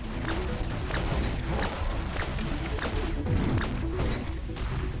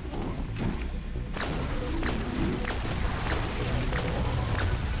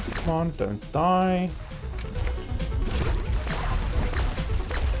 Come on, don't die.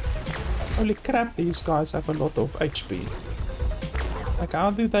 Holy crap, these guys have a lot of HP. Like, how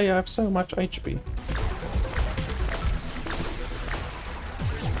do they have so much HP?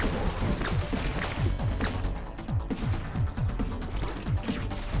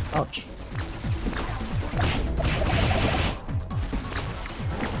 Ouch.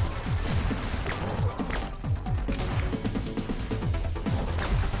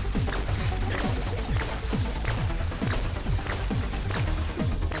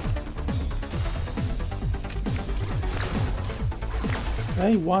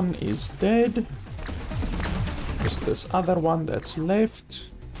 Okay, one is dead. There's this other one that's left.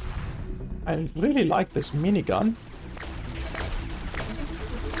 I really like this minigun.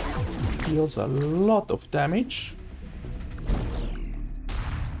 Deals a lot of damage.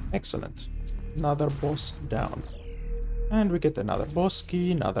 Excellent. Another boss down. And we get another boss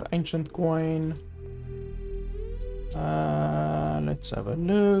key, another ancient coin. Let's have a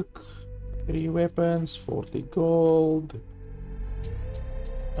look. 3 weapons, 40 gold.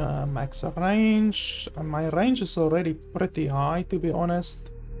 Max range. My range is already pretty high, to be honest.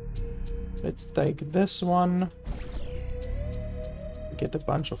 Let's take this one. Get a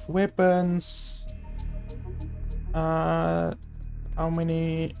bunch of weapons. How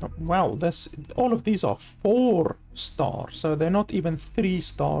many? Well, all of these are 4-star, so they're not even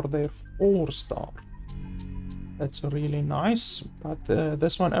 3-star, they're 4-star. That's really nice, but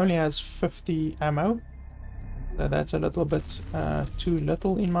this one only has 50 ammo. So that's a little bit too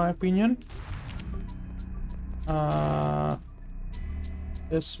little in my opinion.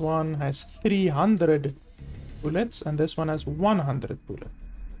 This one has 300 bullets and this one has 100 bullets.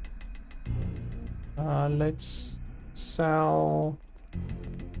 Let's sell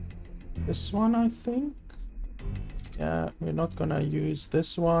this one, I think. Yeah, we're not gonna use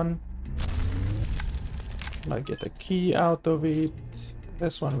this one. Like get a key out of it.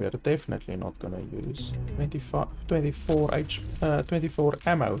 This one we're definitely not gonna use. 24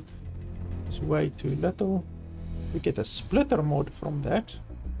 ammo. It's way too little. We get a splitter mod from that.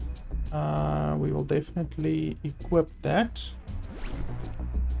 We will definitely equip that.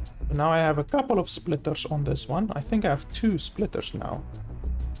 So now I have a couple of splitters on this one. I think I have 2 splitters now.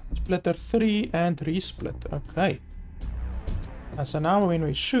 Splitter 3 and resplit. Okay. So now when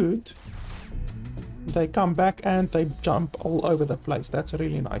we shoot, they come back and they jump all over the place. That's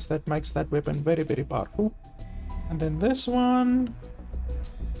really nice. That makes that weapon very, very powerful. And then this one...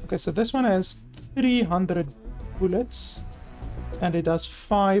 Okay, so this one has 300 bullets. And it does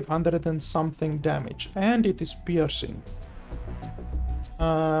 500 and something damage. And it is piercing.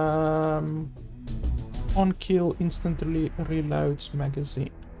 On kill instantly reloads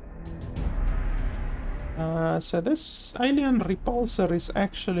magazine. So this alien repulsor is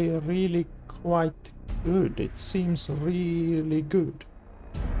actually really quite good. It seems really good.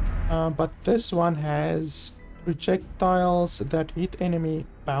 But this one has projectiles that hit enemy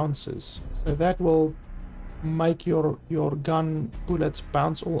bounces. So that will make your gun bullets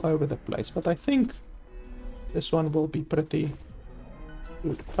bounce all over the place. But I think this one will be pretty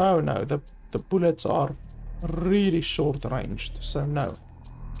good. Oh no, the bullets are really short ranged. So no,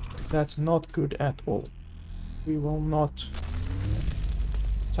 that's not good at all. We will not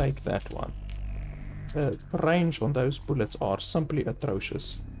take that one. The range on those bullets are simply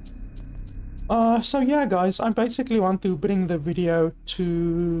atrocious. So yeah guys, I basically want to bring the video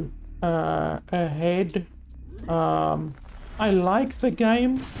to a head. I like the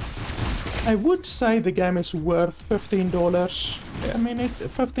game. I would say the game is worth $15. I mean,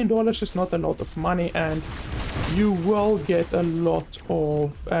 $15 is not a lot of money, and you will get a lot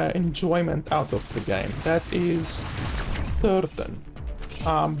of enjoyment out of the game. That is certain.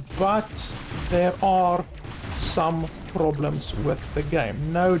 But there are some problems with the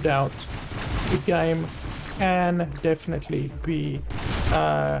game. No doubt the game can definitely be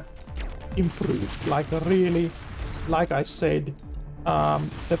improved. Like really, like I said,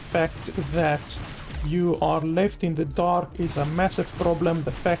 the fact that you are left in the dark is a massive problem.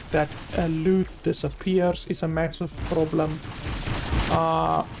 The fact that loot disappears is a massive problem.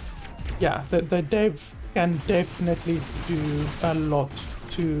 Yeah, the dev can definitely do a lot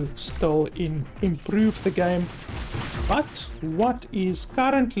to still improve the game. But what is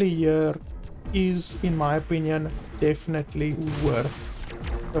currently here is, in my opinion, definitely worth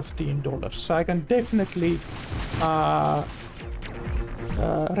 $15. So I can definitely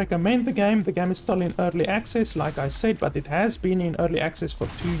recommend the game. The game is still in early access, like I said, but it has been in early access for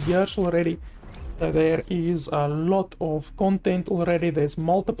 2 years already. So there is a lot of content already. There's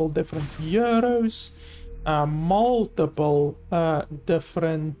multiple different heroes, multiple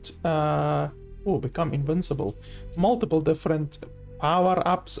different become invincible, multiple different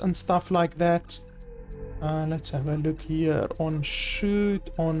power-ups and stuff like that. Let's have a look here on shoot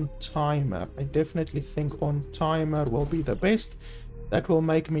on timer. I definitely think on timer will be the best. That will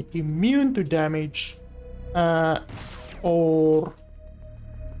make me immune to damage for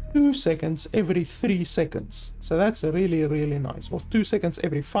 2 seconds every 3 seconds. So that's really, really nice. Or 2 seconds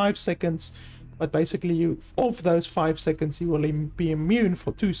every 5 seconds. But basically, of those 5 seconds, you will be immune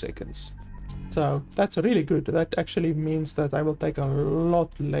for 2 seconds. So that's really good. That actually means that I will take a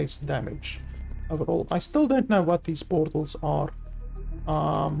lot less damage overall. I still don't know what these portals are.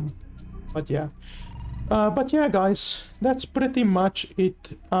 But yeah. But yeah, guys, that's pretty much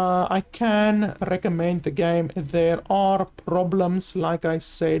it. I can recommend the game. There are problems, like I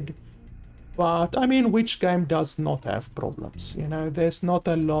said, but I mean, which game does not have problems? You know, there's not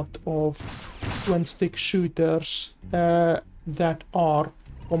a lot of twin-stick shooters that are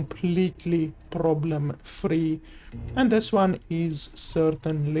completely problem-free, and this one is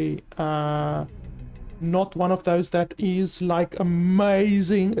certainly not one of those that is like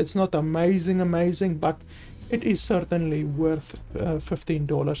amazing. It's not amazing, but it is certainly worth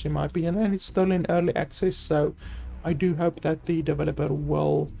 $15 in my opinion, and it's still in early access, so I do hope that the developer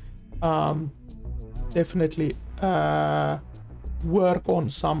will definitely work on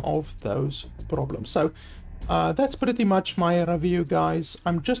some of those problems. So That's pretty much my review, guys.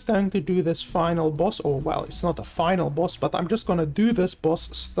 I'm just going to do this final boss, or well, it's not a final boss, but I'm just gonna do this boss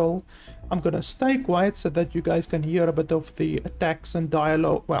still. I'm gonna stay quiet so that you guys can hear a bit of the attacks and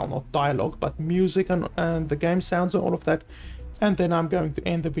dialogue, well, not dialogue, but music and the game sounds and all of that. And then I'm going to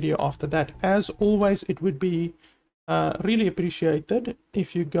end the video after that. As always, it would be really appreciated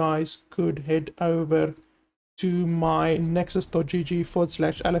if you guys could head over to my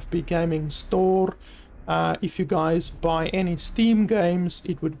nexus.gg/LFB Gaming store. If you guys buy any Steam games,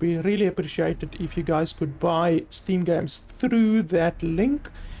 it would be really appreciated if you guys could buy Steam games through that link,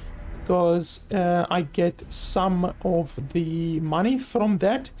 because I get some of the money from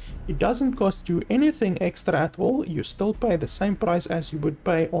that. It doesn't cost you anything extra at all. You still pay the same price as you would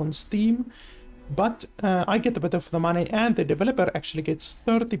pay on Steam, but I get a bit of the money, and the developer actually gets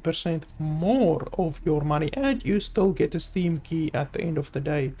 30% more of your money, and you still get a Steam key at the end of the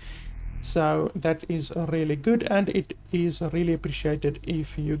day. So that is really good, and it is really appreciated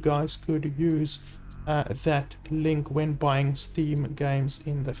if you guys could use that link when buying Steam games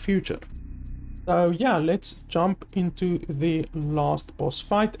in the future. So yeah, let's jump into the last boss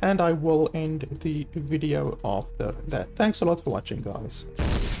fight, and I will end the video after that. Thanks a lot for watching, guys.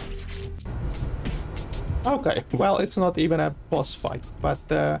 Okay, well, it's not even a boss fight, but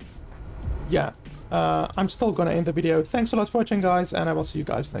yeah, I'm still gonna end the video. Thanks a lot for watching, guys, and I will see you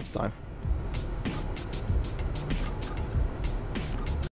guys next time.